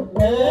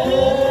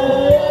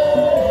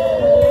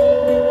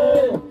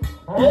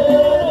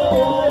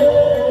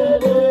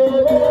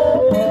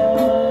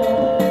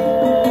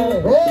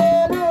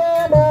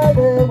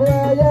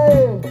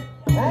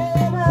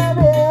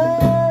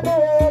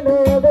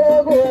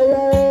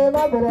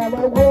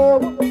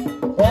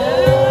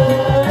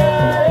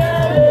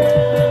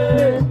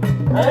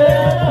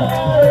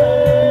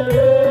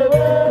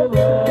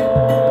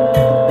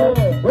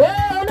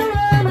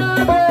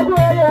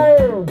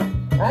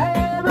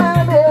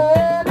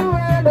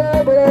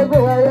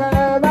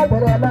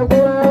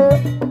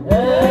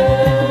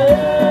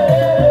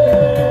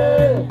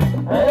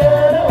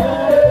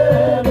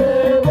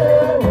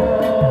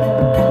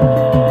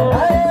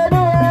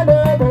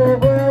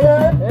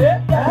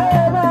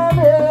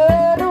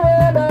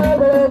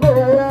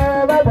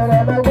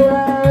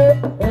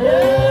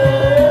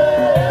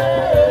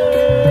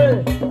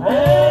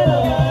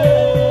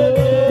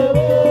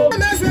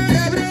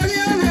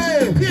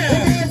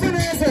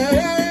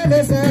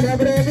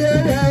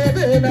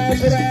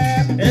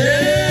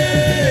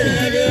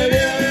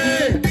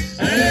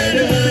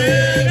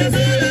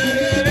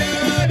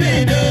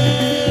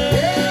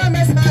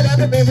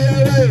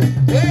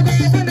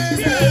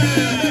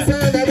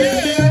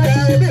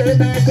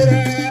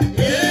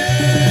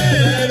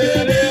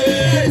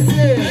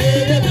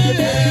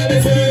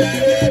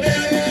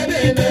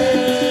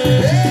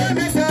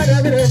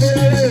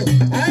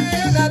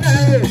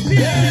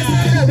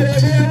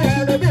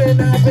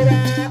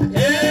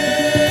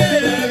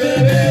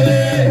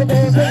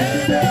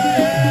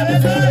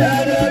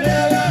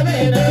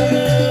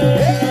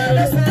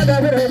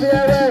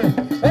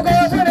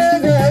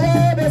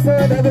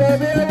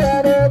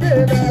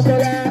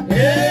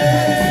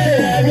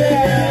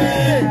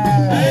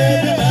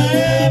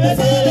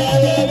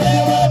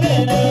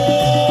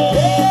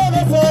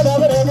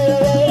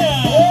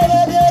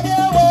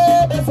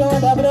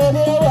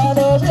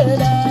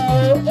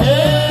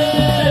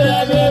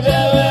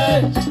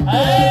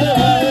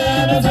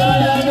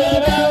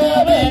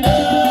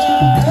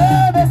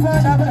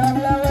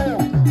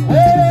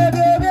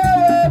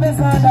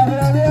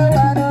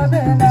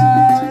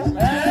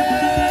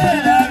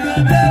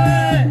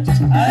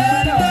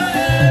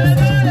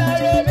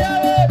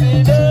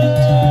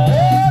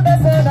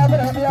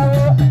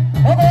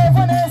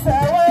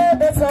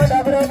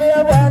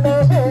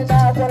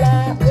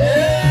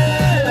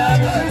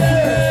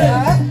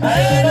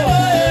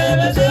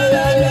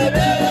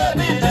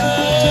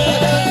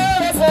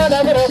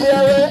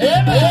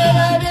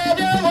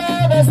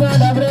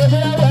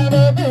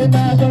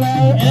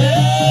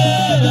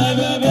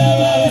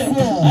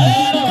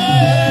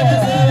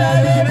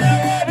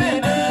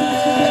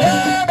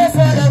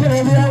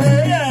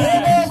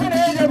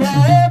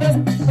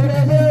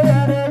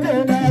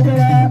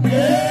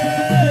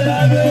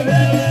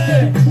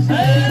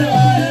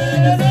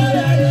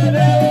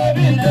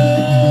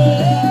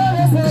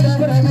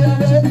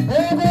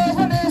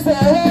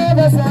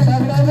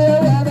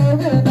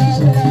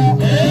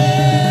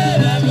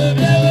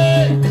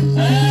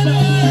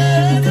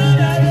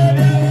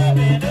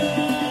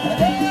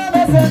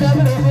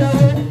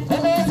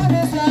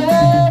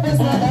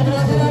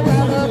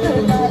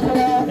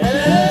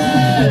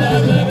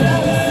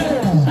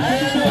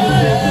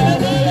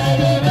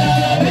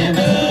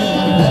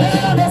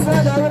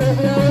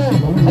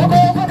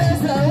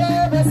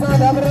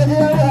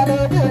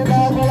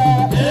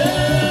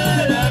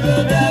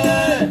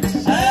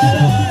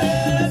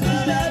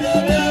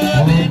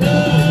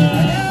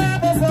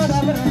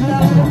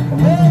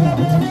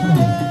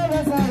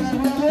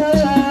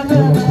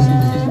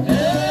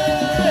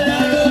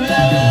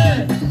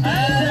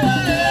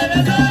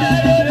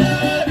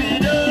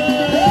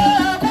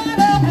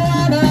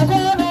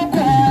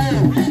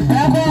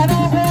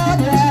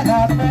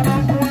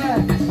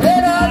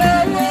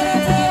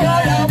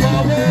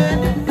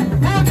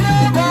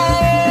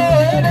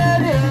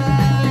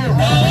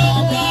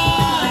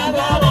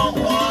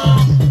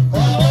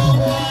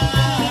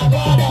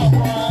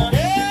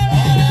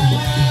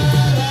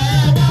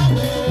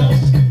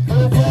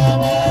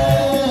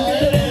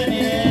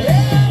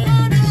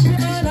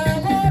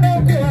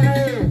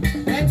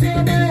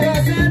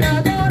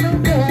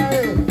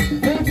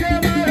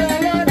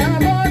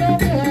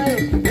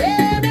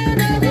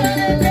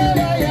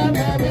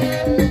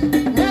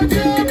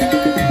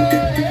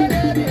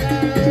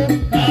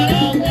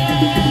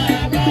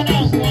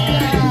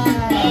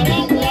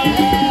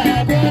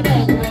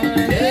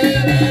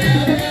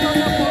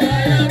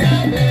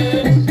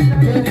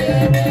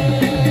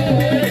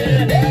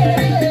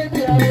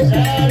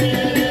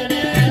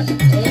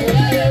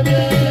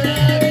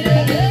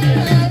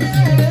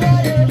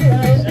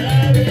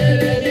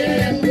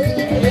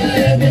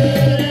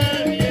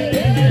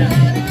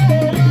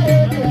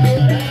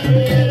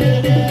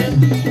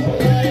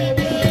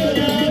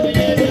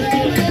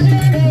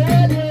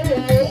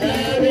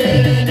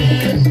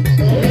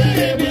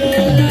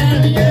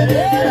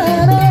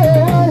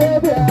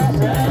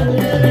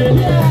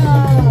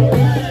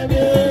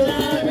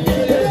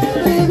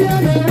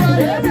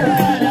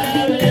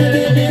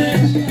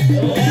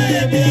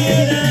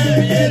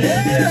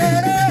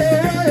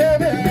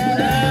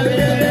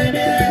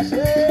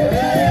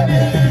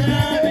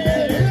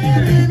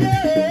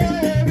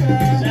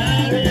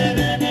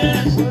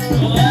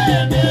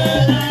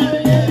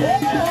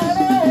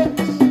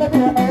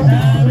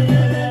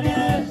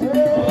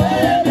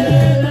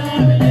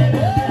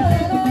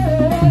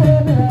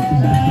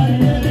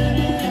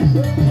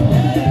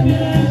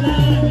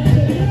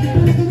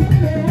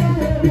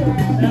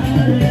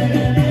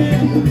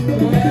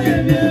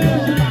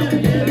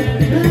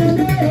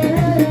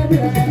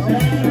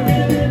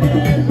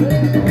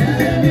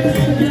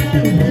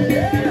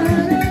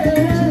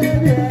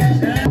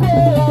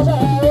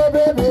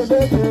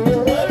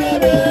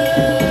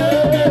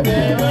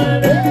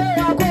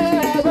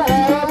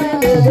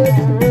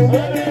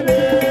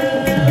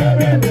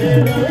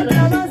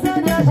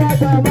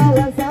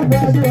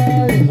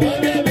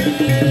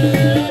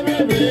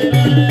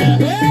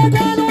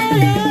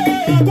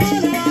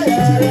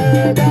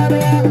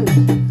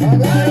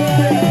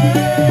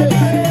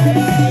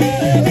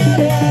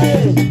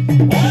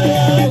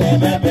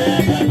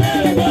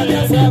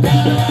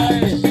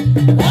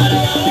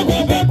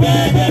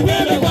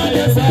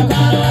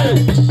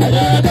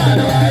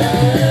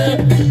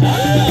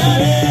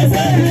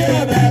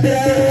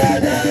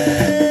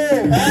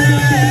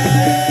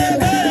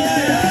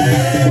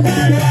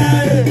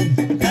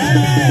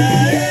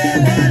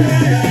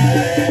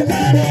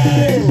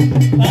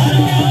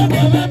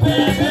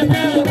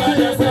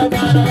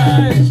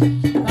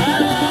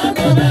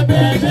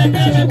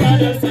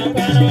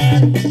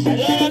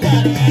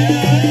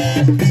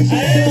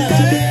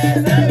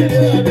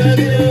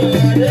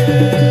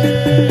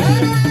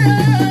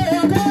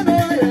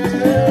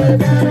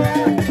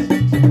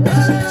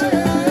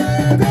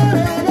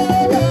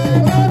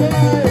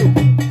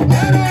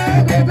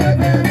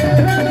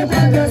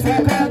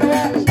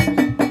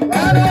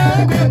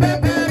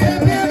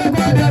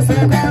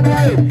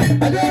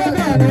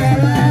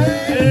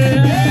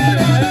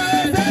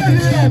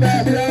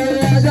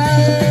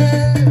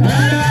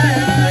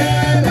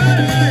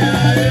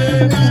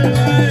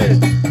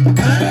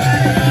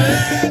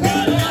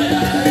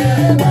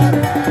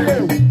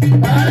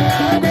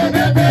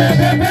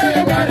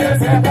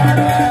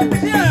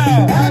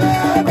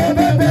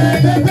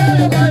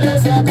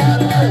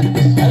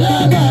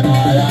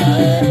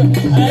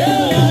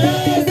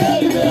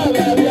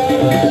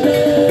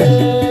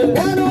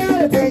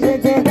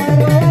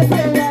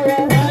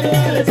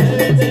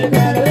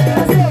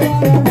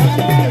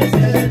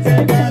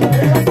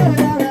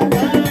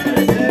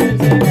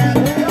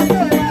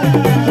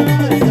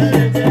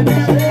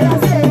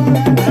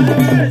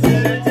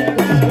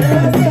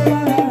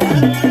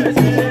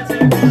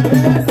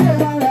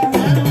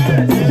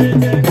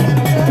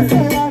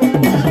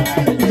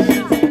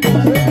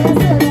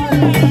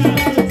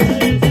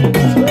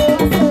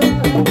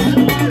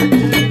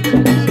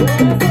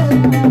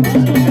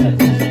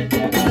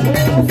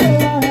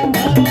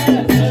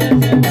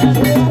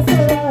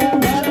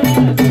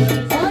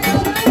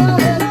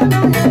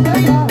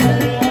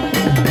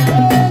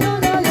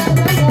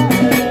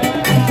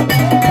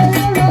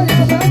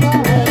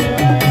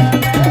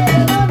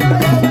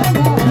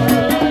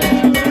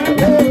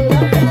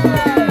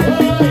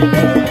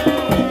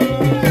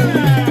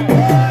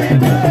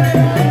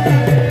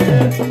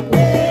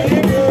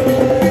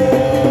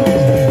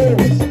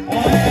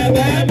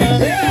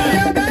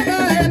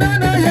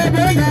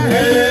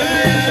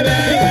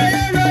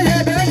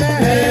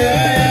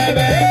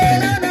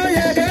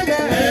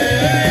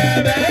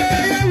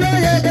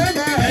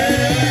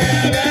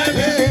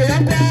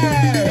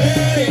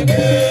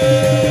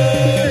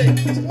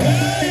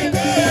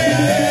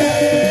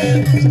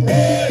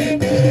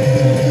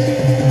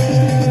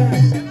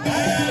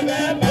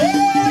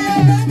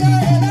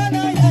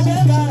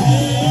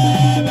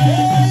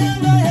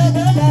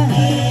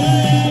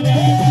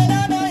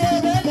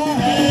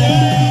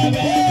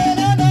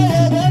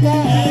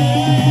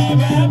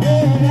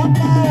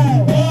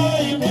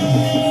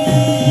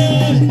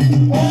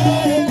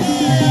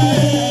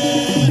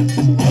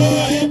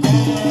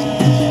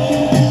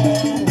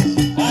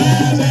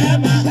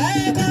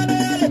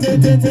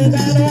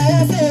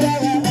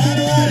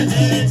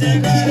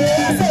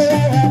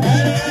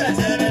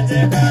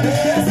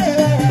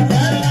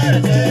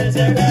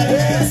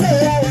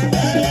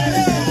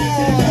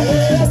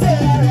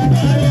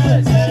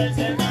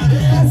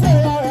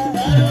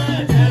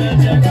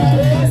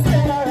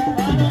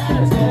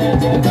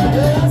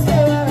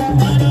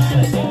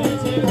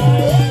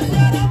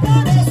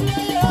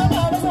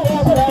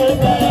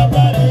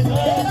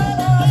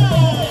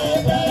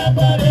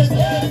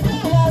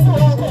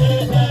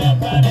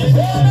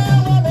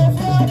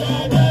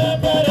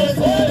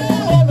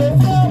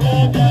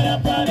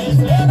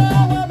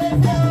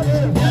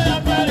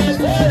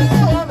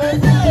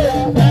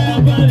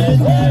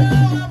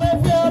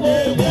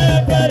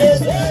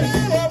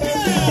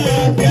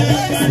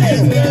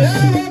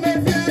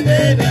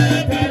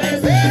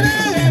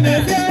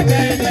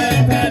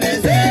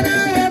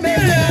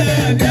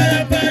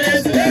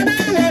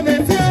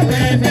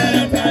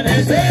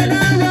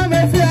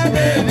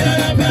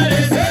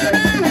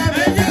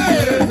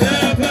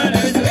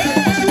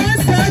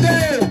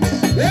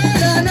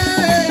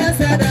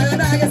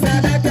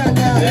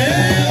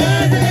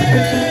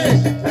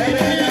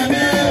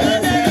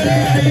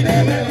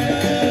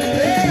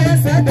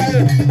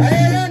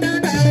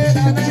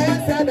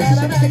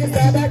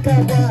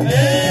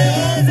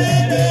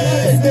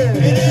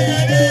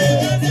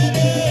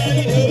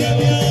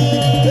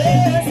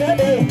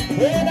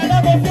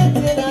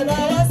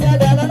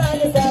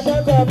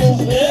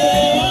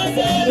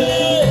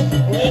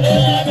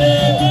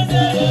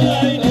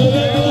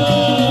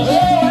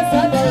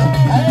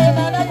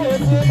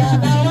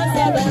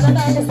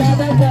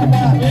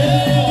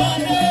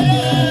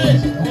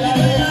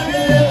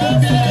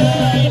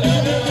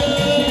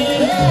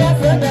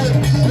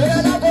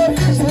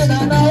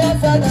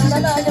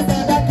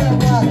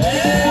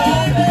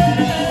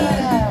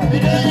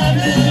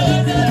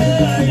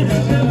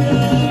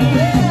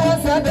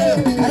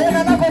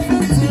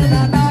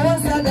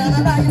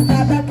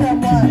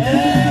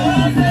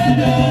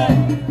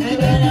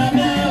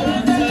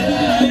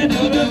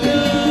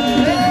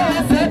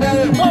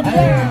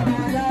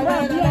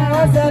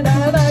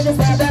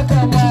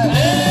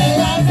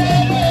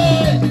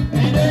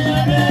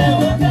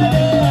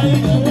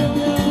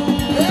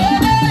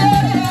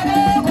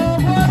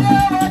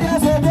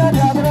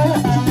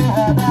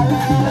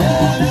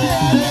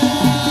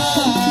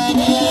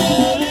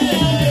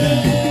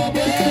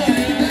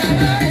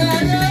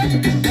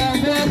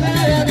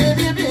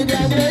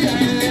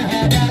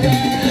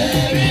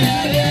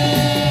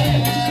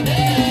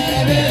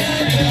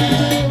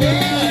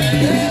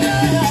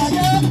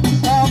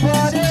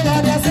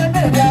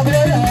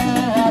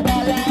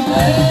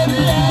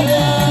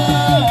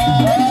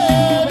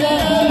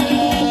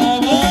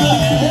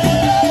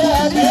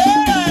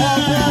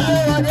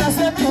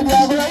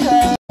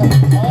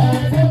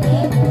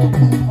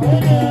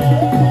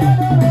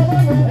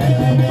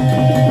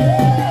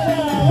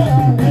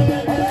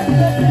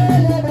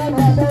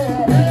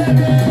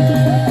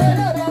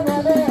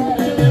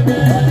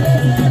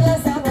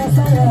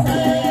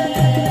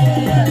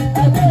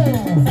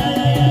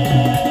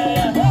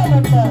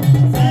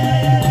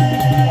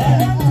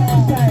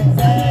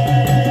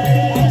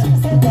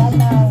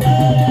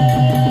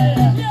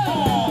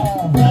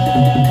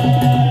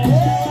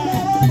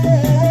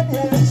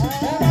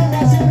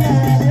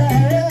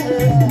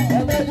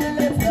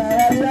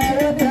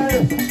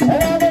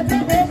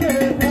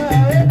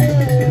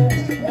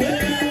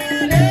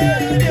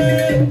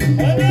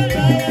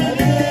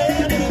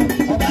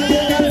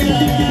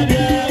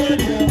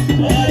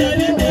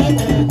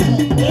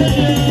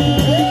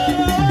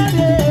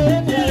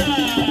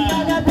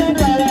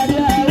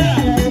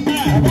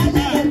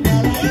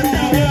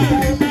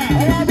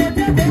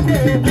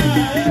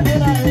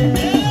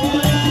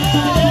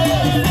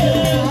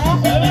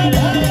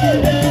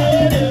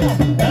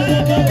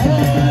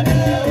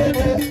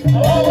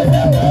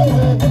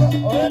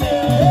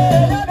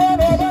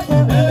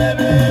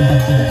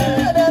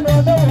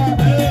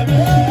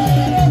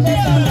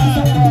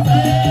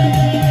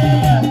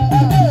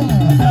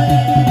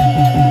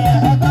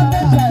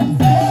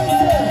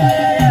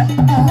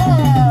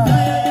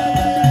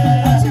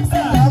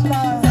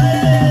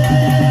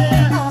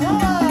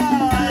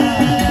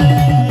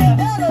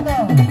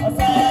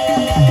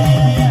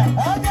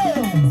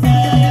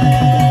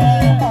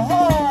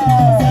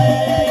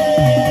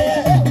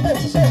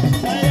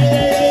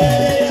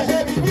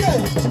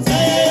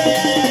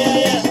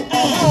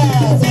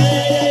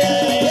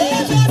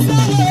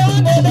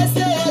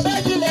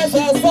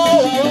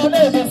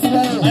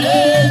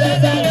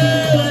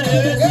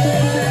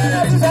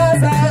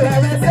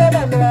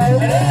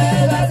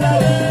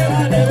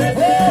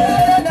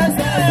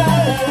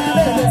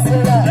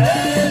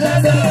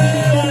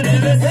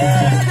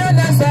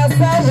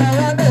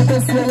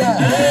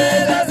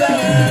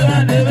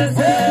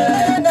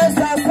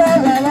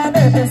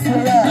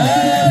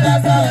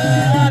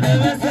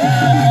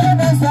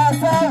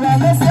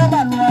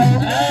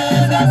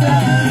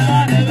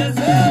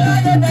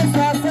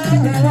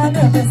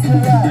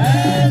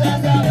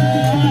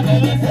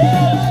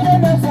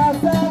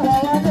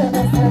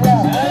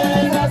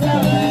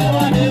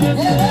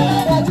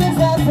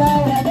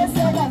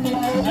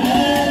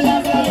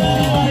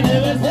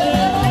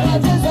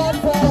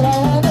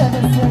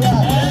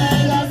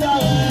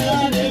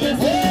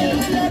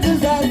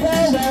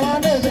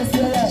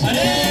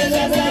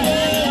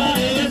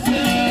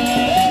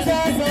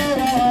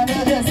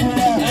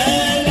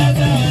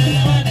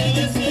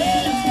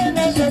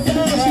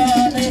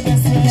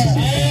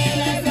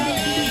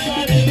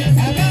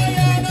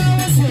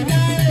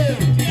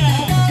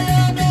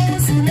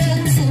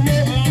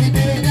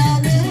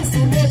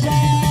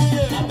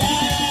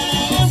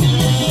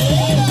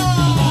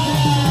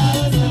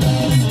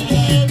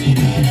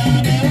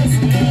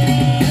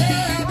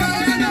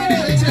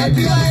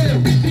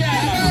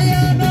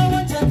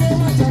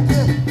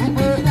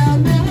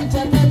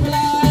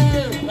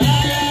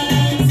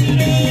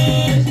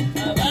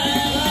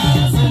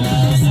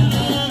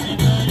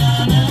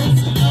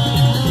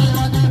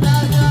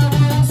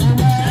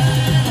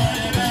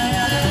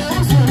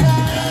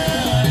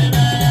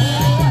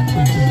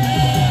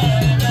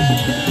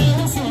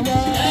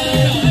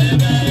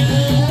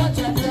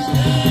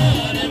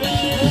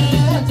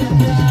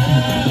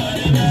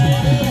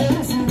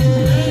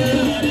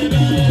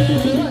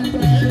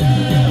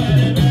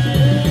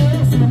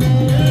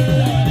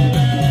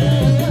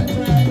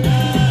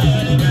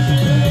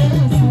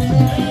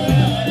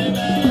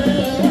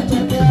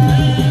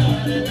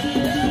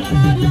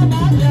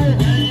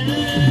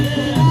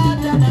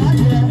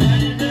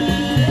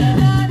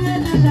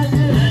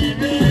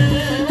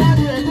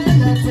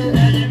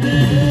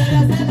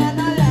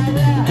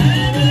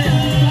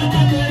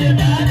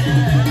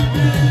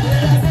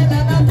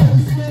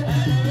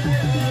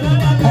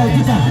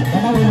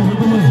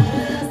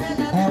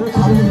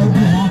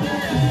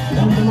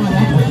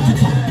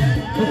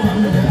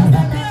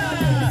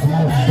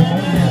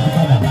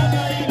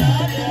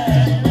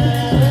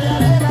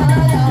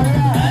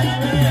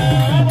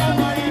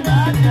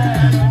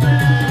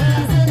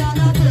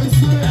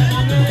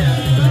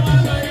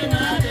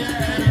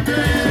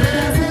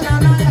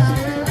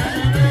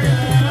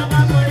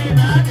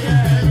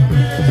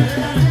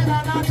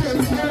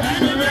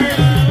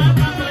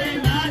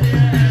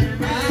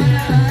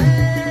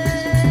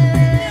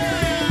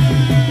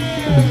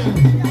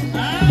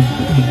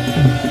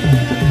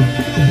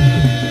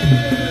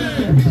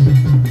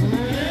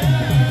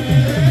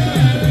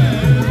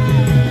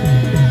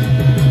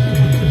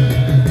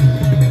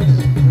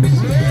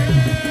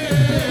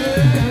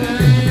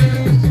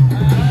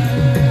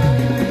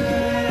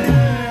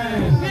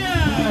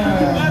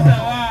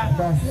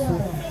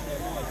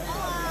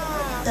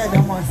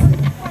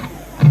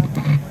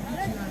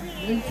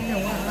into the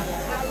water.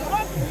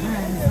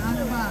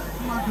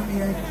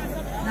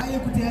 Now you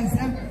could tell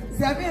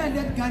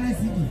 700 Ghana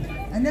city,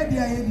 and then the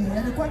idea,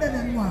 and the quarter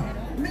than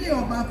 1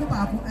 million Baku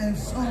and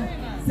so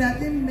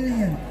 13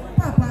 million.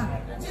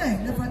 Papa,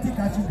 yeah, the party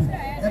catch me.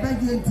 The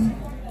bag and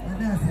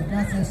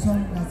that's a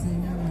song that's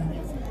in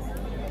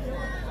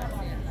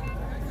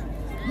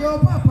your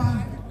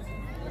Papa.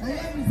 I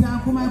am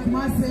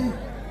Kumase.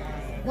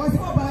 Was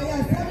for by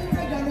 70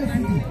 Ghana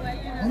city,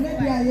 and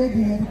maybe I had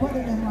the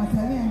quarter than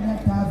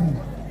 700,000.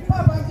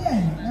 Papa,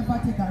 yeah, the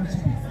party catch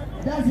me.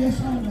 That's a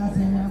song that's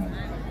in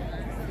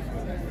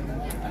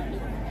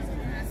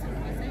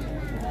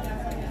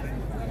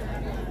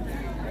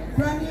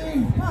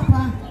Granny,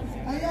 Papa,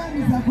 I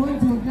am going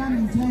to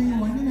Granny Jane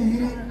one in a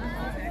year.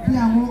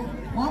 Piano,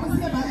 one was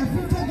here by a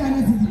future Ghana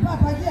city.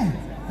 Papa, yeah,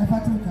 the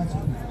party catch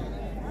me.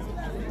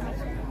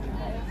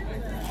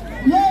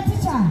 Yeah,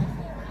 teacher.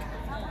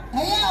 A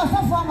year of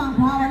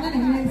Amankwaah and then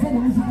he said the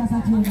music as a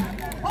tune.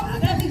 Oh, the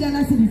party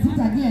Ghana city,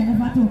 teacher, again, the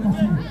party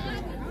catch me.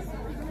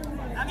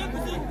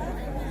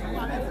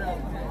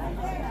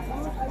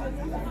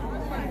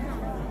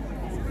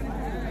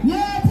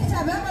 Yeah,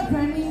 teacher, very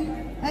Granny.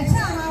 A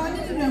child, I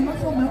need to remember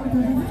for my own. If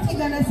you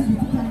can see the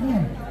teacher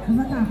here, if I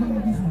can't come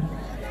with this one.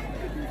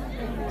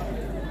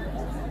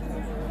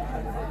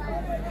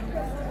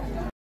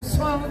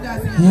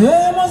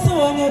 Yeah, must you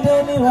when you're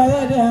dead,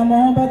 why they are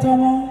more better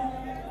more.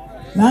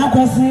 Now,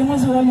 I see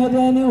must when you're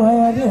dead,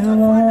 why they are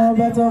more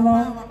better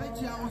more.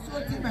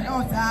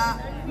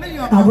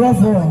 I go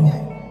for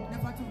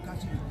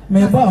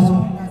me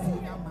bow.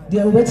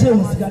 The witcher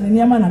was got in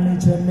Yamana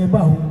nature, me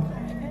bow.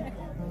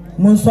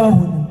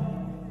 Monsahu.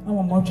 I'm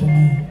a merchant.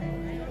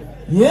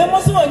 Yeah,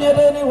 must when you're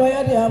dead,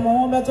 why they are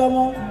more better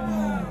more.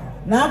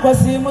 Now, I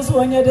see must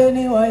when you're dead,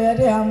 why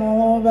they are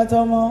more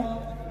better more.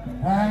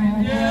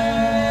 And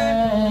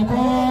yeah,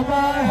 go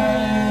by.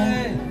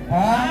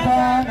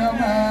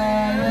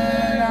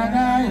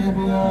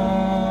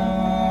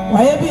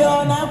 Why be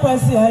on a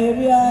question?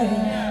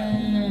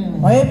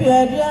 Why be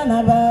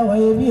Adriana?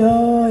 Why be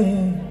oh?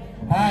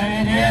 I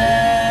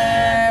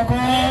go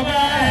by.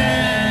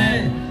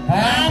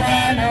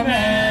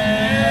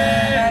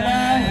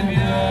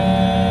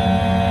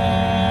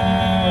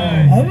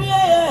 Every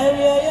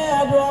year, I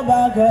draw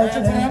back a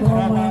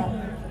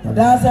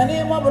that's a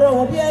name of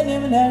bro, be a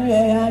name in every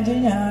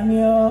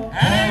Ajinamio.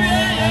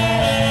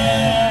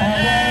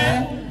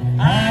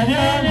 I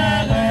don't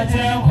know the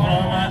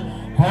Kyerekrom.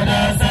 What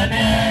does a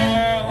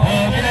name of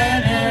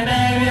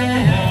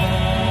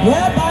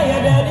yeah, by a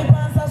daddy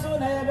pants,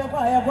 soon I ever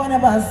quiet one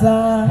of us.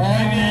 Yeah,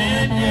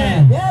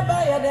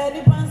 by a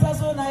daddy pants,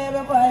 soon I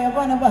ever quiet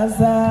one of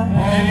us. I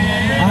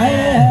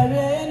have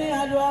any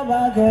other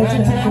bag.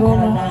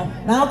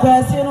 Now,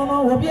 question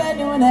will be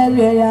anyone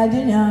every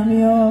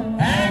Ajinamio.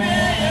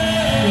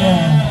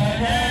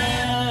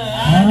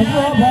 I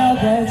go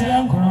back as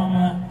young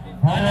Kyerekrom.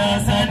 What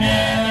does a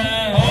name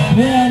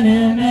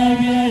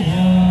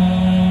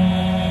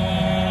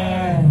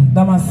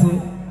Damasi,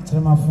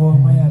 Tremafo,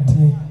 my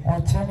auntie, or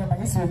China,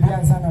 is a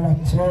Biansan of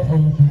chair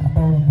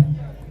about me.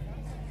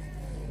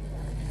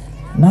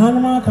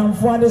 None come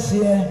for this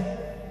year.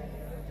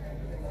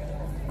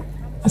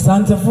 A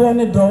Santa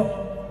Fone door,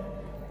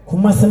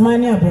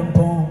 Kumasamania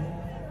Bempon,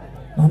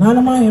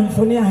 Nanama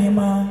Himfonia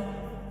Hima,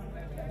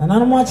 an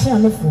animal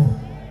chameful,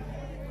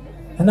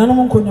 an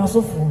animal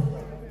Kunyasofu,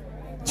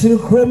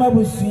 Kyerekrom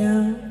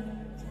Busia,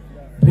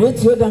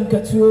 Bretio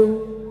Dankatu,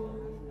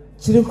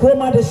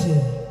 Kyerekrom Adeshi.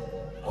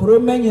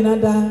 Kuromen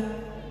yinada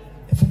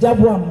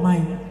efijabo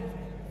amman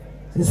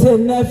se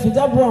na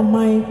efijabo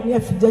amman ne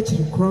efija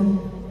Kyerekrom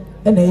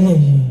na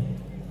eyeyi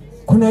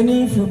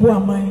kunani fibo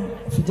amman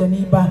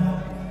efijani ba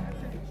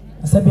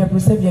asabia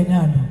prosabia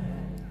nyaado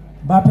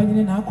ba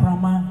panyine na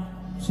akorama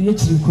so ye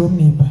Kyerekrom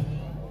ni ba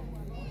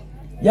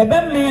ya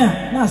bemme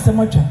a na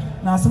asemotwa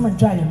na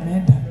asemotwa ya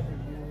meda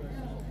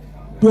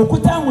do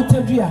okuta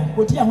ahotadua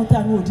odi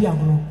ahota na odi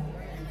ahoro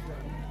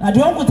na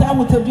de okuta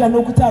ahotadua na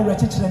okuta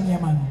awrachichira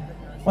niema no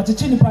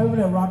What's in the power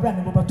of Rabbi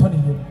and Boba Tony?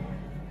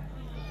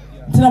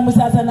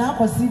 Tinamusasa na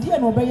kwa CD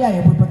and obey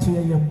ya Boba to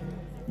you.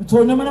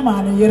 To no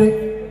man a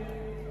year.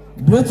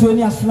 Blood to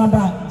any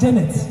asunaba,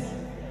 Janet.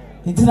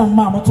 It's not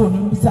mamma told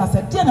him besides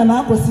a dinner and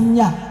uncle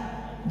Sinya,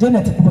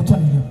 Janet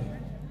Botoni.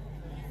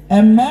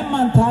 And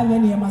man Tanya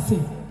near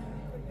Massey.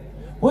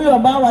 We are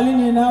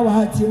bowing in our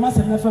heart, you must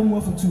have never more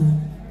for two.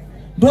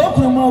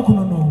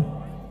 Dokuno no.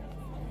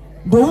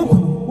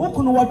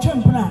 Dokuno watch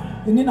him,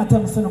 and in a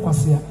time of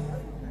Senaquasia.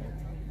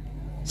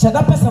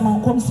 Shada pesa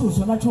mankom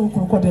so na twu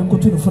kokko dem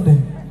kotu no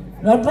them.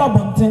 Na drop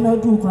on ten na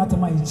do kunata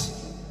maichi.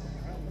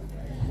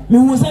 Me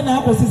hu se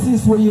na akosisi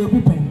so ye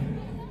bipen.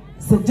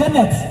 Se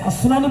Janet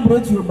asuna ne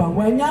bretu yoba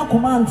wanya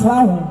akoma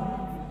antra ho.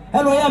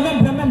 Elo ya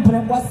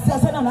mempre kwasi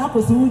ase na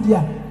akosi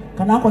wudia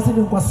kana akosi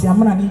de kwasi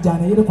amana ni ja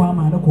na yede kwa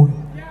ama na ko.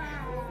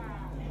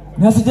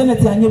 Na se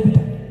Janet anye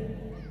bida.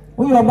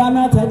 Wo yoba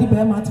na atadi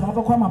be ma atma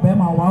akokwa ma be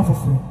ma wa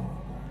afofo.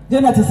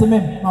 Janet se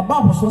mem ma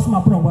ba bo so ma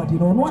pro wadi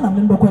no no na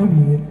me mbekwa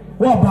wiye.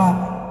 Wo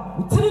ba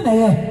utiri na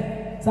ye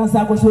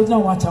sansa akosi ojina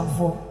wa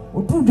chamfo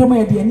otu dwom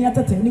ya de ani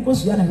atata ni ko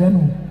sua na hwe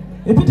no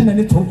ebi de na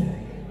ne to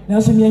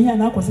na so me hia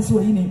na akosisi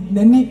wo yi ne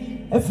nani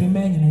afiri ma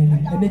nyina ni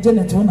ene je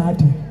ne to na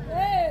ade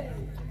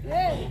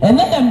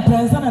ene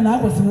emprensa na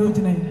akosi wo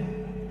gina yi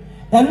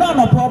eno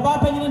na po ba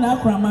panyini na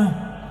akrama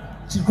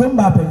Kyerekrom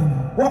ba panyini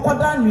wo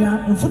koda nua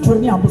mfuturo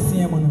ni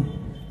abosia mu no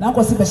na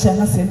akosi be hye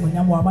na se no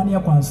nyam wa mane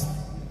yakwanso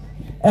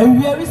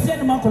awie wisi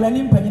ne makola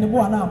ni panyini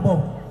bo na abo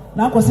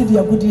na akosi de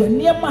agudi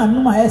ne ma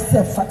anu ma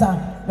ese fata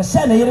be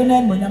hye na yire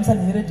na no nyam sa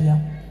na yire dia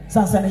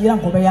sansa na yire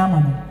anko be ya ama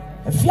no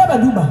afia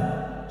baduba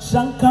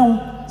shankan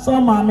so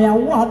ma me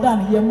awo ada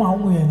ne yemu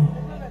awo ye no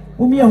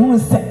umi ehun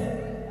se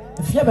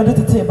afia badu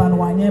tete ba no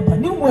wanye ba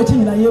ni wo echi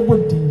nyina ye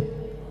bodi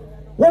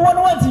wo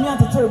no wanti nya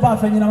tete ba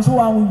fa nyina so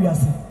wa wo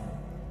wiase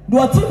do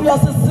oti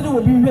wiase sire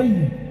obi hwe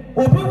yi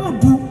obi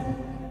wudu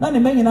na ne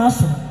manyina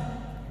aso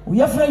wo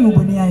ye fra yi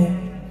oboni aye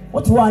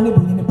wote wa ne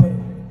boni ne pe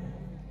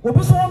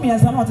obi so wo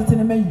miensa na tete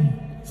ne mayi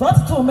so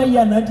tete o mayi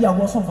na di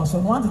awo so fa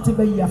so no tete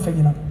ba yi afa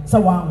nyina sa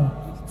wa ho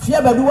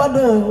fia badu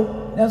wado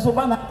na so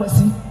ba na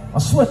kwasi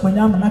aso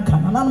akpanya na ka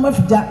na no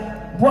mafija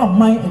bo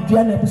aman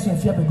adua na ebusu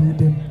fia badu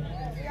dem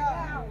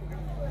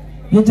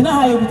ye jina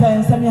ha ye buta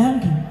ensam ye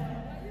hanki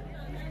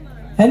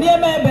eni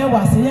ema ebe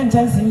wase ye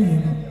nchansi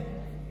mienu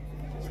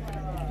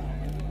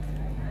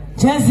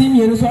chansi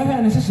mienu so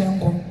ahwa na hyehyɛ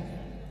nkom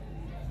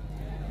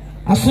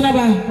asona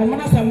ba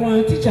omana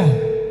samwa teacher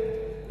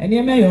eni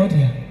ema ye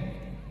odia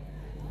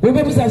we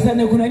be busa sa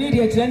na kuna ni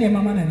dia kire ne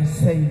mama na ne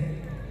sei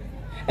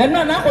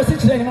eno na akosi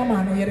kire ne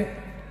mama no yere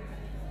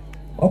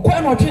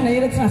okwa na otwe na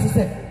yere tena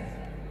sese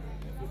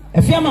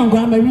efia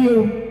Amankwaah ma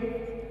wieo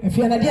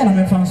efia na dia na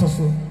mefa nso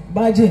so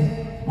baje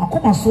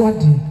makoma so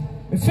ade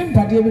efim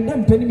pade me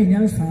dem pani me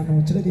nyansa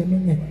no kire de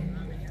menye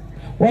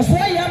wo so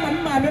ya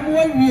ma me mo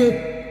awie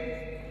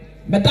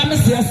medam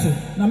siase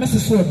na me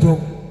seso odo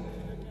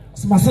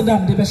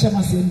smasedam de be hye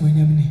ma se no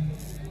nyam ni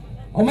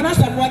o mana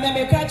samwa na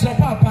me ka kire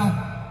papa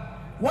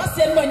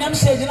wase no nyam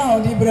hye gina ho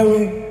de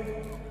brewe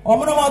o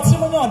mana wa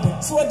timo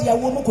nyode so de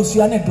awo mo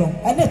kosua ne dom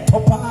ene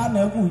topa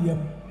na agu yam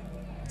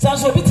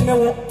sanso bitime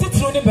wo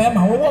titiro ni be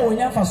ma wo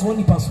nyamfa so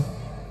ni paso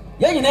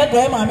ye nyina do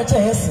ma me che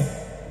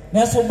yese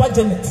na so ba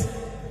Janet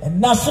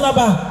na sona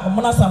ba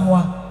omona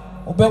samwa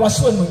obe wa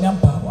so no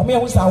nyampa o me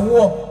hu sa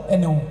wo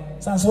ene ho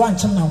sanso wa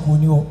nkyem na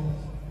nkoni ho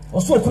o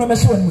so okuno me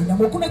so no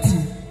nyam okuno ti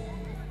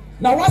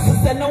na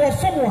wasese na wo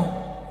fomwa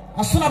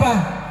asona ba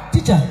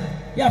teacher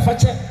ya fa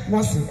che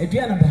wase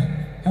aduana ba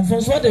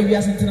enfonso da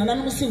wiase ntina na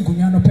no si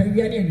nkonya no pa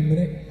wiane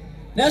anumere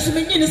na so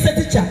me nyini se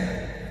teacher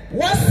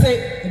wase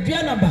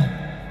aduana ba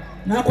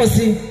na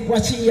akosi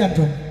wachi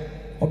yado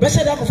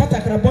obeshe da ko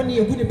fata kraboni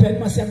egu ni pen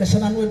mase abeshe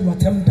na no edu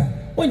atemda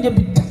onye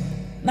bita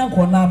na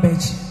nko na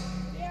abachi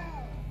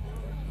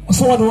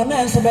so wodo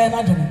na enso be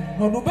na dwene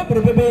no do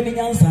bebrebe ni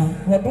nyansa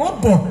wodo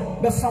odo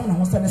be fam na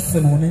ho se ne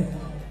se no ne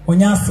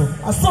onyaso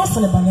aso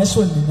ne ba na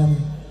ehso ni nam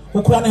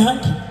okura ne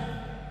hanki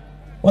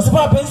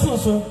wosipa pensi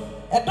so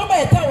edoma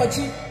eta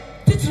wachi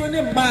titiro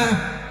ne ma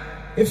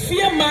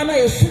efie ma na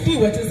yesudi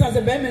wati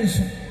sanse be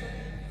mensu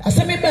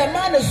asemi be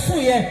ma na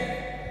suye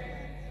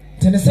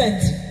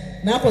tenesent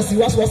na akosi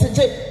wase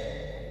je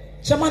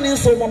chama ne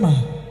nso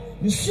mama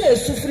nsu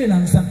esufri na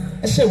nsa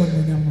ehye won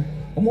nyam no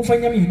omufa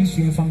nyam yini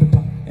su yefam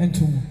bepa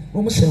entum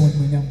omu hye won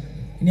nyam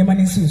ne ma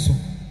ne nsi so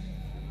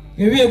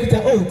ewie kuta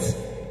oat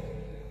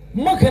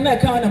moke na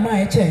ka na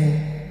ma eche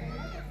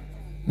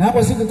na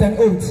akosi kuta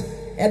oat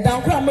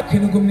edan kra moke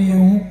no gum ne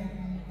yehu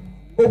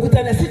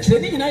okuta na sikire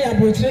ni nyina ya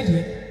bo kire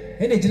de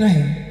ene gina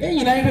he en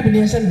nyina ye bi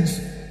ne hye ne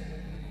nsu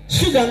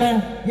sugar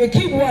no ye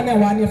kibu na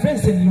wa ne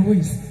friends in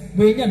Louis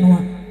we nya no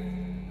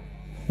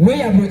we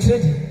ya bo kire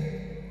de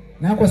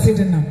na akosi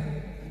de nam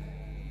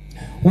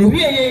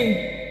owie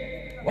ye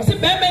wose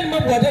be man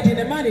mabuada de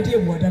ne man de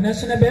ebuada na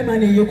so na be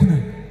man ye kuna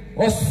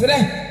osre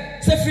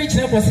se free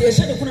kire kwose ye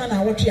hye ne kuna na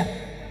awotwe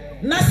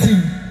nasi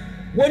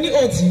woni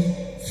oti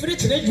free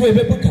kire dwo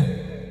ebebuka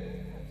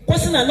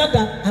kwose na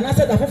nada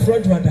anase da foforo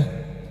dwoada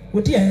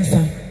odi ensa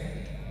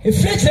e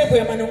free kire ko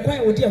yama ne nkwan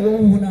odi a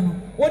wo na no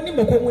woni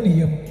makomu ne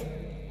yam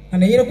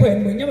ana yere ko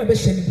en nyama be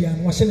hye ne bia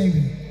no hye na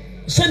wi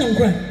hye ne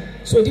nkwan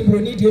so odi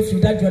broni de free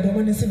da dwoada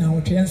man nsi na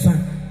awotwe ensa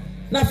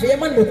na fe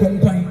yama ne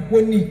nkwan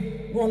woni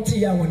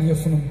wonti ya woni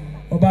yefunu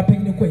oba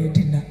penni ko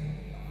yedi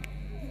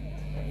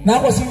na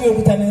akwasi wi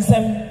okuta ne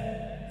nsam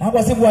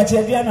akwasi buache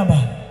aduana ba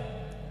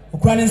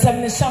okura ne nsam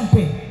ne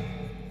champagne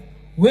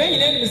we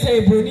nyine ni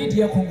say broni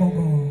de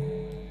kongongo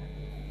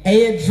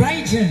eye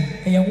dry gin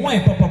eye wine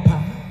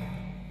papa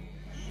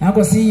na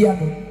akwasi ya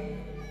do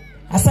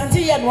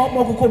asante ya no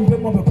mo kokko mpe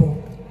mo bepo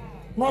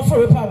no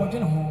for pa wo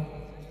dwene ho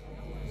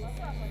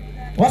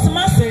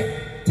wasama se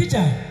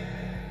teacher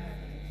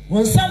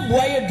won sam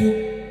bua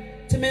yedu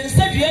te men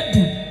sadua du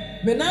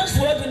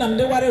menanso adu nam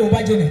de ware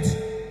oba Janet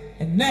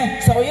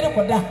enne sa oyere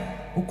koda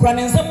okura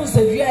ne nsam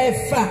sadua e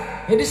fa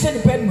edi hye ne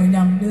pen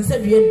monyam ne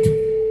sadua du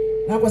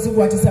na kwase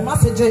buache se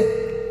message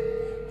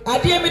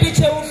ade mi di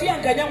che wo fi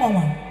ankanya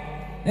nwanwa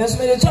na so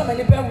me de choma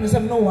ni pen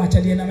nsam no wa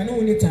achade na me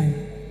no ni tan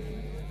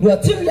wo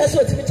tim ya so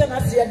tim cha na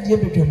se ade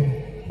bedwom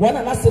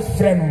wona na se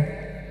frɛ no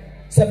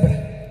sebra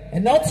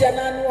and not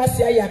Yana was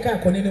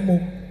Yaka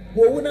Conimo,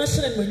 who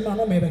national when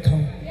you may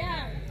become.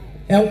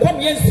 And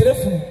come yen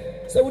telephone,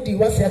 so would you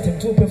was at him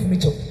 2 per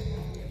Mitchell.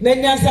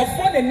 Then Yansa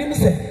phone and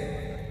Nimse.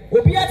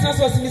 Obiatas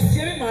was Miss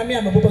Mammy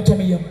and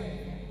Bobotomium.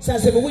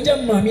 Sansa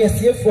Wujam Mammy as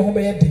here for home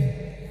by a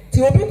day.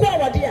 Tiobuka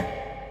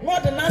Wadia, more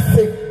than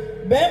nothing,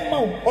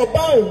 Bemo or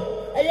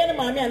Bow, a young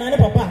mammy and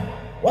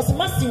Papa was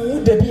massy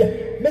wood the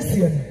beer,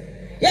 Messian.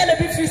 Yellow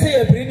be free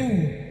say a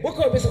pretty. What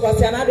could be so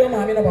was another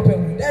mammy of a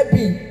pen? That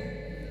be.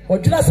 Or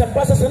Julas and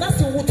Passes and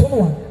nothing wood to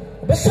one.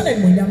 But son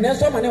and William, there's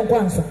so many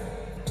answer.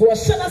 To a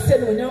son of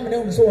said when young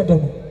man was so done.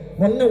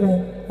 One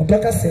no or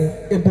Blacker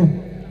say a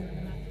boom.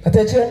 At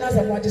a children's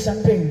and watch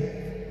champagne.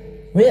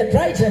 We are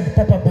dry gin,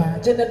 Papa,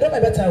 Jen, the dome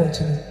better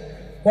watching.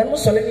 One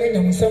was selling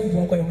young son,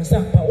 walk on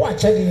some, but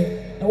watch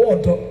again, a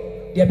water,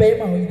 the baby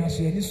in us,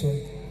 this one.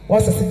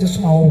 What's a city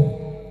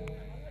small?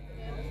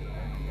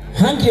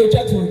 Hanky, you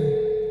chat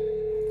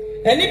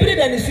to anybody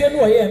that is here,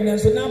 no, I am, and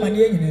so now my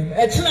name,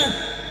 Etna.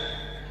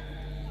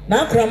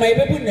 Now, cry my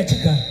baby in the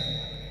chicken.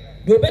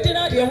 You better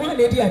not hear one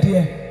lady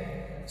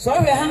idea. So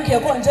I hanky a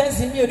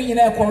conscience in you in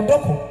a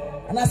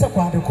quadruple, and as a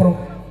quadruple.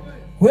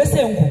 Where's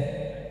the uncle?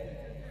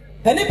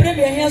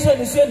 Anybody here so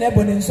you see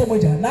never in so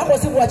much. Now,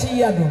 was it watching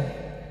Yadro?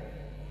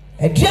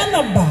 A dear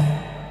number.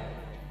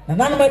 And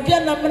none of my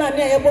dear number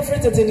near your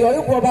friends at the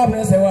Oyoko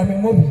Babas, I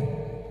am movie.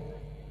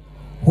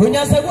 When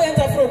you say, went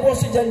after a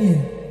bossy journey,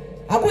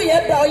 I go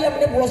yet, I am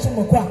the boss of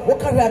Makwa,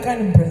 what can I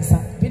kind of prince?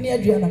 Penny a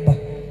dear number.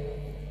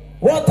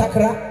 What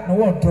takra, no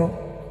what draw.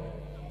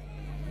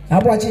 I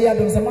watch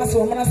Yadro, some master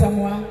woman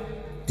somewhere.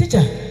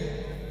 Teacher,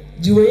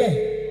 Julia,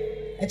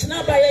 it's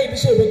not by a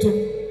bishop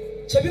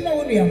to Chabima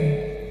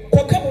William.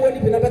 Kokam woni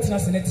bi na betena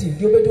senati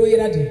di obedo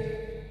yirade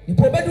ni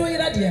po obedo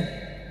yirade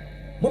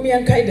mummy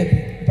ankai da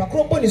bi pa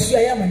krombo ni su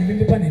ayi amani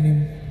bi pa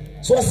nanim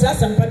so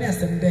osasa mpa ne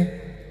asemde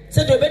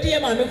se di obedi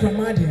ma me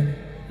kroma de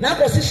na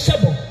akosi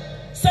shebo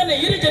se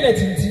ne yiri je na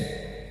tinti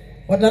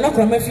oda na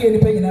kroma fie ni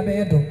pa nyina be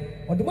yedo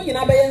odo mo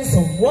nyina be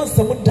yenso won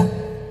sam da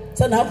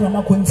se na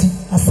kroma konti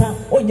asa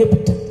onye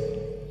bita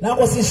na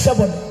akosi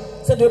shebo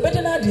se di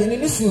obedi na de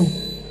ni su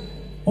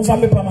on fa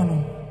me pa ma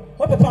no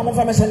o papa mo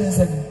fa me shele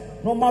nse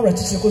no ma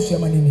rechiche ko su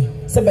amanini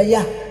se be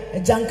ya e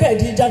janka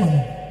edi ja no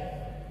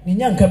ni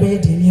nyanka be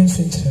yedi ni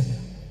nsu nkyere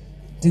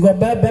di go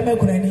ba me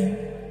kunani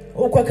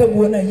o kwaka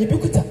buo na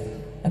yibikuta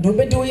ade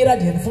obedi o yira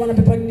de fama na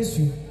pepa ni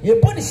su ye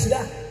boni sira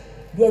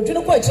do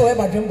adwene ko eche o e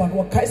ba dwen bon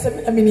wo kai se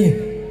me amini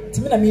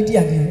timi na me di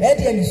ade e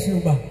de ni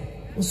su ba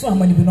o su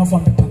amani bi no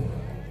fama pepa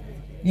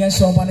ni en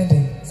so ba ne de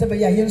se be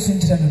ya ye nsu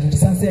nkyere no de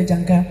sanse e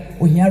janka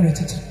o hia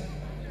rechiche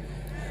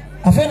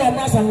afa na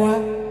ma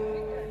sanwa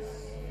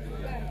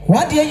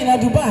what year in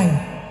Dubai?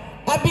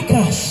 Abi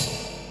crash.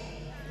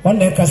 One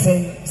day, I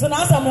say, so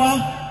now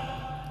someone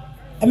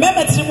a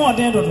member to more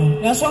than do.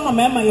 That's one of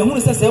my member who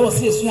says I was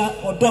here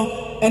or dog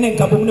and then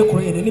Kabum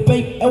Korean and he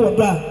paid our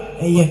bra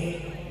a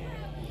year.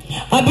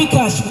 Abi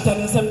cash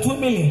with some 2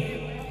 million.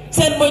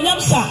 Said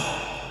Boyamsa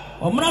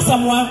or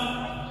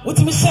Manasamwa, what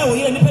me say,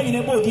 we are paying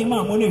about the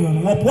man money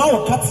on what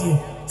wow cut you.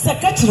 Say,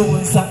 catch you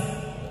one, sir.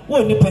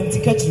 Won't depend to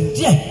catch you.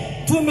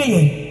 Yeah, 2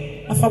 million.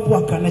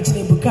 Afabuaka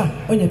naturally buka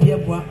on your beer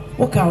bois,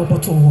 walk out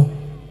bottle.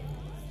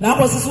 Now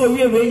was this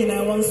way we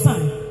in one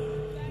sign.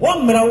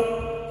 One mirror,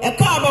 a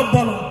car of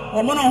bono,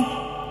 or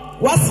mono,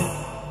 was it?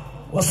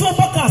 Was so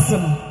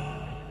bacasm.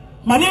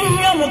 My name is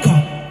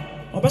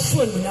Yamuka, or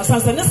Bashwood, when I saw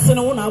the next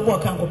one I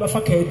walk out of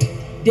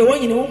Bafakade, the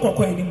one in won't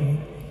quite anymore.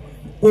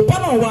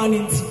 Upon one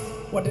inch,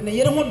 what in a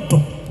year would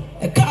do,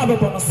 a car of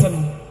bono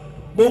son.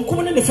 Bon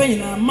come in the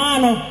fane,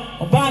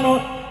 mano, or bano,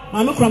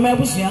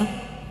 Mamukramebusia.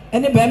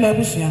 Any bema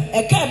bushia,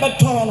 a cab at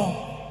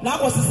Tono, now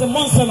was the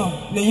monster,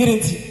 the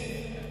unity.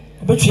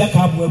 But you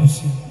can't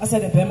webushi. I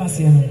said a bema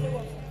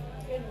siano.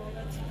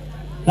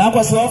 Now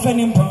was often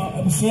in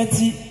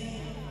Bufiati,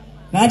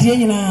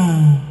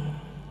 Nadiana,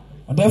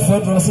 or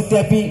therefore draws a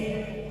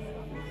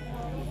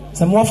tepi.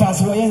 Some more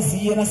fast way and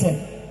see, and I said,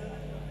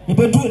 you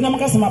better do it,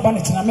 Namakas, my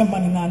bonnet, and I remember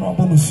money or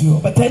bonus you,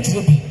 but take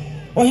it.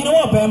 Or you know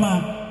what,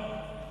 Bema?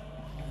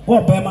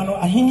 What Bema, no,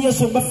 I hear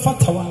so but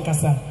fatter one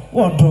cassa.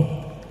 What drop?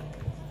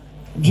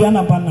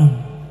 Diana Bana.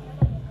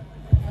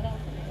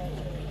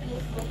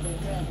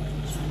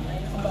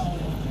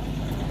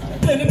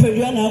 Penny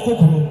Pediana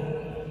Coco.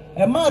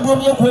 A man don't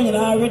be going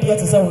already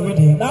at his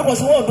already. That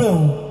was what do.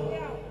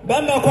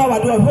 Bama Kawa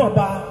do a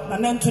robber,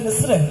 and then to the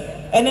sled,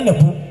 and in the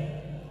book.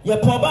 Your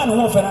poor ban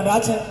of an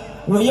adage,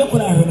 where you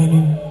could have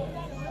him.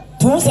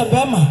 Toons a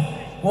Bama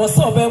was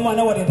so Bama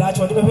know what the Dutch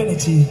or the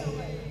Benity.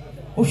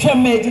 Who shall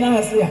make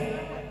dinner here?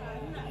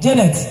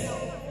 Janet,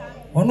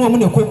 or no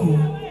money cuckoo.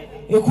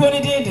 You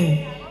couldn't did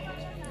it.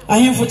 I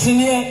am for 10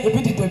 years, a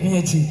bit of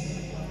beauty.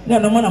 No,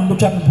 no man, I'm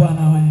butchering one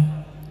hour.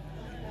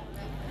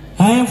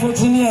 I am for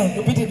 10 years,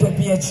 a bit of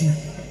beauty.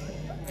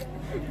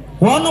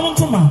 One moment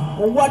to man,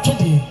 or watch a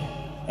day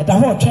at the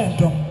whole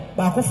champion,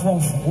 back of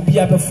one will be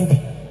a food.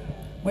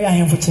 Where I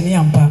am for 10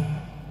 years.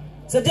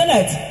 So,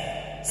 Janet,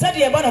 said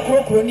the Abana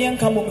Crocronian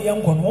come with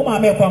young one, whom I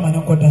may come and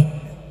uncle.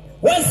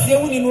 Once you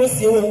only know,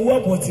 see what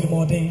about it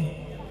more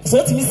day.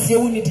 So, to miss you,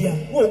 Nidia,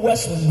 who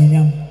was when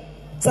young.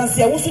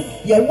 Sansia was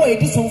your way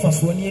this one for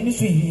so near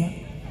Nisuia.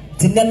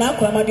 Tindana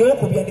Kramadi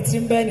Okobia, the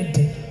Tim Benedict.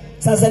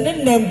 Sansa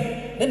them,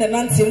 then an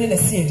answer in a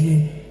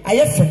city. I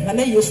have friend,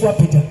 and I use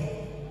Wapita.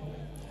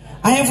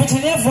 I am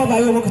fortunate for my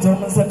work at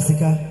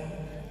Samsika.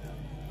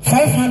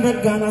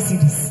 500 Ghana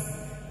cedis.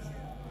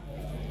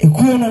 A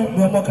corner,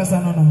 no more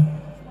Casano.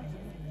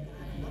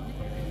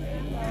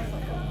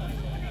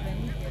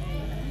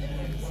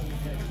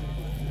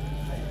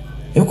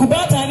 You could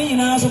buy tiny in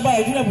answer by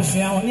a junior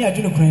Busia, only a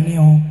junior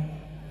cranium.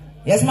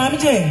 Yes, Mammy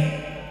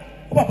Jane.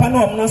 Papa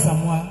no amna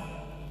somewhere.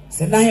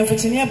 Said I am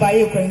fortunate by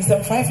Ukraine,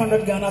 some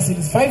 500 Ghana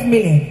cedis, 5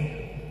 million.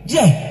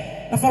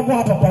 Jay, if I go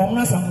up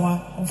upon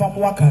somewhere, and from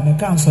Waka, the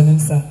council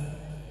and sir.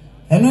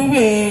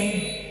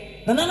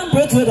 Anyway, the none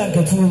bread to than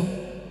Katu.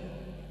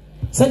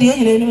 Said the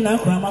enemy now,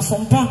 Grandma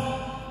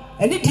Sompa.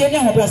 And it didn't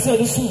have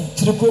Brazil soon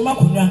to the Kuma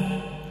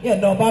Kuna. Yet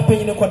no bar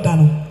paying the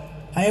Cordano.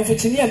 I am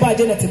fortunate by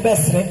Janet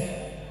best.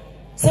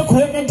 So,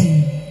 Corinne,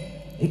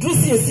 it was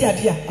see a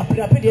dear, a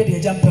pretty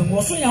jumping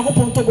was soon young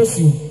upon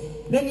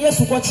Tobosu. Then, yes,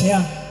 to watch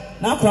here.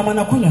 Now,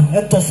 Kramanakuna,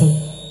 and Tosso.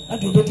 I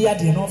do the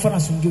idea, no fun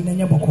as you do in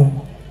your book.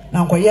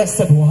 Now, quite yes,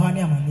 said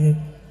Wahania,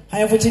 I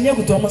am Virginia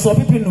with almost all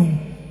people know.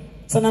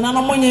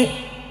 Sanana money,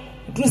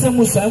 Christian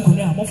Musa,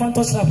 Kuna, more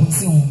fantastic up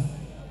soon.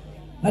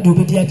 I do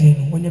the idea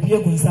when you be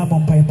a good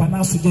sabon by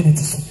Panasu Janet.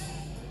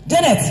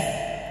 Janet,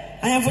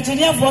 I am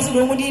Virginia for the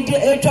woman did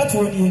a chat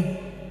with you.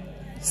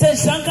 Say,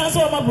 Shankas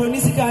or my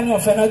Bronisika and your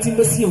fanati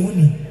Bessie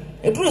Winnie.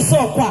 It was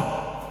so quick.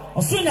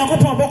 Or soon I go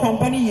to a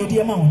company, ye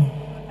dear man.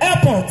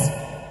 Airport,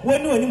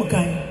 when you any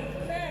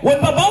kind. When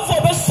Baba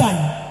for best son.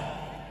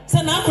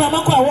 Send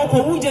Amankwaah walk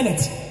or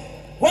Janet.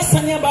 What's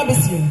Sanya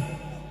Babesian?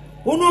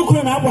 Uno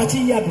couldn't have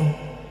watching Yago.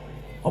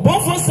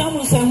 About for some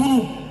who say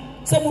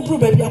who, some will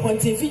prove baby upon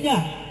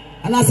Tiffina.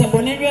 And as a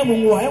Bonaria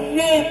Mumu, I'm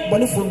near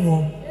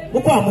Bonifumo.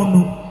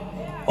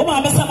 Bukamono. Oh,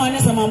 my Messamania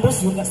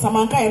Samambos,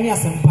 Samanka and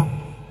Yasampa.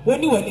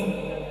 When you went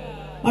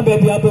my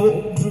baby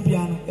Abo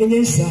Drubiano, and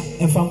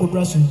Yensa, and Fango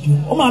Brasso,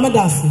 oh, my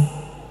Madasi,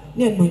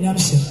 near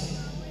Munyamsha.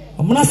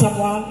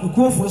 Omunasamwa, you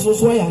go for so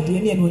why I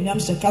didn't know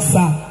Yamsha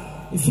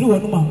Cassa. If you were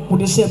no man,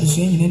 would the share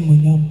between you and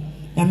Munyam,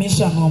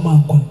 Yamisha no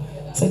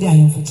Amankwaah, said I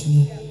am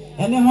fortunate.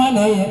 And then one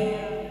day,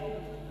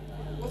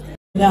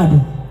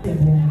 Yado.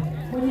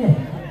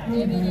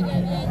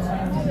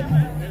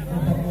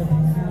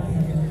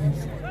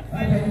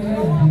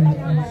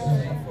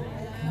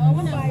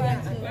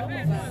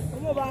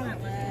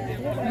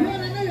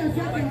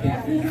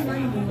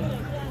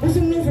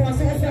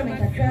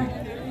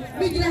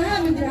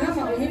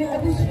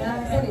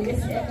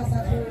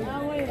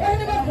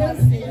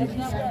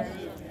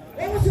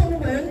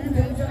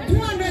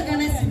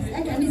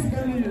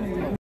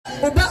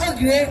 Oba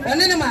ogre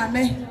onene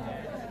maame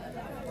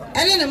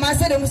ene ne ma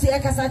se de musi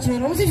ekasa chire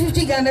no musi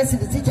 50 Ghana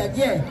cedis teacher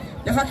je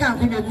de fa kan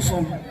ko be gu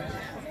fom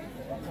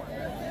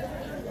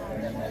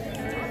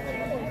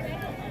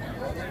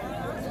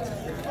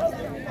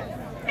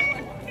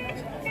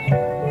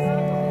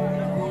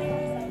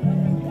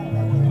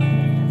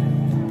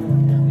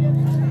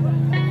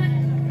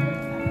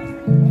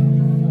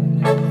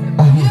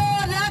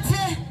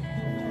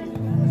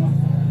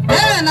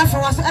na for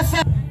was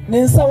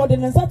Nensa what the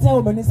Nensa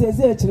tell me says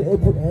a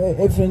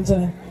French.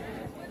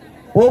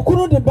 O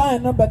Kuru de buy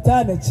no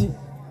batanachi.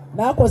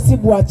 Now kosi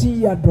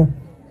buachi yadro.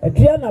 A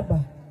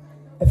Trianaba.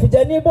 A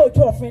Fijani boat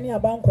to offend a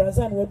bank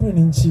and what doing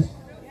in chi.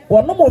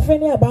 Or no more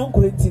fanny a bank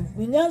renting.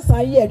 The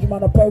Yansa yet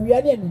man of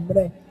Parian in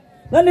Bre.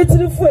 None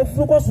little for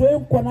focus way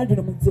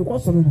Quanadum with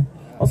Cossolo.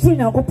 Or soon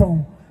your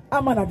coupon.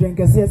 I'm an drink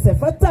as a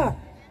fata.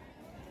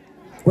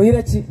 We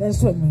let you and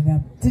swim.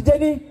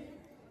 Tijani,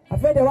 I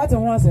fed the water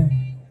once.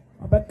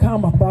 But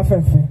come up,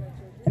 perfect.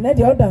 And then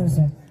the other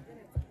dancer.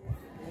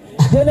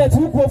 Janet,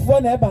 who go for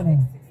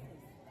Nebano?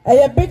 I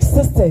have big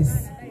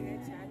sisters.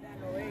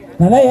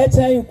 And I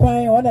tell you,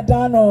 crying on a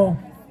dano.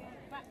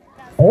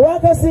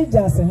 What I see,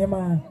 just him.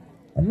 And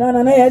none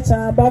of I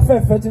had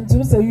perfect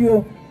to say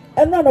you.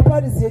 And none of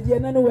party said,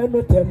 and none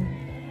of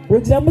them.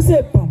 Would you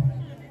say, Pum?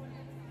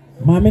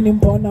 Mammy in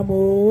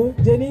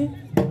Ponamo, Jenny?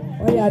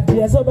 Oh, yeah,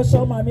 dear, so but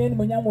show my man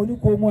when you want to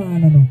come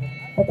on.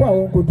 Or what I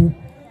won't do.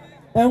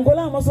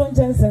 Angola must on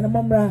chance and a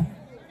mumra.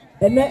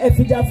 And then if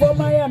you are for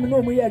my am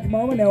no me at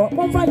moment,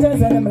 one five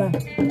chance and a mumra.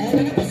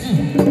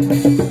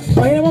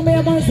 Why am I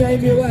a man say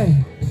me why?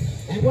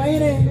 Why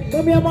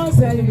don't be a man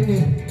say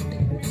me?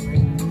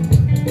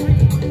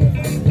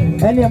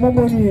 And your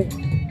mummy,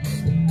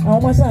 how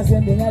much I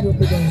send the other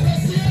people?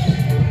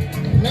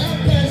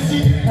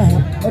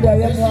 Oh, I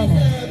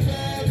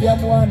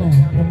am one.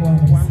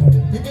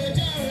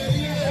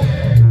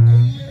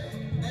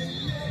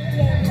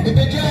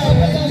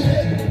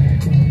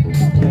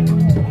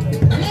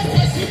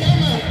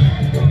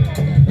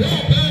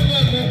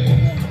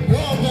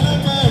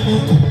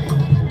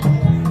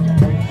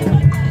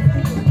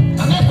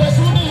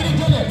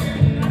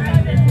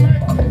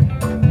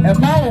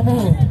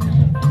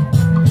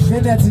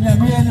 That's in a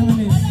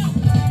enemy.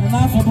 And I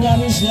for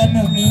British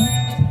enemy.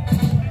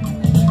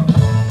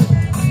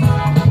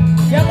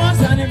 Come on,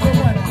 son,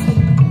 everyone.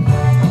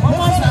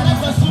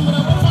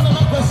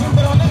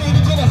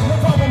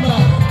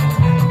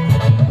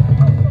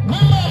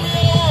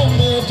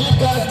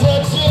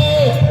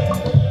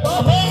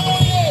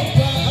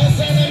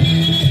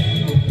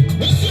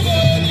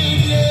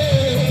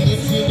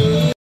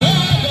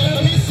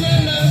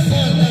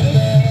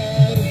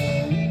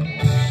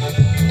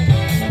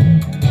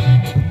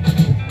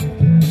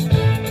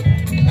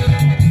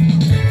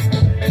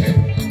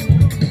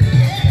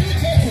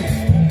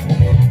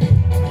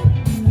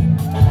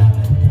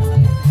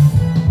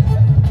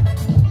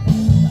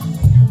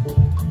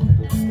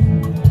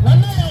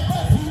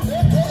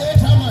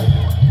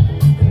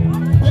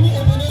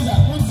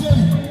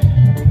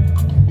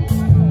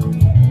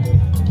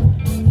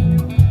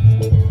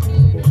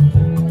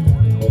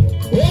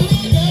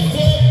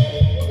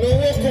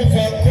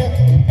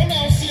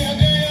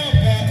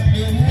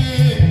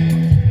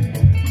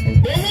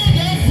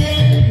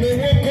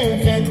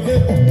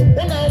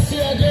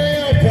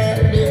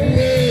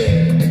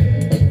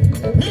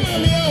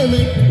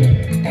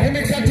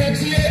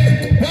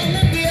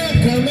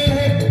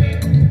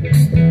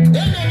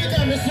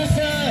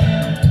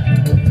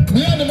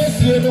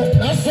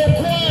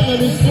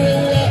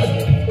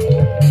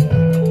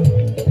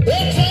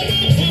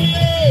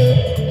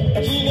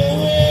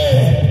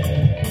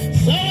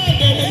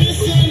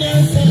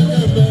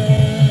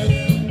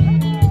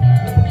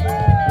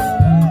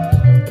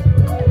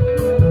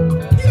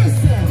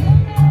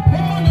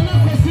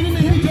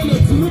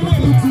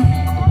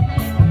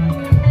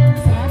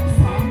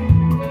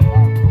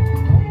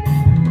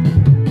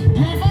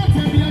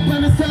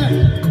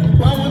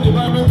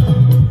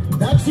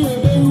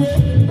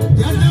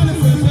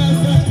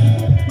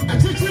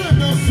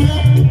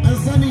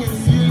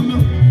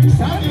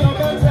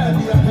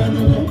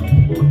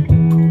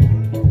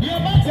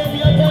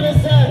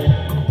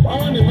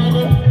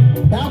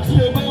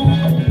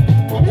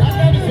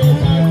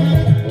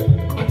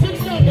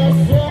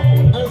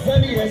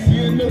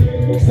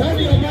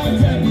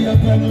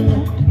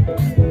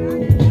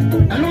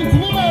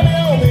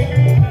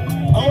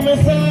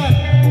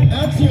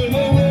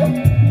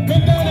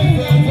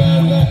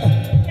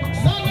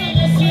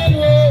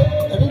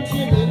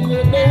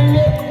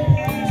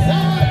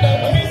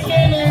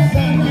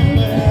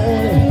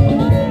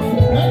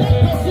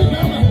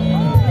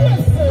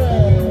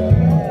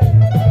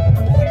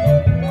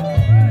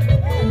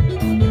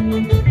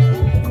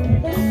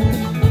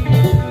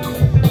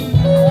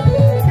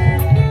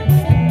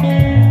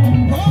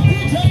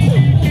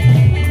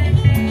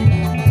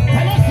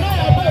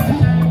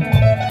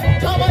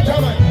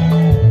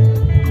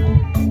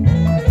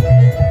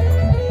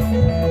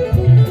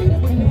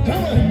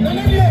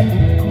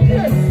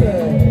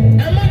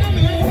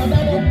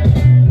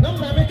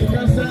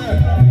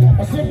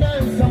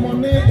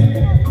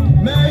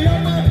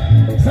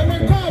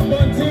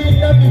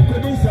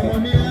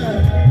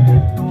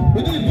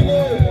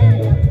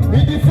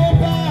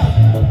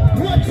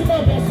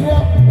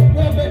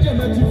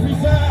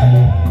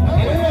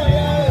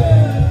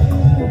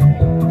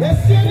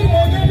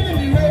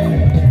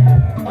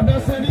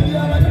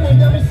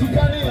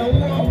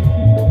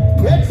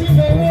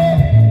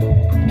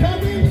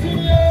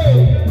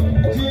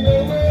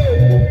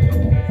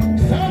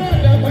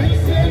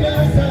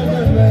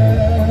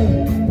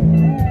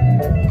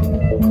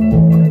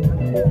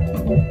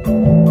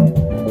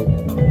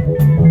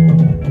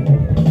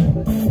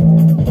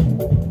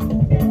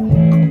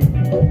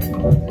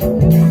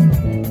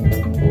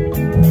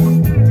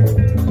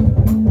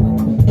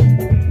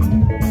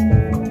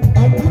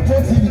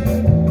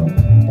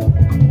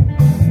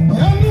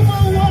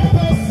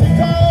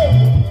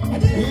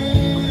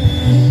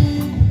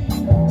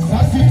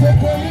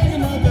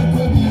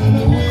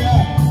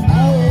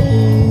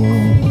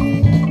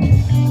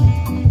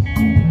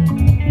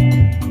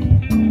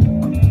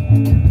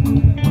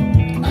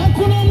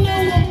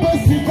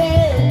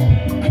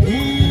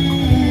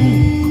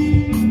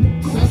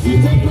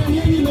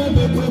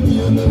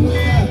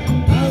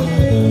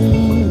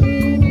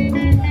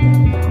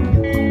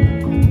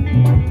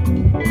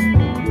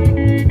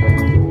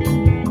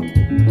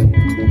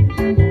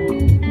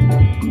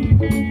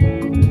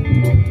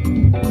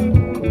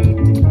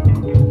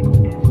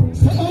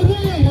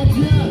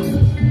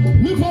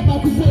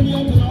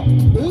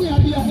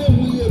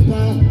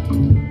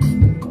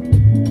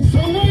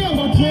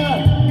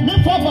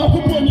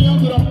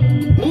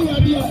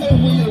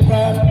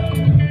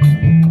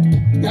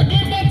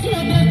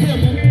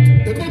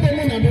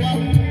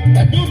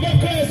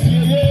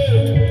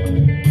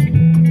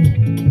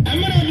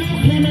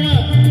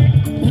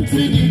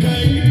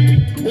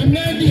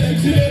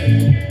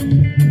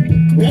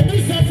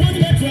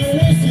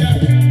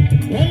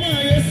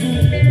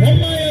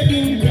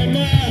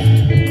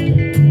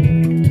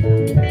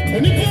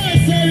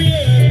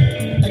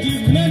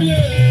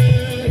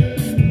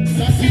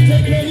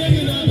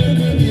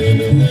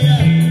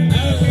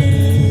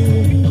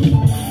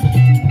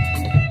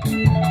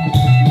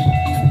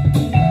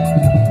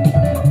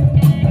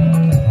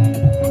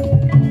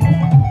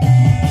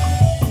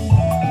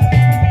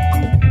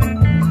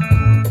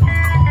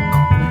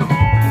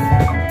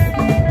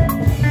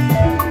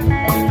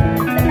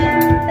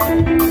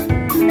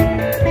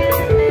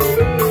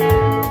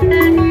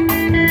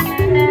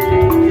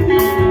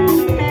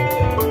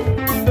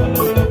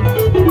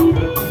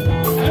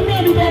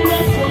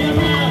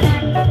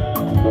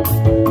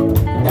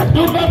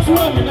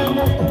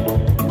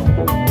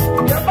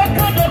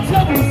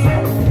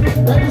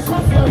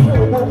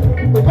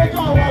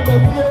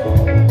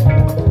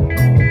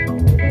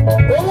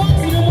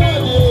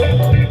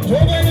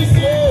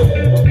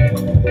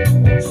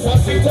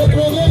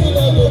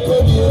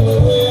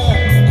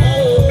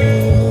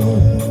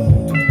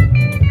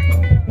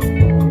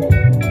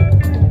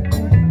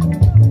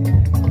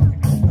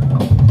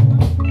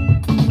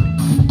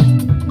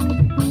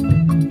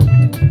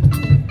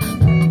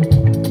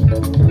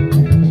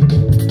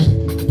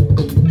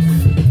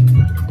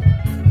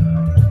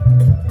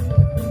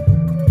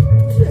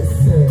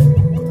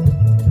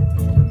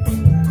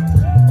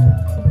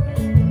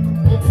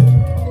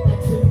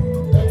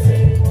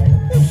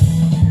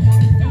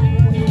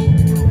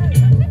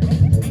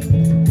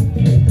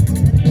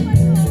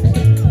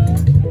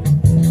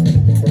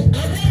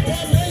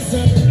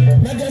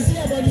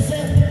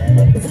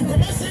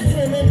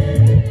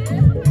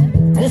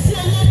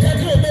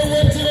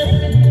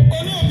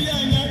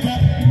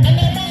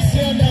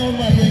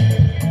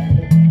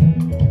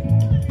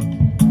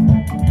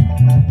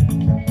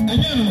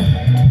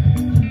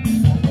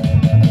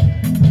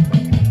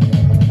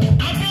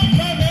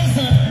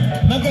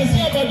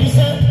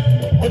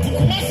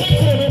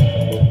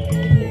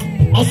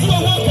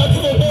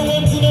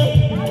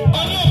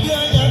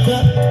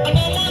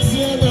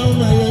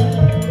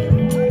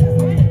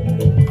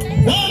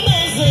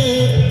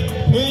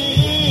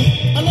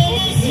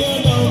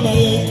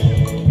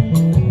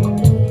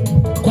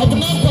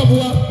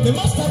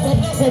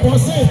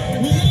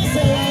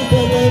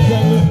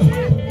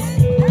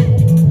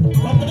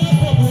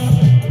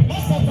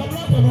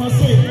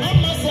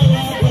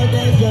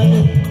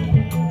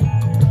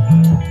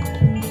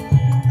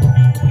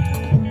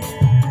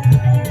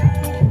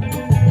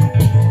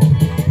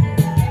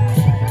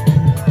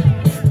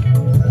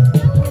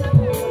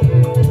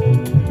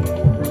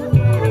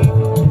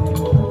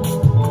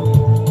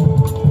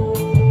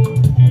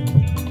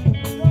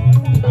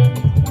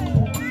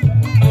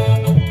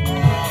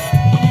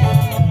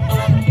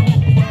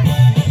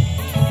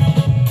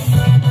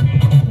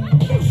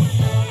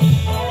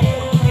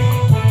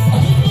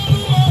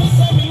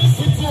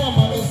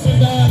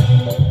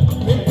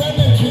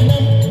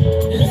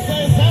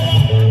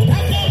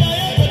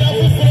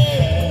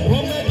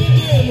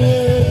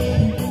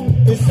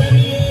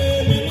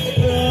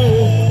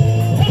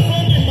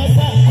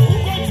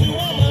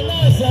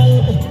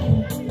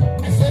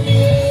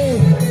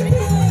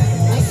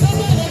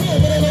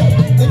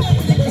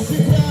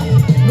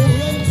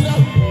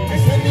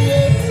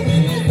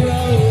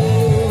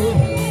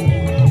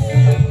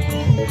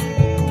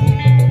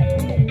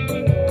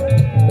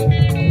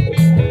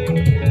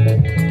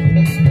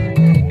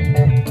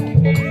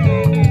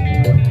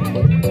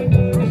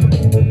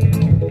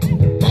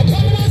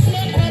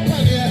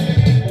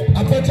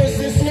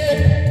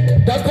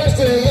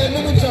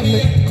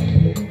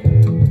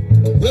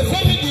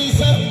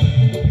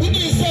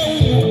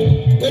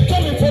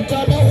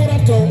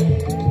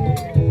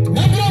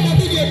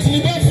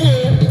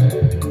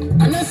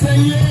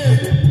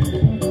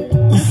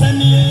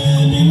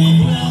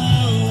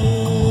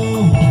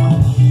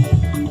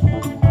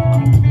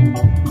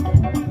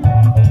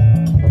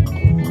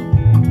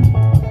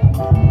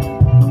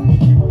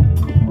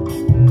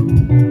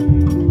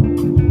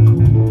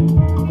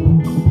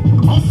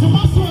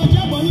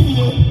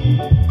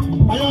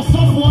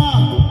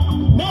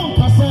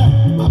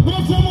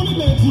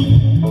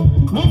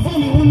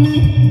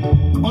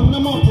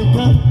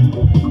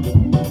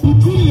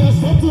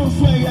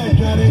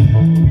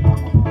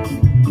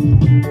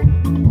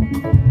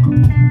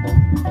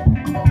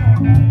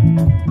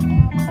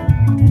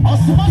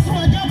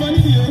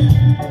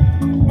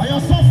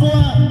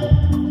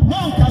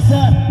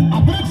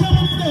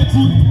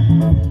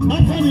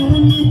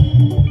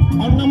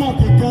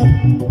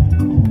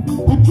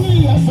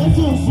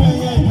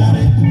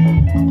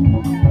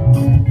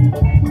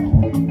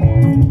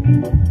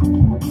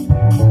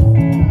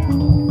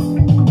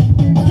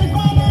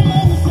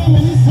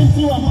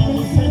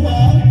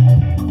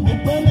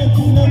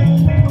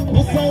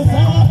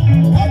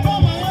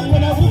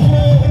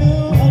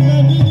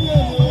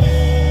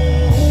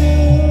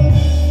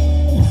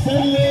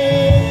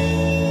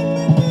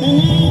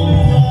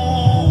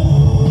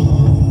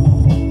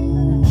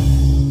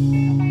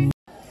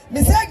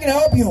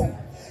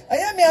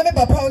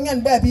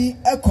 Baby,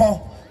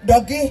 echo,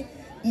 doggy,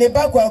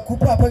 Nebaqua,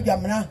 Papa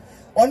Yamna,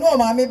 or no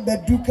mammy,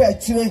 but Duke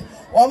actually,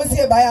 or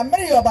Monsieur by a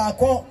Mario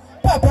Baco,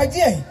 Papa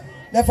J,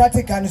 the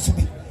Vatican should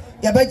be.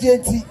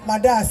 Yabajeti,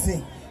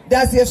 Madasi,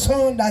 that's your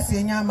son, that's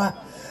your Yama.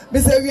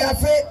 Mr.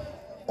 Yafe,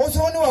 also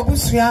no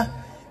Abusia,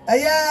 a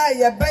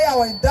ya bay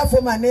our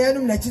duffo my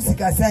name,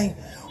 Jessica saying,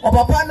 or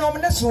Papa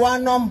nominus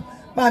one nom,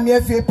 Mammy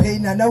F.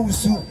 Pain and no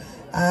suit.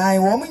 I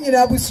woman in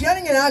Abusian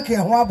and Ake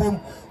Wabum,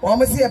 or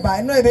Monsieur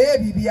by no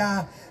baby.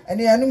 And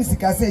the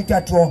Anumsika say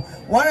catro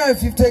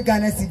 150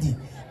 Ghana cedi.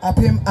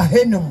 Apem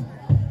ahenum.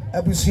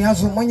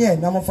 Abusiazo monye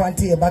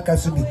namofanti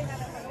bakasubi.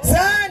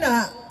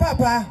 Sana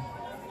papa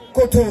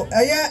koto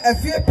a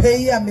fear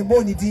pay and me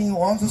boni ding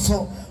also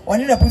so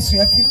on in a pussy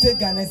 50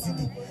 Ghana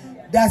cedi.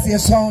 That's your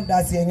song,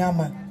 that's your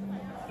yama.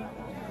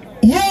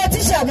 Yeah,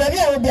 Tisha, baby,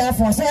 I will be a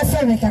force. I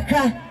feel like a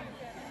crack.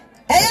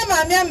 I am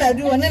a member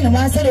do an enemy.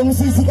 I said, I'm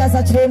seeing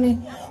Casatroni.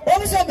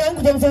 Also, I'm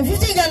going to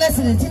 50 Ghana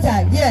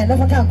cedi. Yeah,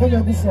 never can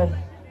go before.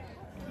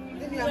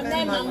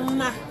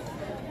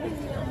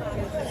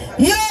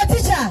 Yo,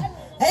 teacher,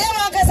 I am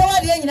a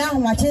Casawadi now.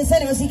 My chin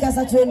said, you see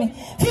Casatroni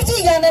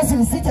 50 Ghana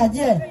cedi.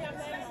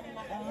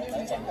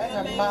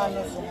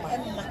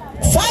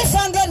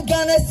 500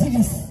 Ghana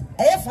cedis.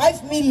 I have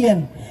 5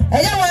 million.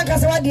 I am a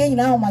Casawadi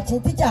now. My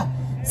chin teacher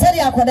said,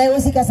 I could I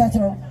see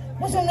Casatro.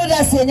 Most of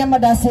the say,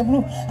 Yamada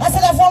Seblu. I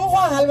said, I found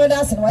 100.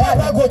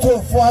 I go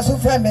to for a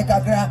super make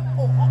a grant.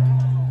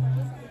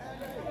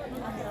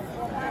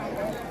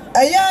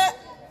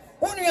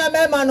 Unia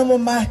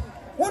manuma,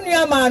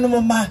 Unia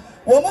manuma,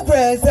 Womu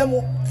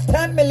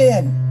 10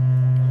 million,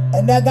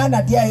 and they're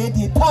Ghana, dear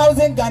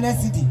 80,000 Ghana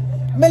cedi,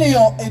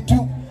 million and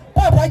two.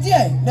 Papa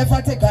J,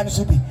 never take Ghana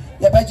should be.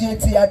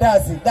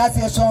 Yabajeti, that's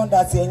your son,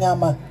 that's your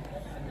Yama.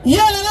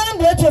 You're not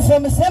better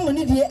from the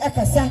ceremony, dear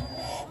Akasa.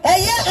 A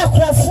year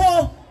after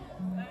 4.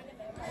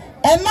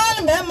 A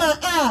man,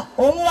 Mamma,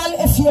 only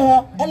if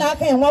you're and I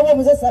can what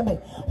was a Sabbath.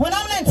 When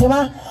I'm 90,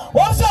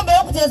 also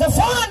about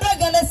 400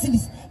 Ghana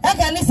cedis. I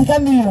can't see a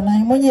million.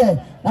 I'm 1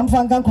 year. I'm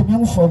from Ganko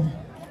from.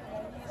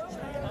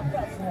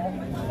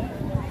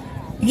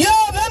 Yo,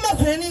 Mama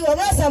Cranny, or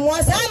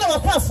someone, I know a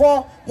craft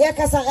for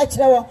Yakasa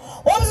extra.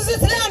 What was it?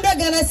 300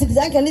 Ghana cedis.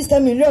 I can list a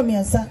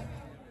million, sir.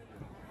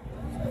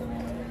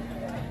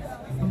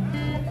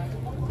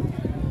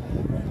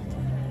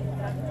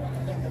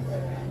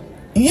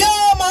 Yo,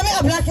 Mammy,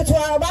 a blanket to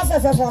our buffer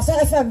for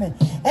so family.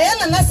 I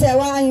am not say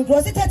why you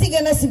close it 30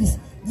 Ghana cedis.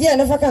 Yeah,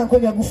 never can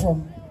call your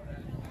from.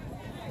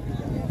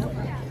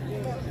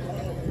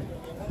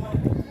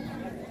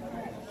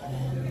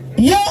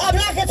 Yo, a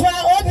blanket to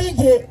our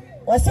OBJ.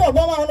 Was so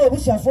Obama on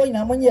Obisha for in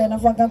a 1 year and a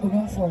Frank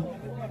from.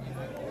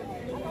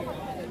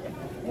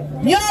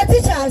 Yo,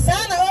 teacher,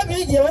 son of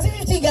OBJ was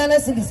 50 Ghana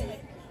cedis.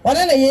 What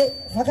a year,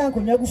 Fakan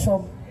could go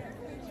from.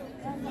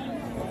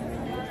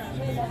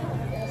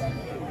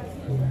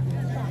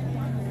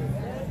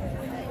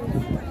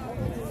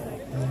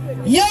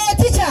 Yo,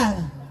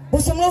 teacher,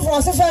 who's some more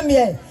for family.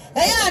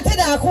 I am Ted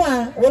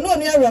Aqua, or no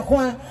near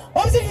Aqua,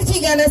 or 50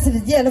 Ghana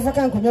cedis, yeah, and if I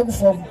can't go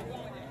from.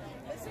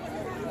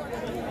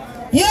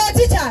 Yo,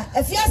 teacher,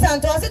 if you are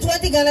to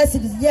 20 Ghana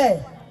cedis, yeah.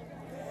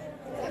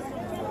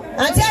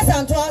 And yes,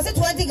 I'm to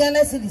 20 Ghana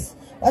cedis.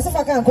 What's if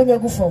I can't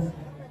go from?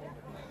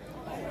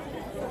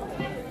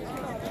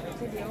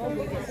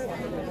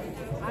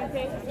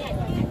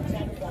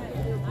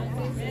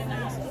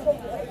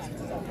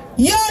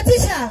 Yo,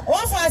 teacher,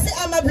 one for I say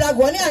I'm a black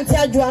one and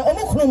tell you,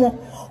 Omukrumo.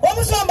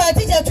 Almost one by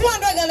teacher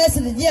 200 Ghana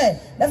cedis, yeah.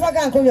 If I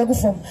can't go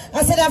from.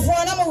 I said, I for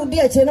a number would be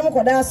a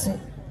Chenamokodasi.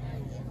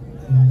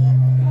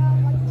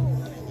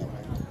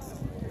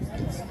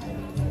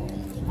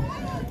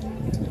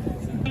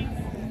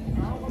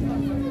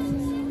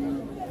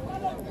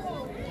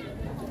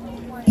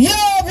 Yo,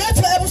 blood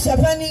to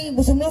Abusapani,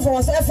 was no for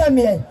us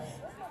family.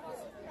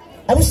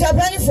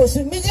 Abusapani for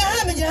some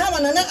Mijaham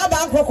and another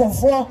bank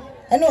for.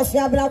 And no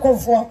fear black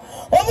of 4.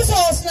 Almost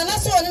all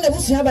Nanaso in the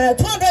bush about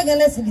 200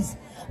 Ghana cedis.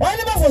 Why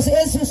never was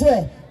a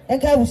way?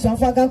 And I was some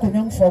Frank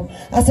young from.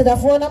 I said, I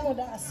for number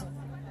das.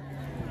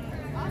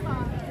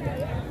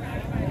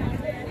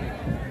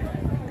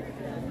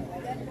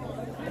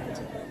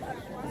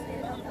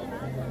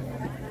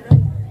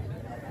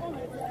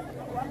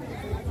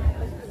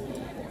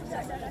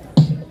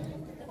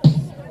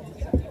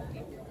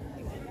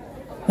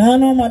 na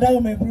no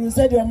madam me bru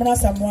said your mona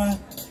samwa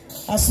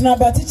asuna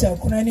ba teacher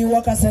kuna ni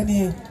waka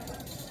sani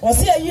o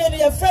se aye ni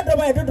ya fred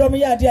my dodom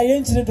ya ade aye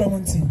nchiri dom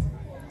nti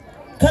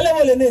kale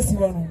wole na esi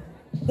wono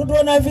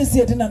dodo na fi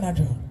sie na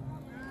nado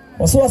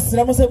o so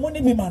wasira mo se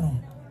muni bi ma no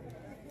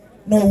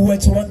no wu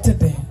achi wanted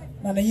de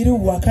na na yiri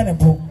wu aka ne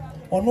bo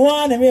ono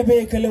a na me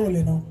be kale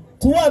wole no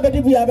to wa be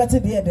de bi abete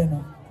de de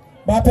no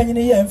ba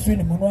panyine ya mfiri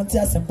ni mo no nti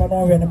asempa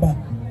no we ne ba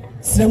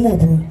sremu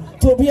obru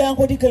to bi an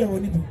kodi kale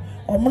woni bi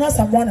o mona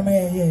samwa na me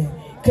ye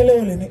kele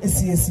wole ni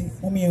esi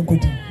mumi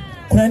enkodi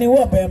kuna ni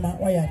wo bema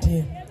wa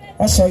yade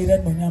o so ire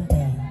no nyampa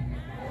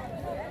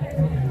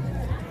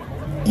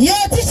yo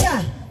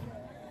teacher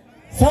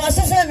fa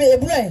wasefe me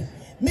ebure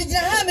me gina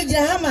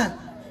ha ma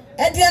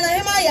aduana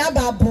hema ya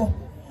babo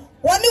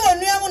woni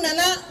wonuamu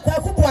nana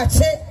kwakubu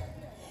ache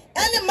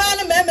ene ma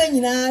ne mema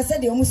nyina se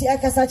de omusi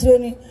akasa kire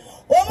oni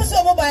omusi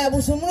omobaya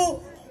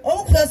busumuru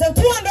omukura se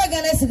 200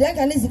 Ghana cedi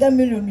aka ne siga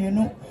million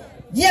mienu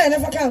ye na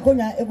fa kan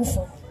konya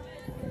egufo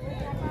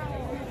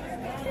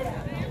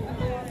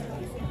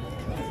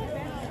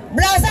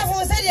Brasa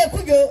for said ye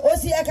kujo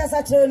osi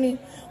akasa troni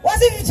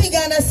was it 50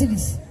 Ghana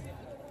cedis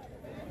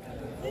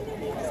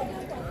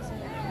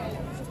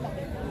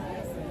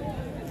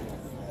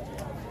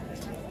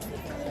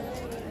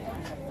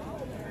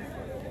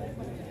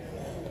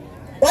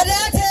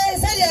Wadate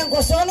said ye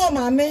nkoso no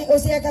mame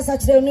osi akasa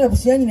troni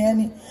abusia nyina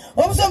ni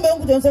omso mbe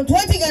nkuto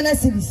 20 Ghana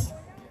cedis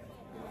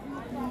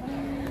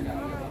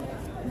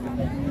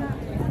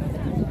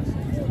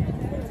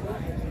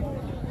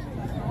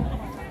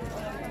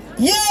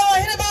Yo,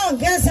 here about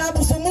Gansa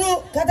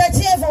Busumuru,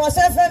 Katachia for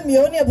myself, me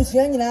only a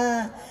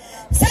Busiana.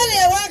 Sally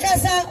a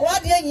Wakasa,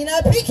 what you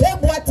know, pick a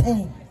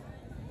boating.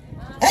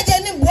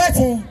 Again in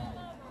boating.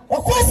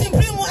 Of course, in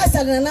Primo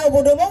Asal and now,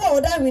 but the moment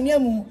of that, we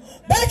knew.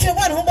 But you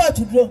want home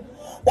to grow.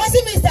 Was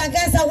it Mr.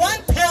 Gansa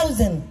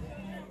 1,000?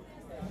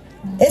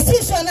 A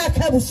 6 1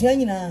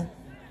 Cabusiana.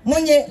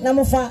 Monye,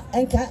 Namofa,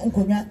 and Cat and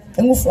Kunya,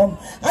 and move from.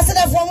 I said,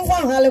 I from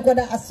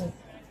Halagoda Asset.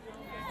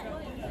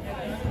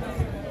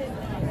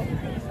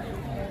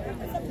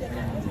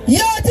 Yo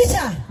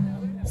teacher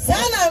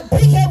sana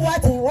pike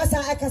boate wasa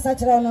akasa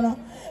kire ono no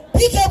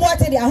pike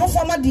boate dia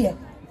ahofama dia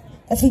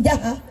afija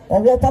ha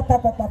owo papa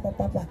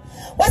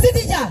wasa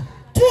teacher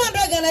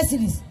 200 Ghana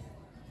cedis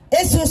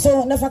esu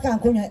so na faka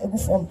ankonya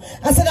egufom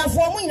asada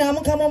fo mu nyina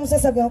mu kama mu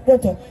sesa be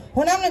okroto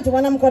honam nti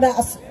wanam koda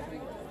as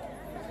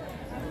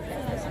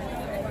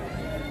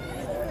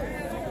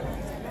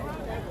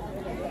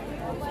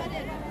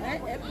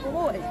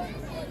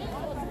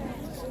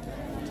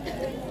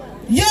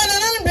Yo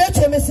nanan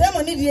beto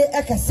mesemo ni die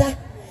akasa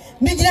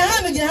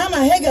migina ha ma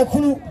hega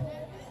kunu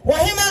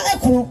wahima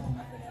ekunu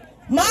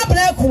ma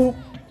bra ekunu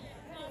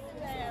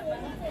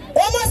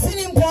o ma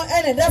sini mpo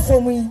ene da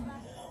fomu yi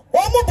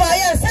o mu ba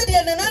ya sade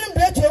nanan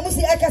beto mu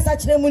si akasa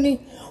kire mu ni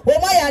o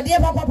ma ya de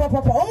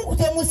papa o mu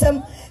kuto mu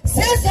sem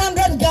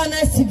 600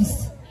 Ghana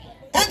cedis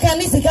aka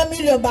ni sika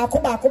million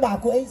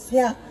bako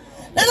esia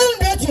nanan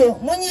beto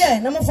monye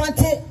na mo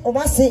fante o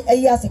ma se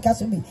ayi asika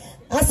so bi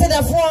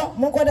asedafo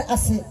mo koda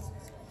ase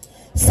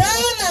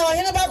Sana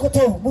wahina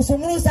bakoto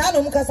busumuru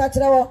sana mukasa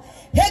kirawo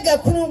hega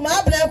kunu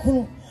mabla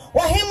kunu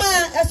wahima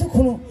esu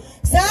kunu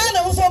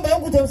sana muso ba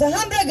nguto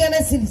 100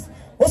 Ghana cedis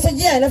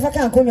osejia na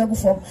faka ankonya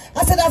gufom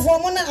asedafo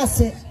mo na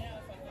ase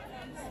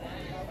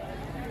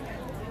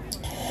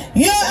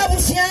yo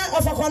abusia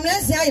of a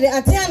community ide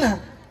atiana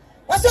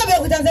waso ba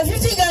nguto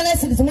 50 Ghana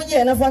cedis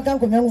munye na faka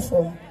ankonya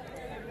gufom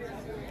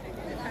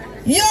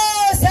yo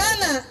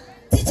sana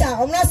teacher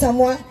omna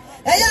samwa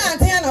eya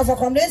atiana of a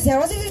community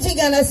was 50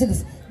 Ghana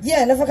cedis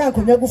Yeah, never can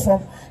come go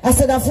from. I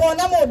said, I for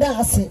no more than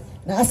I said.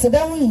 Now I said,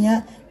 I'm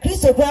here.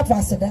 Christo crap,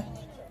 I said.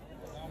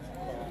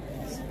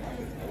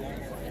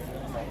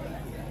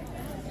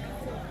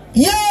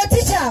 Yo,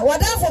 teacher, what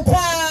down for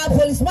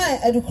policeman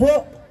at the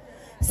crow?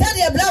 Said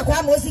a black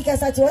one was he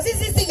was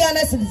 60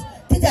 Ghana cedis.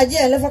 Teacher,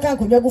 yeah, never can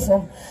come go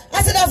from.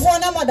 I said, I for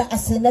no more than I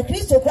said. The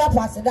Christo crap,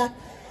 I said.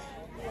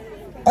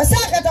 A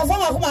sack of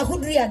former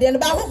could read, then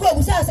about who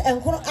was us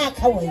and couldn't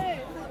act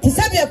away. To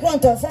send you a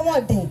pronto from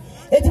what day.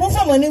 It move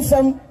from money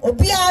from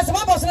Obia, some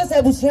person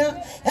said Busia,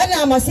 and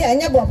I must say, I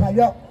never have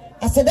your.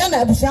 I said, then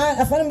I Busia,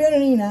 a family,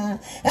 and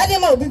I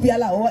might be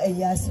allowed a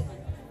yes.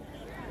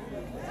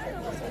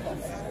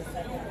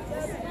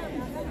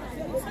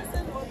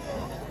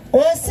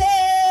 Oh,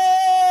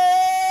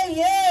 say,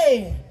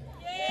 yay,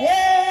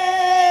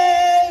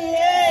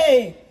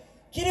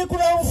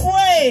 Kyerekrom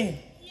fue,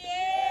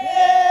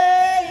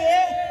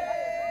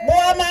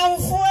 Boaman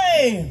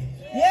fue,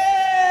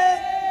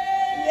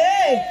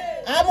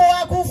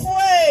 Amankwaah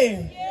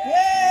fue,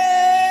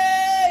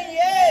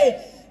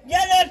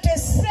 Yalla te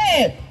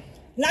se,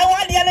 na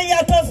wadi yalla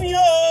ya tofio,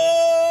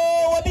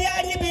 obi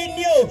ani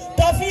binyo,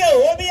 tofio,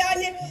 obi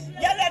ani,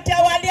 yalla te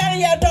wadi yalla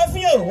ya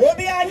tofio,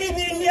 obi ani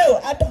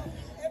binyo,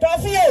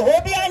 tofio,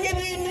 obi ani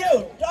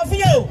binyo,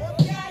 tofio,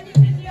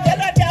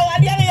 yalla te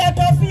wadi yalla ya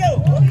tofio,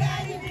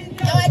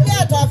 awadi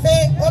ya tofe,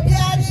 obi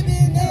ani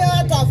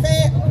binyo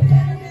tofe,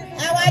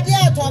 awadi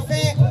ya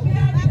tofe,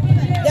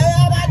 yalla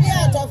awadi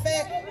ya tofe.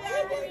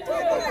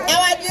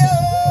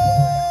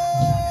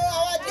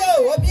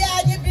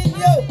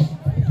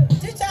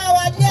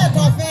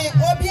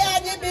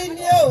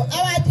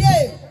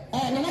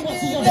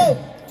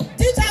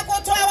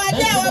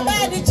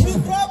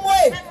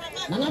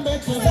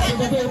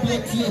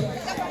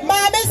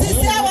 Mama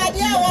sisi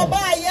awade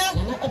awobaya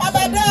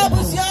abado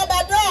abusio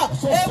abado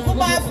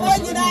ekumafo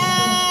nyina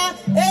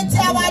enti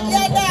awade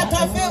da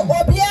tofe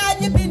obia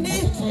nyi bini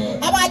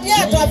awade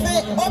tofe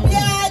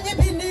obia nyi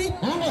bini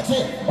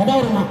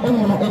odawruma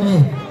onno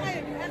ene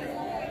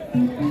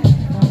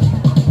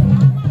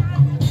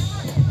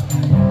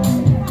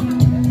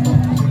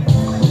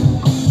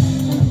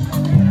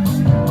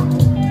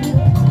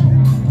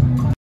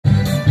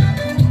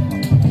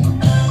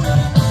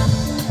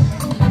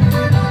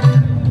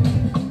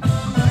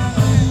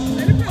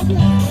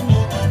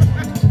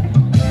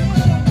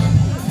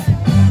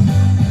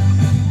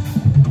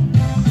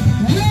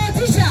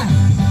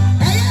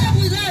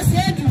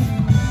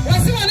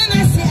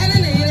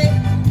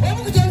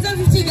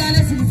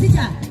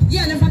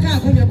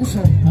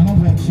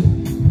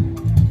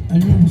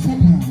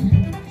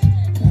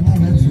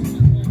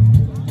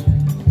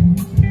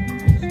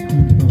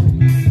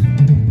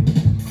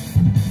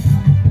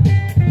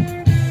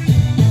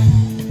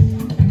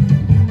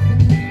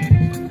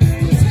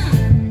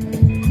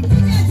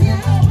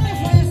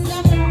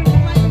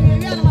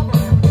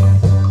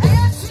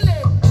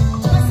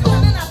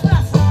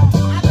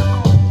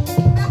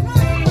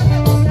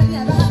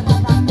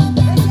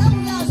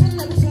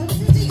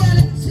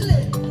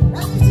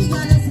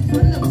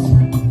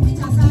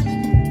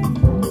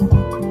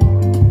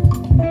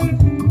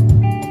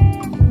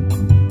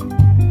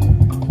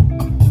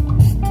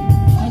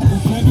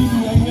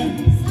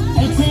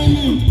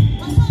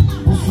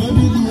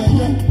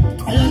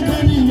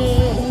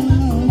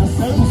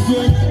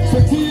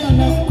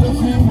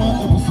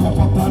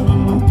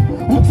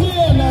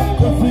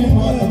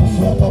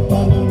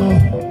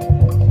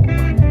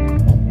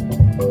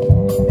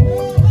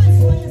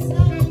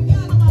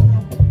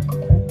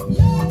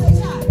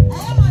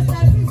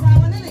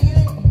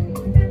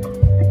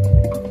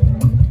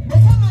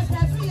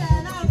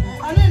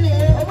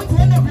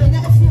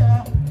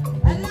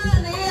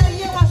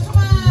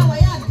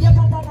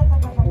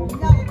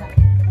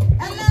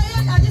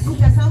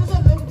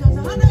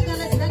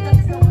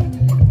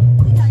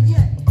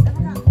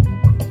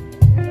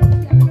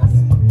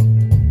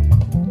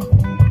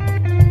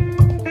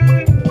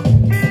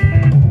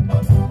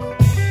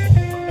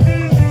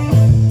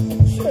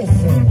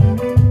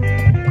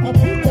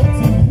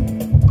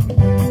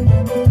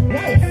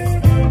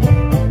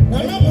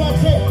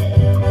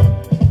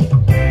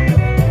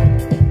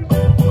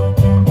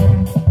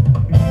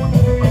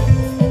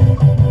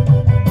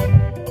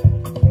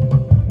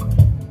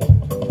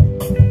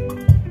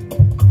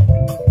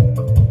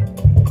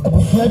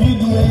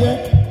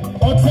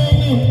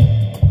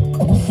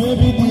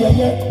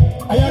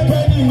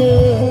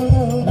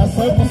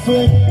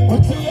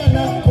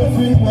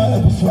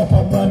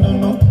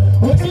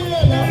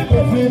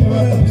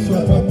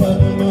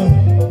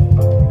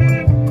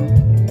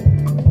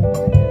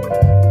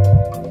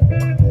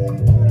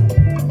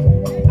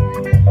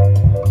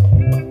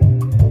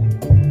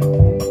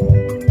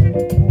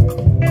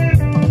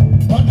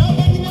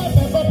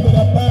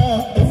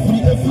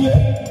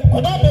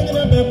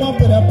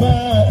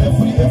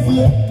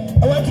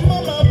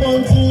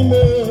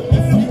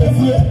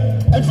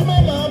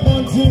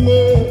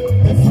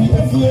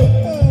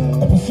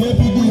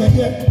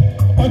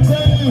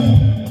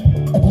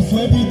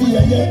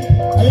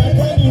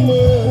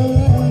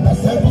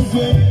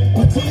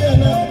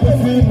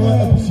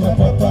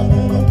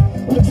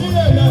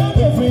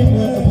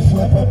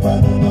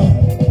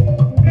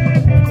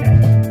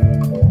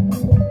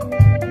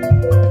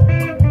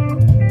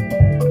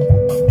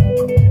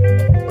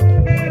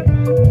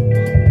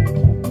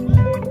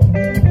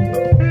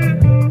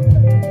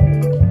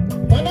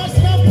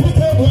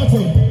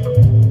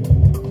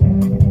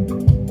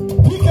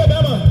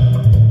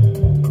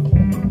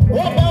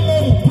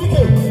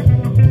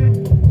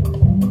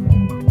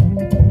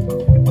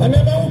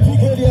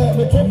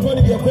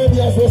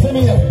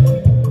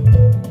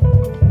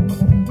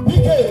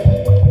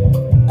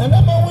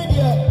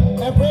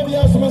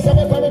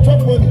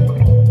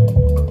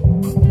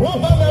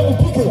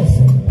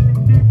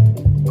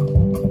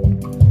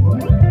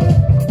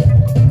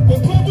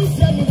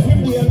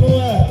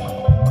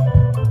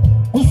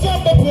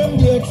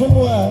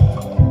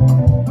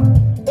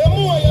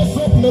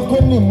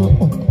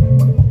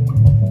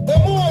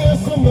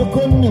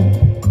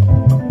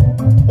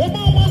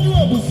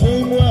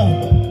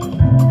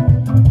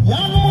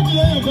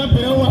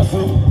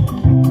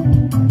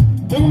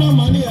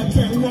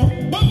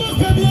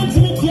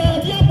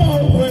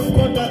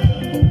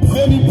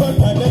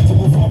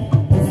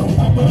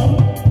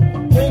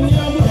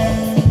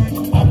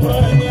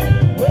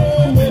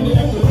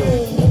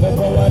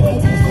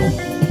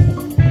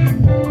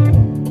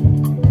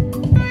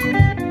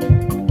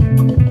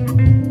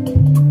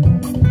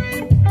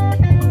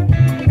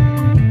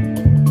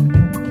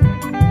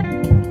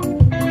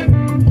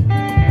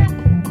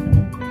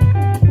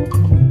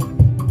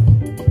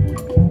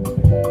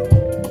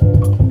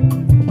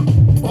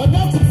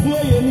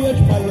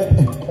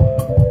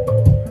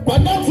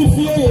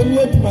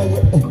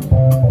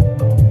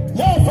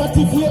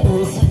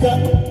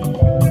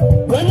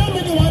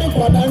When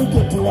kwadan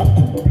ketewa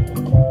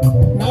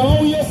na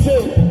wo yese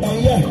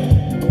eye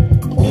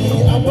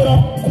abro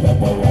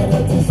bebo wara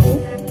tso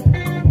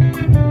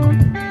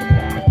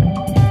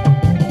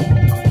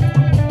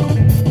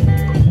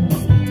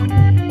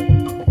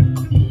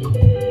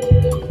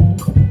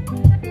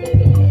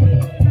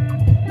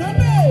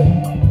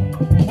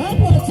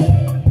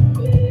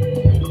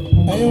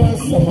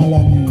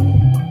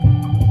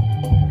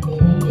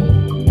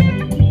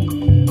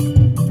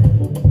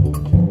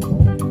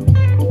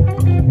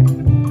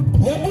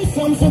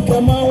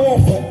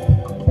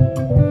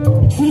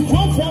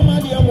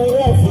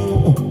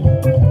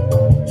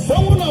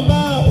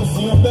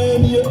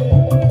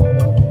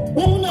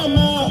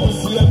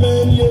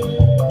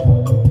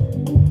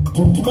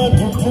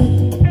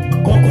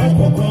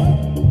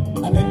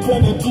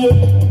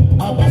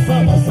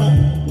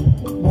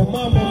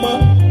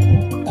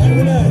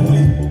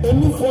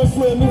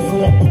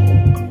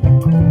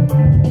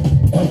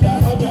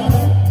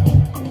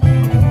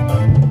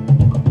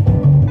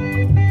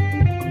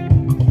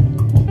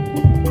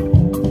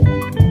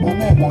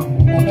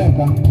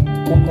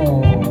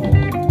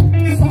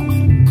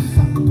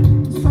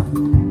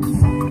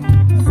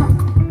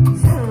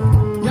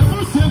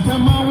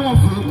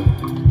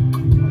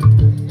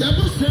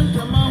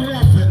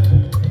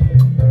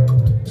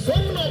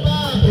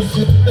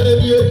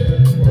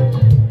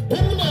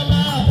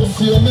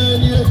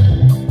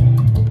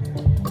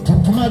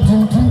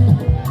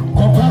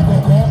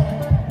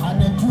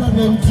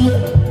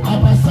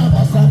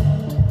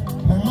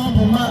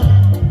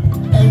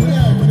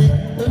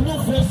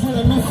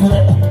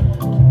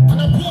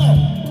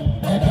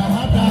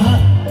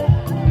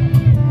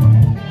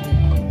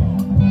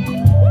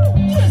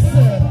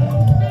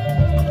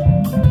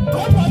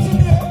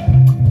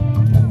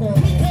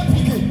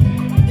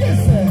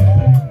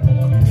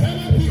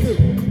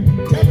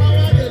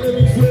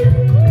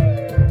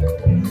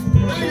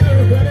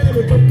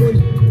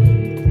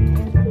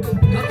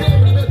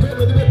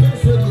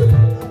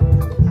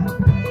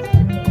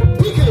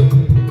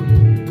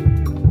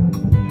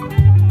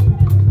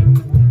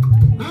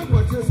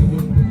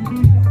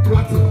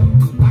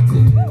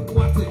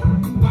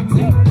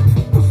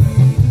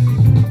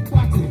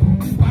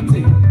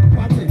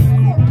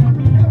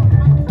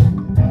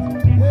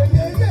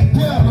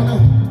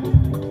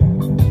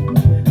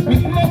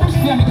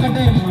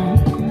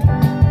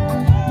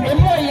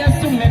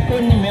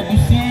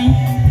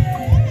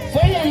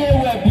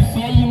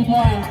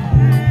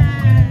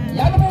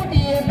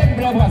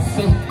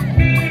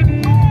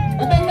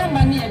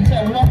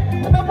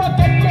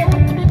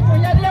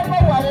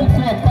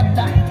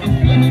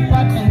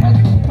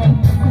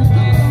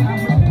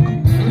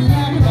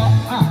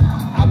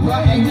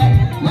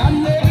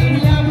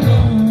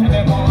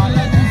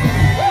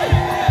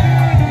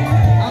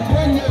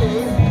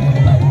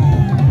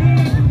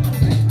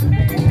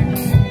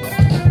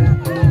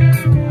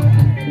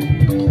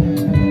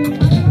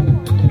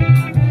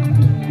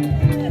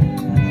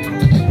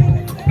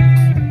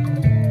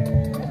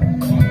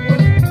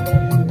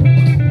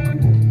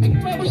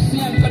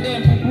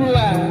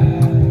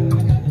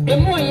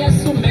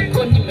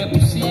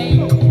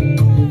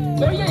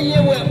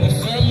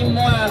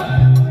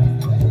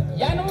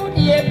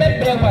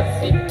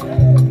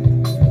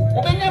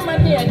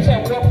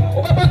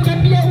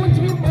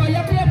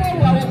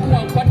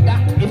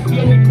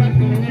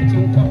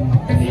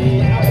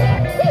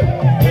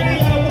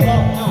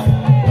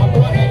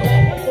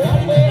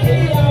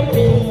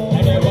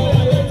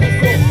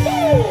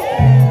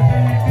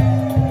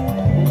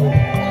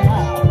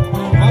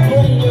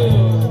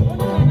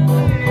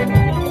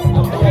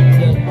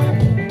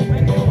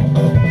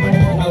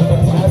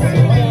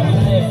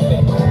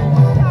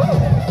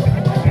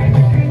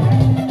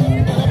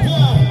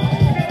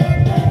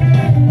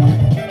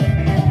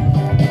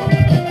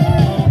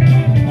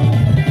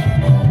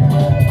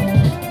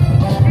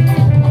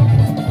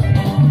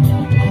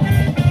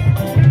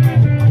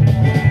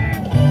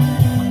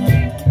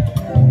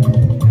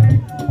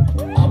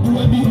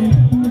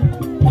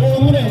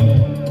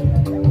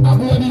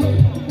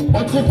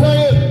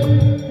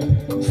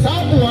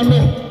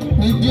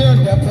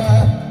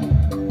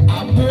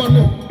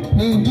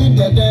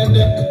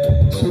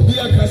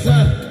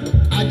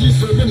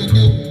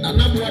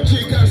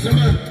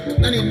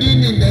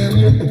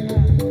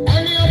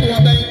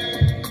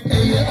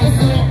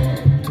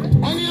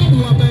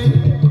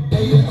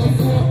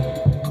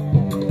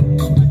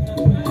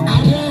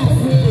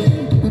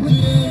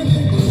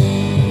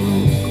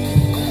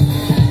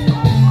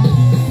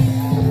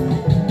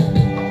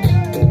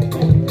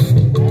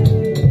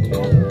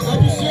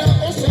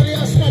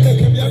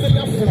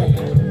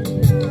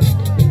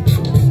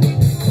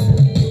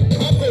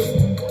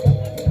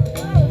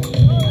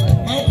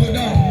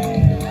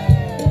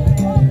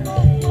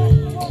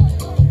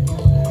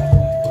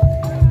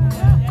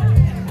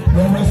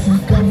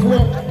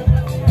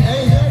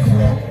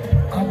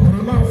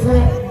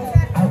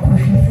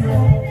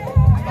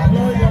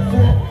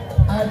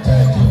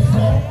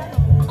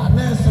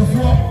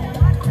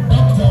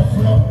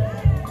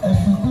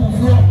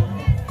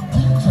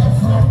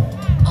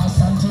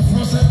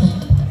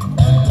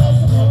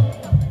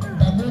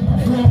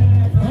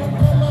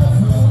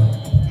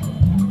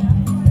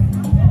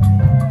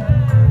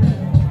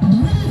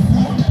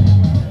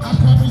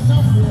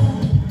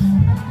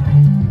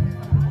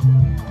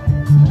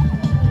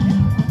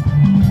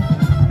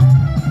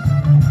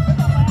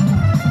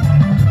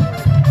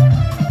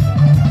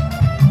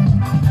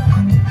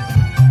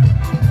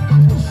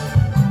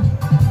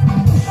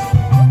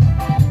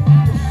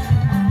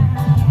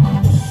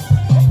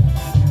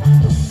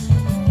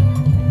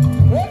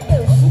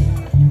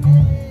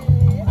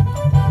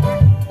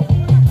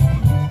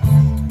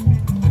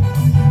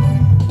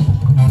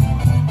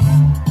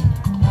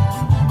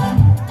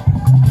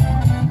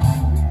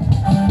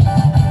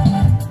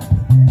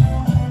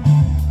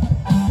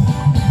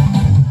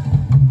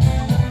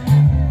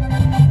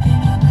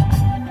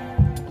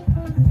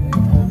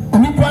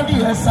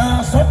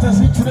as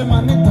it to the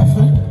man in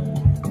Taffy.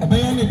 A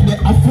man in the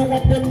afro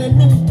up on the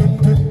moon.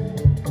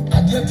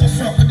 I get to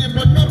show the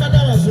but never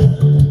dollars.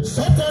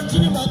 Satan to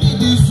the money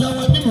is your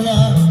anymore.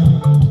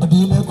 I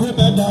didn't go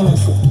bad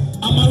dollars.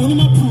 I'm a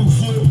woman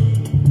proof you.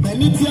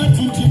 Many tears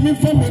to me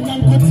from the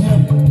Nankotia.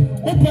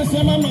 What was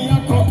your mamma?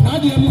 I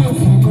didn't know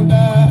from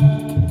that.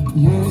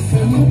 You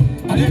say,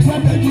 I didn't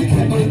have that you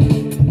can do.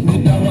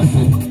 That was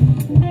it.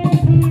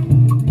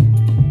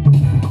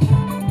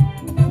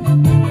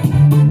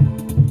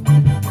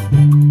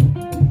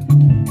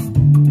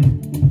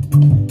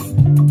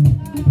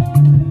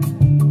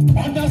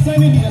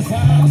 Understanding yes,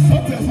 so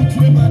there's a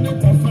trip and a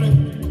friend.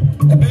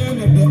 The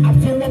baby, the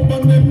after one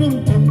the moon.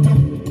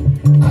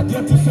 I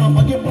get to show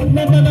my but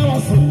never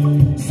was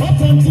it.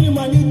 Sometimes you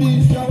might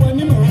need this, you're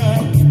anywhere.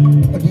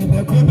 But you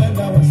never go back.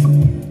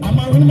 I'm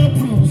a woman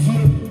proves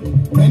you.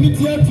 Many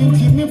tears to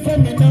me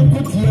from the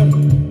Nankotia.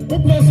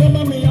 What was your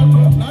mammy?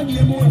 Now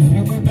you're more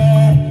free with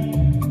that.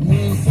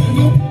 Yes,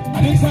 you.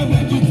 I didn't have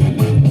that you can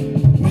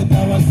do. But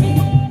that was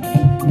it.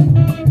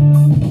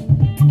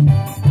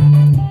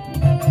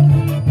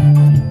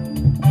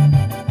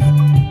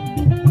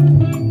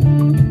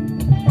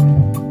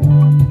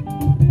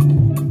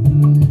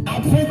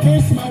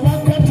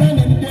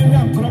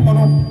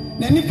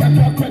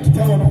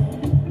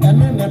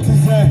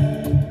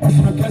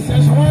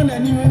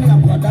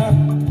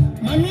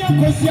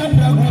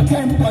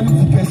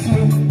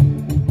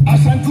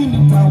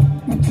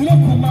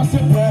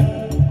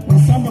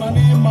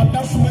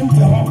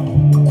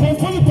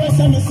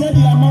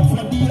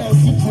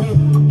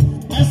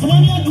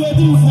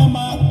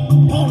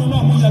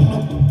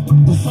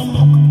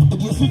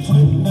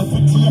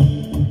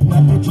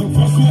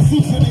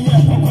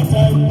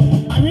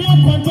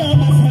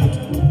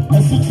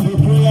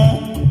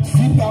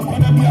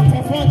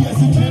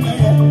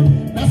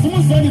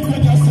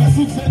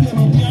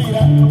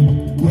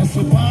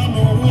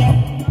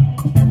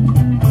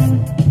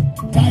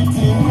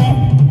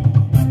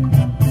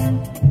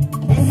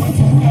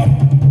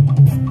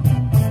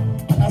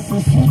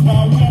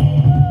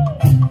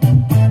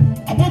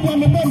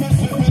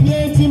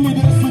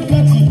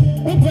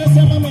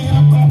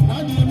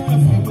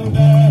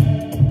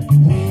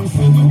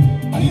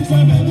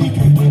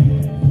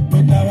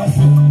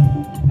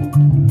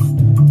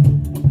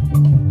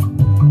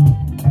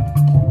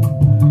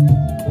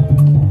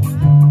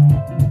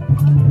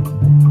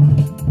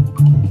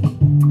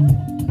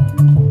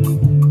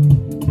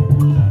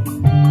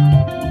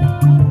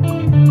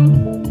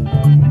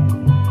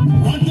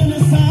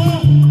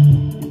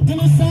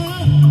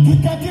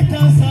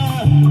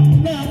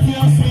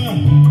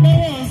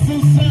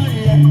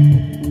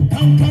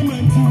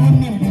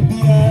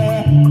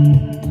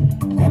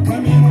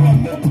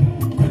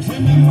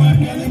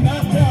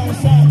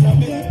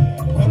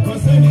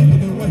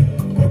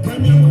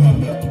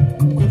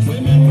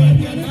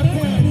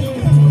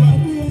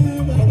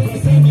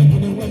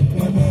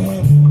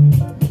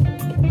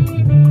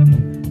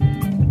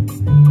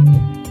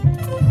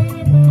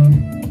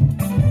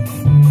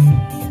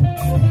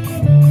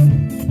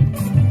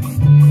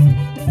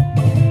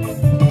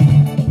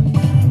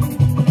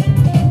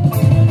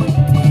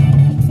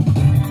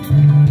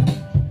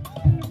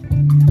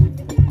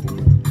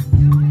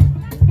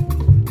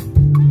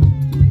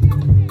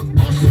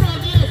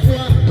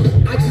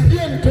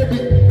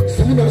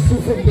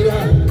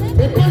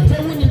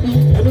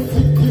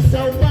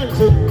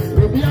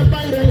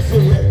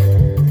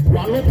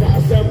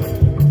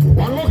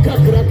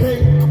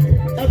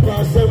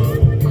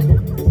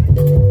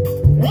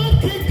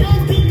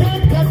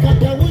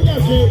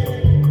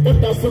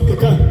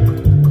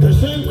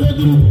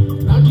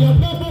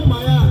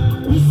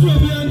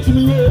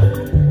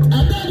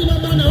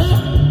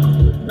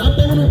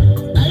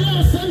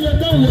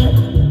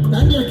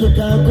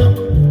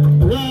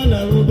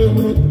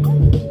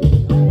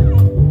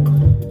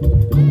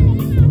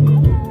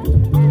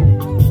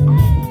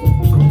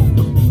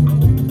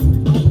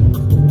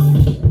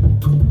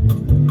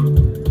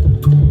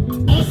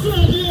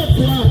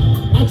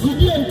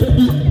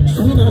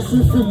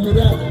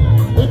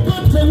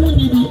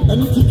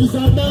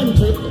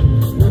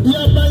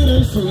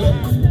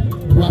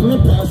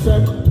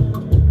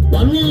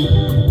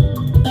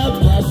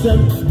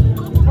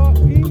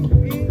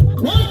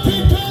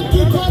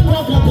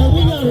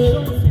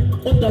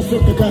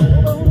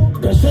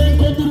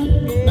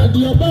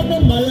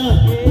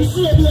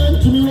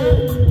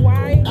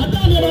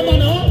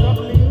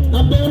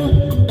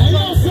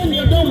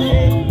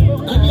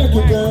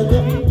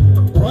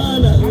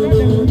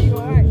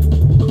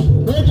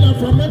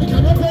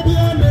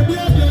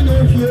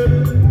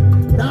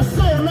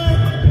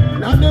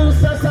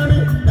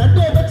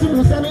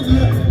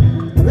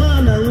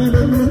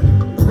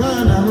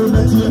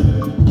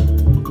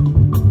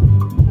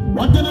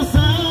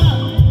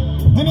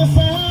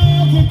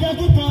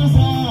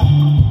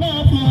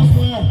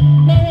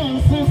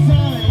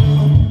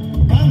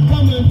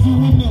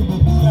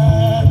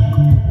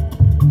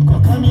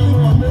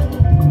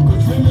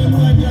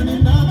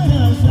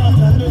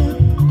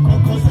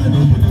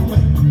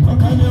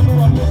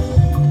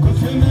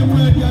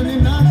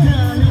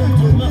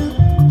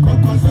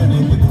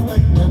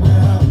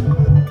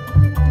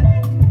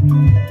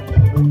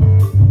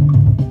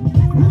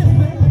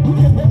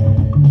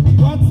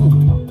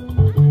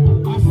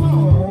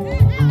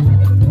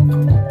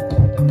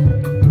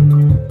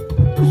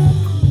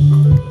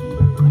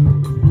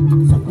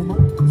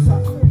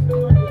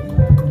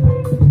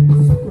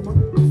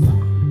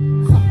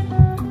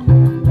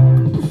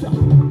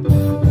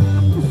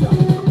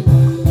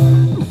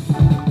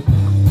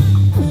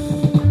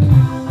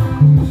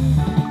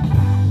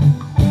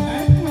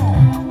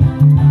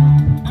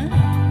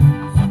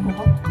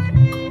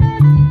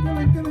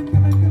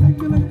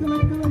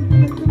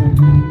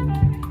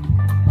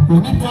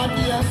 Yeah.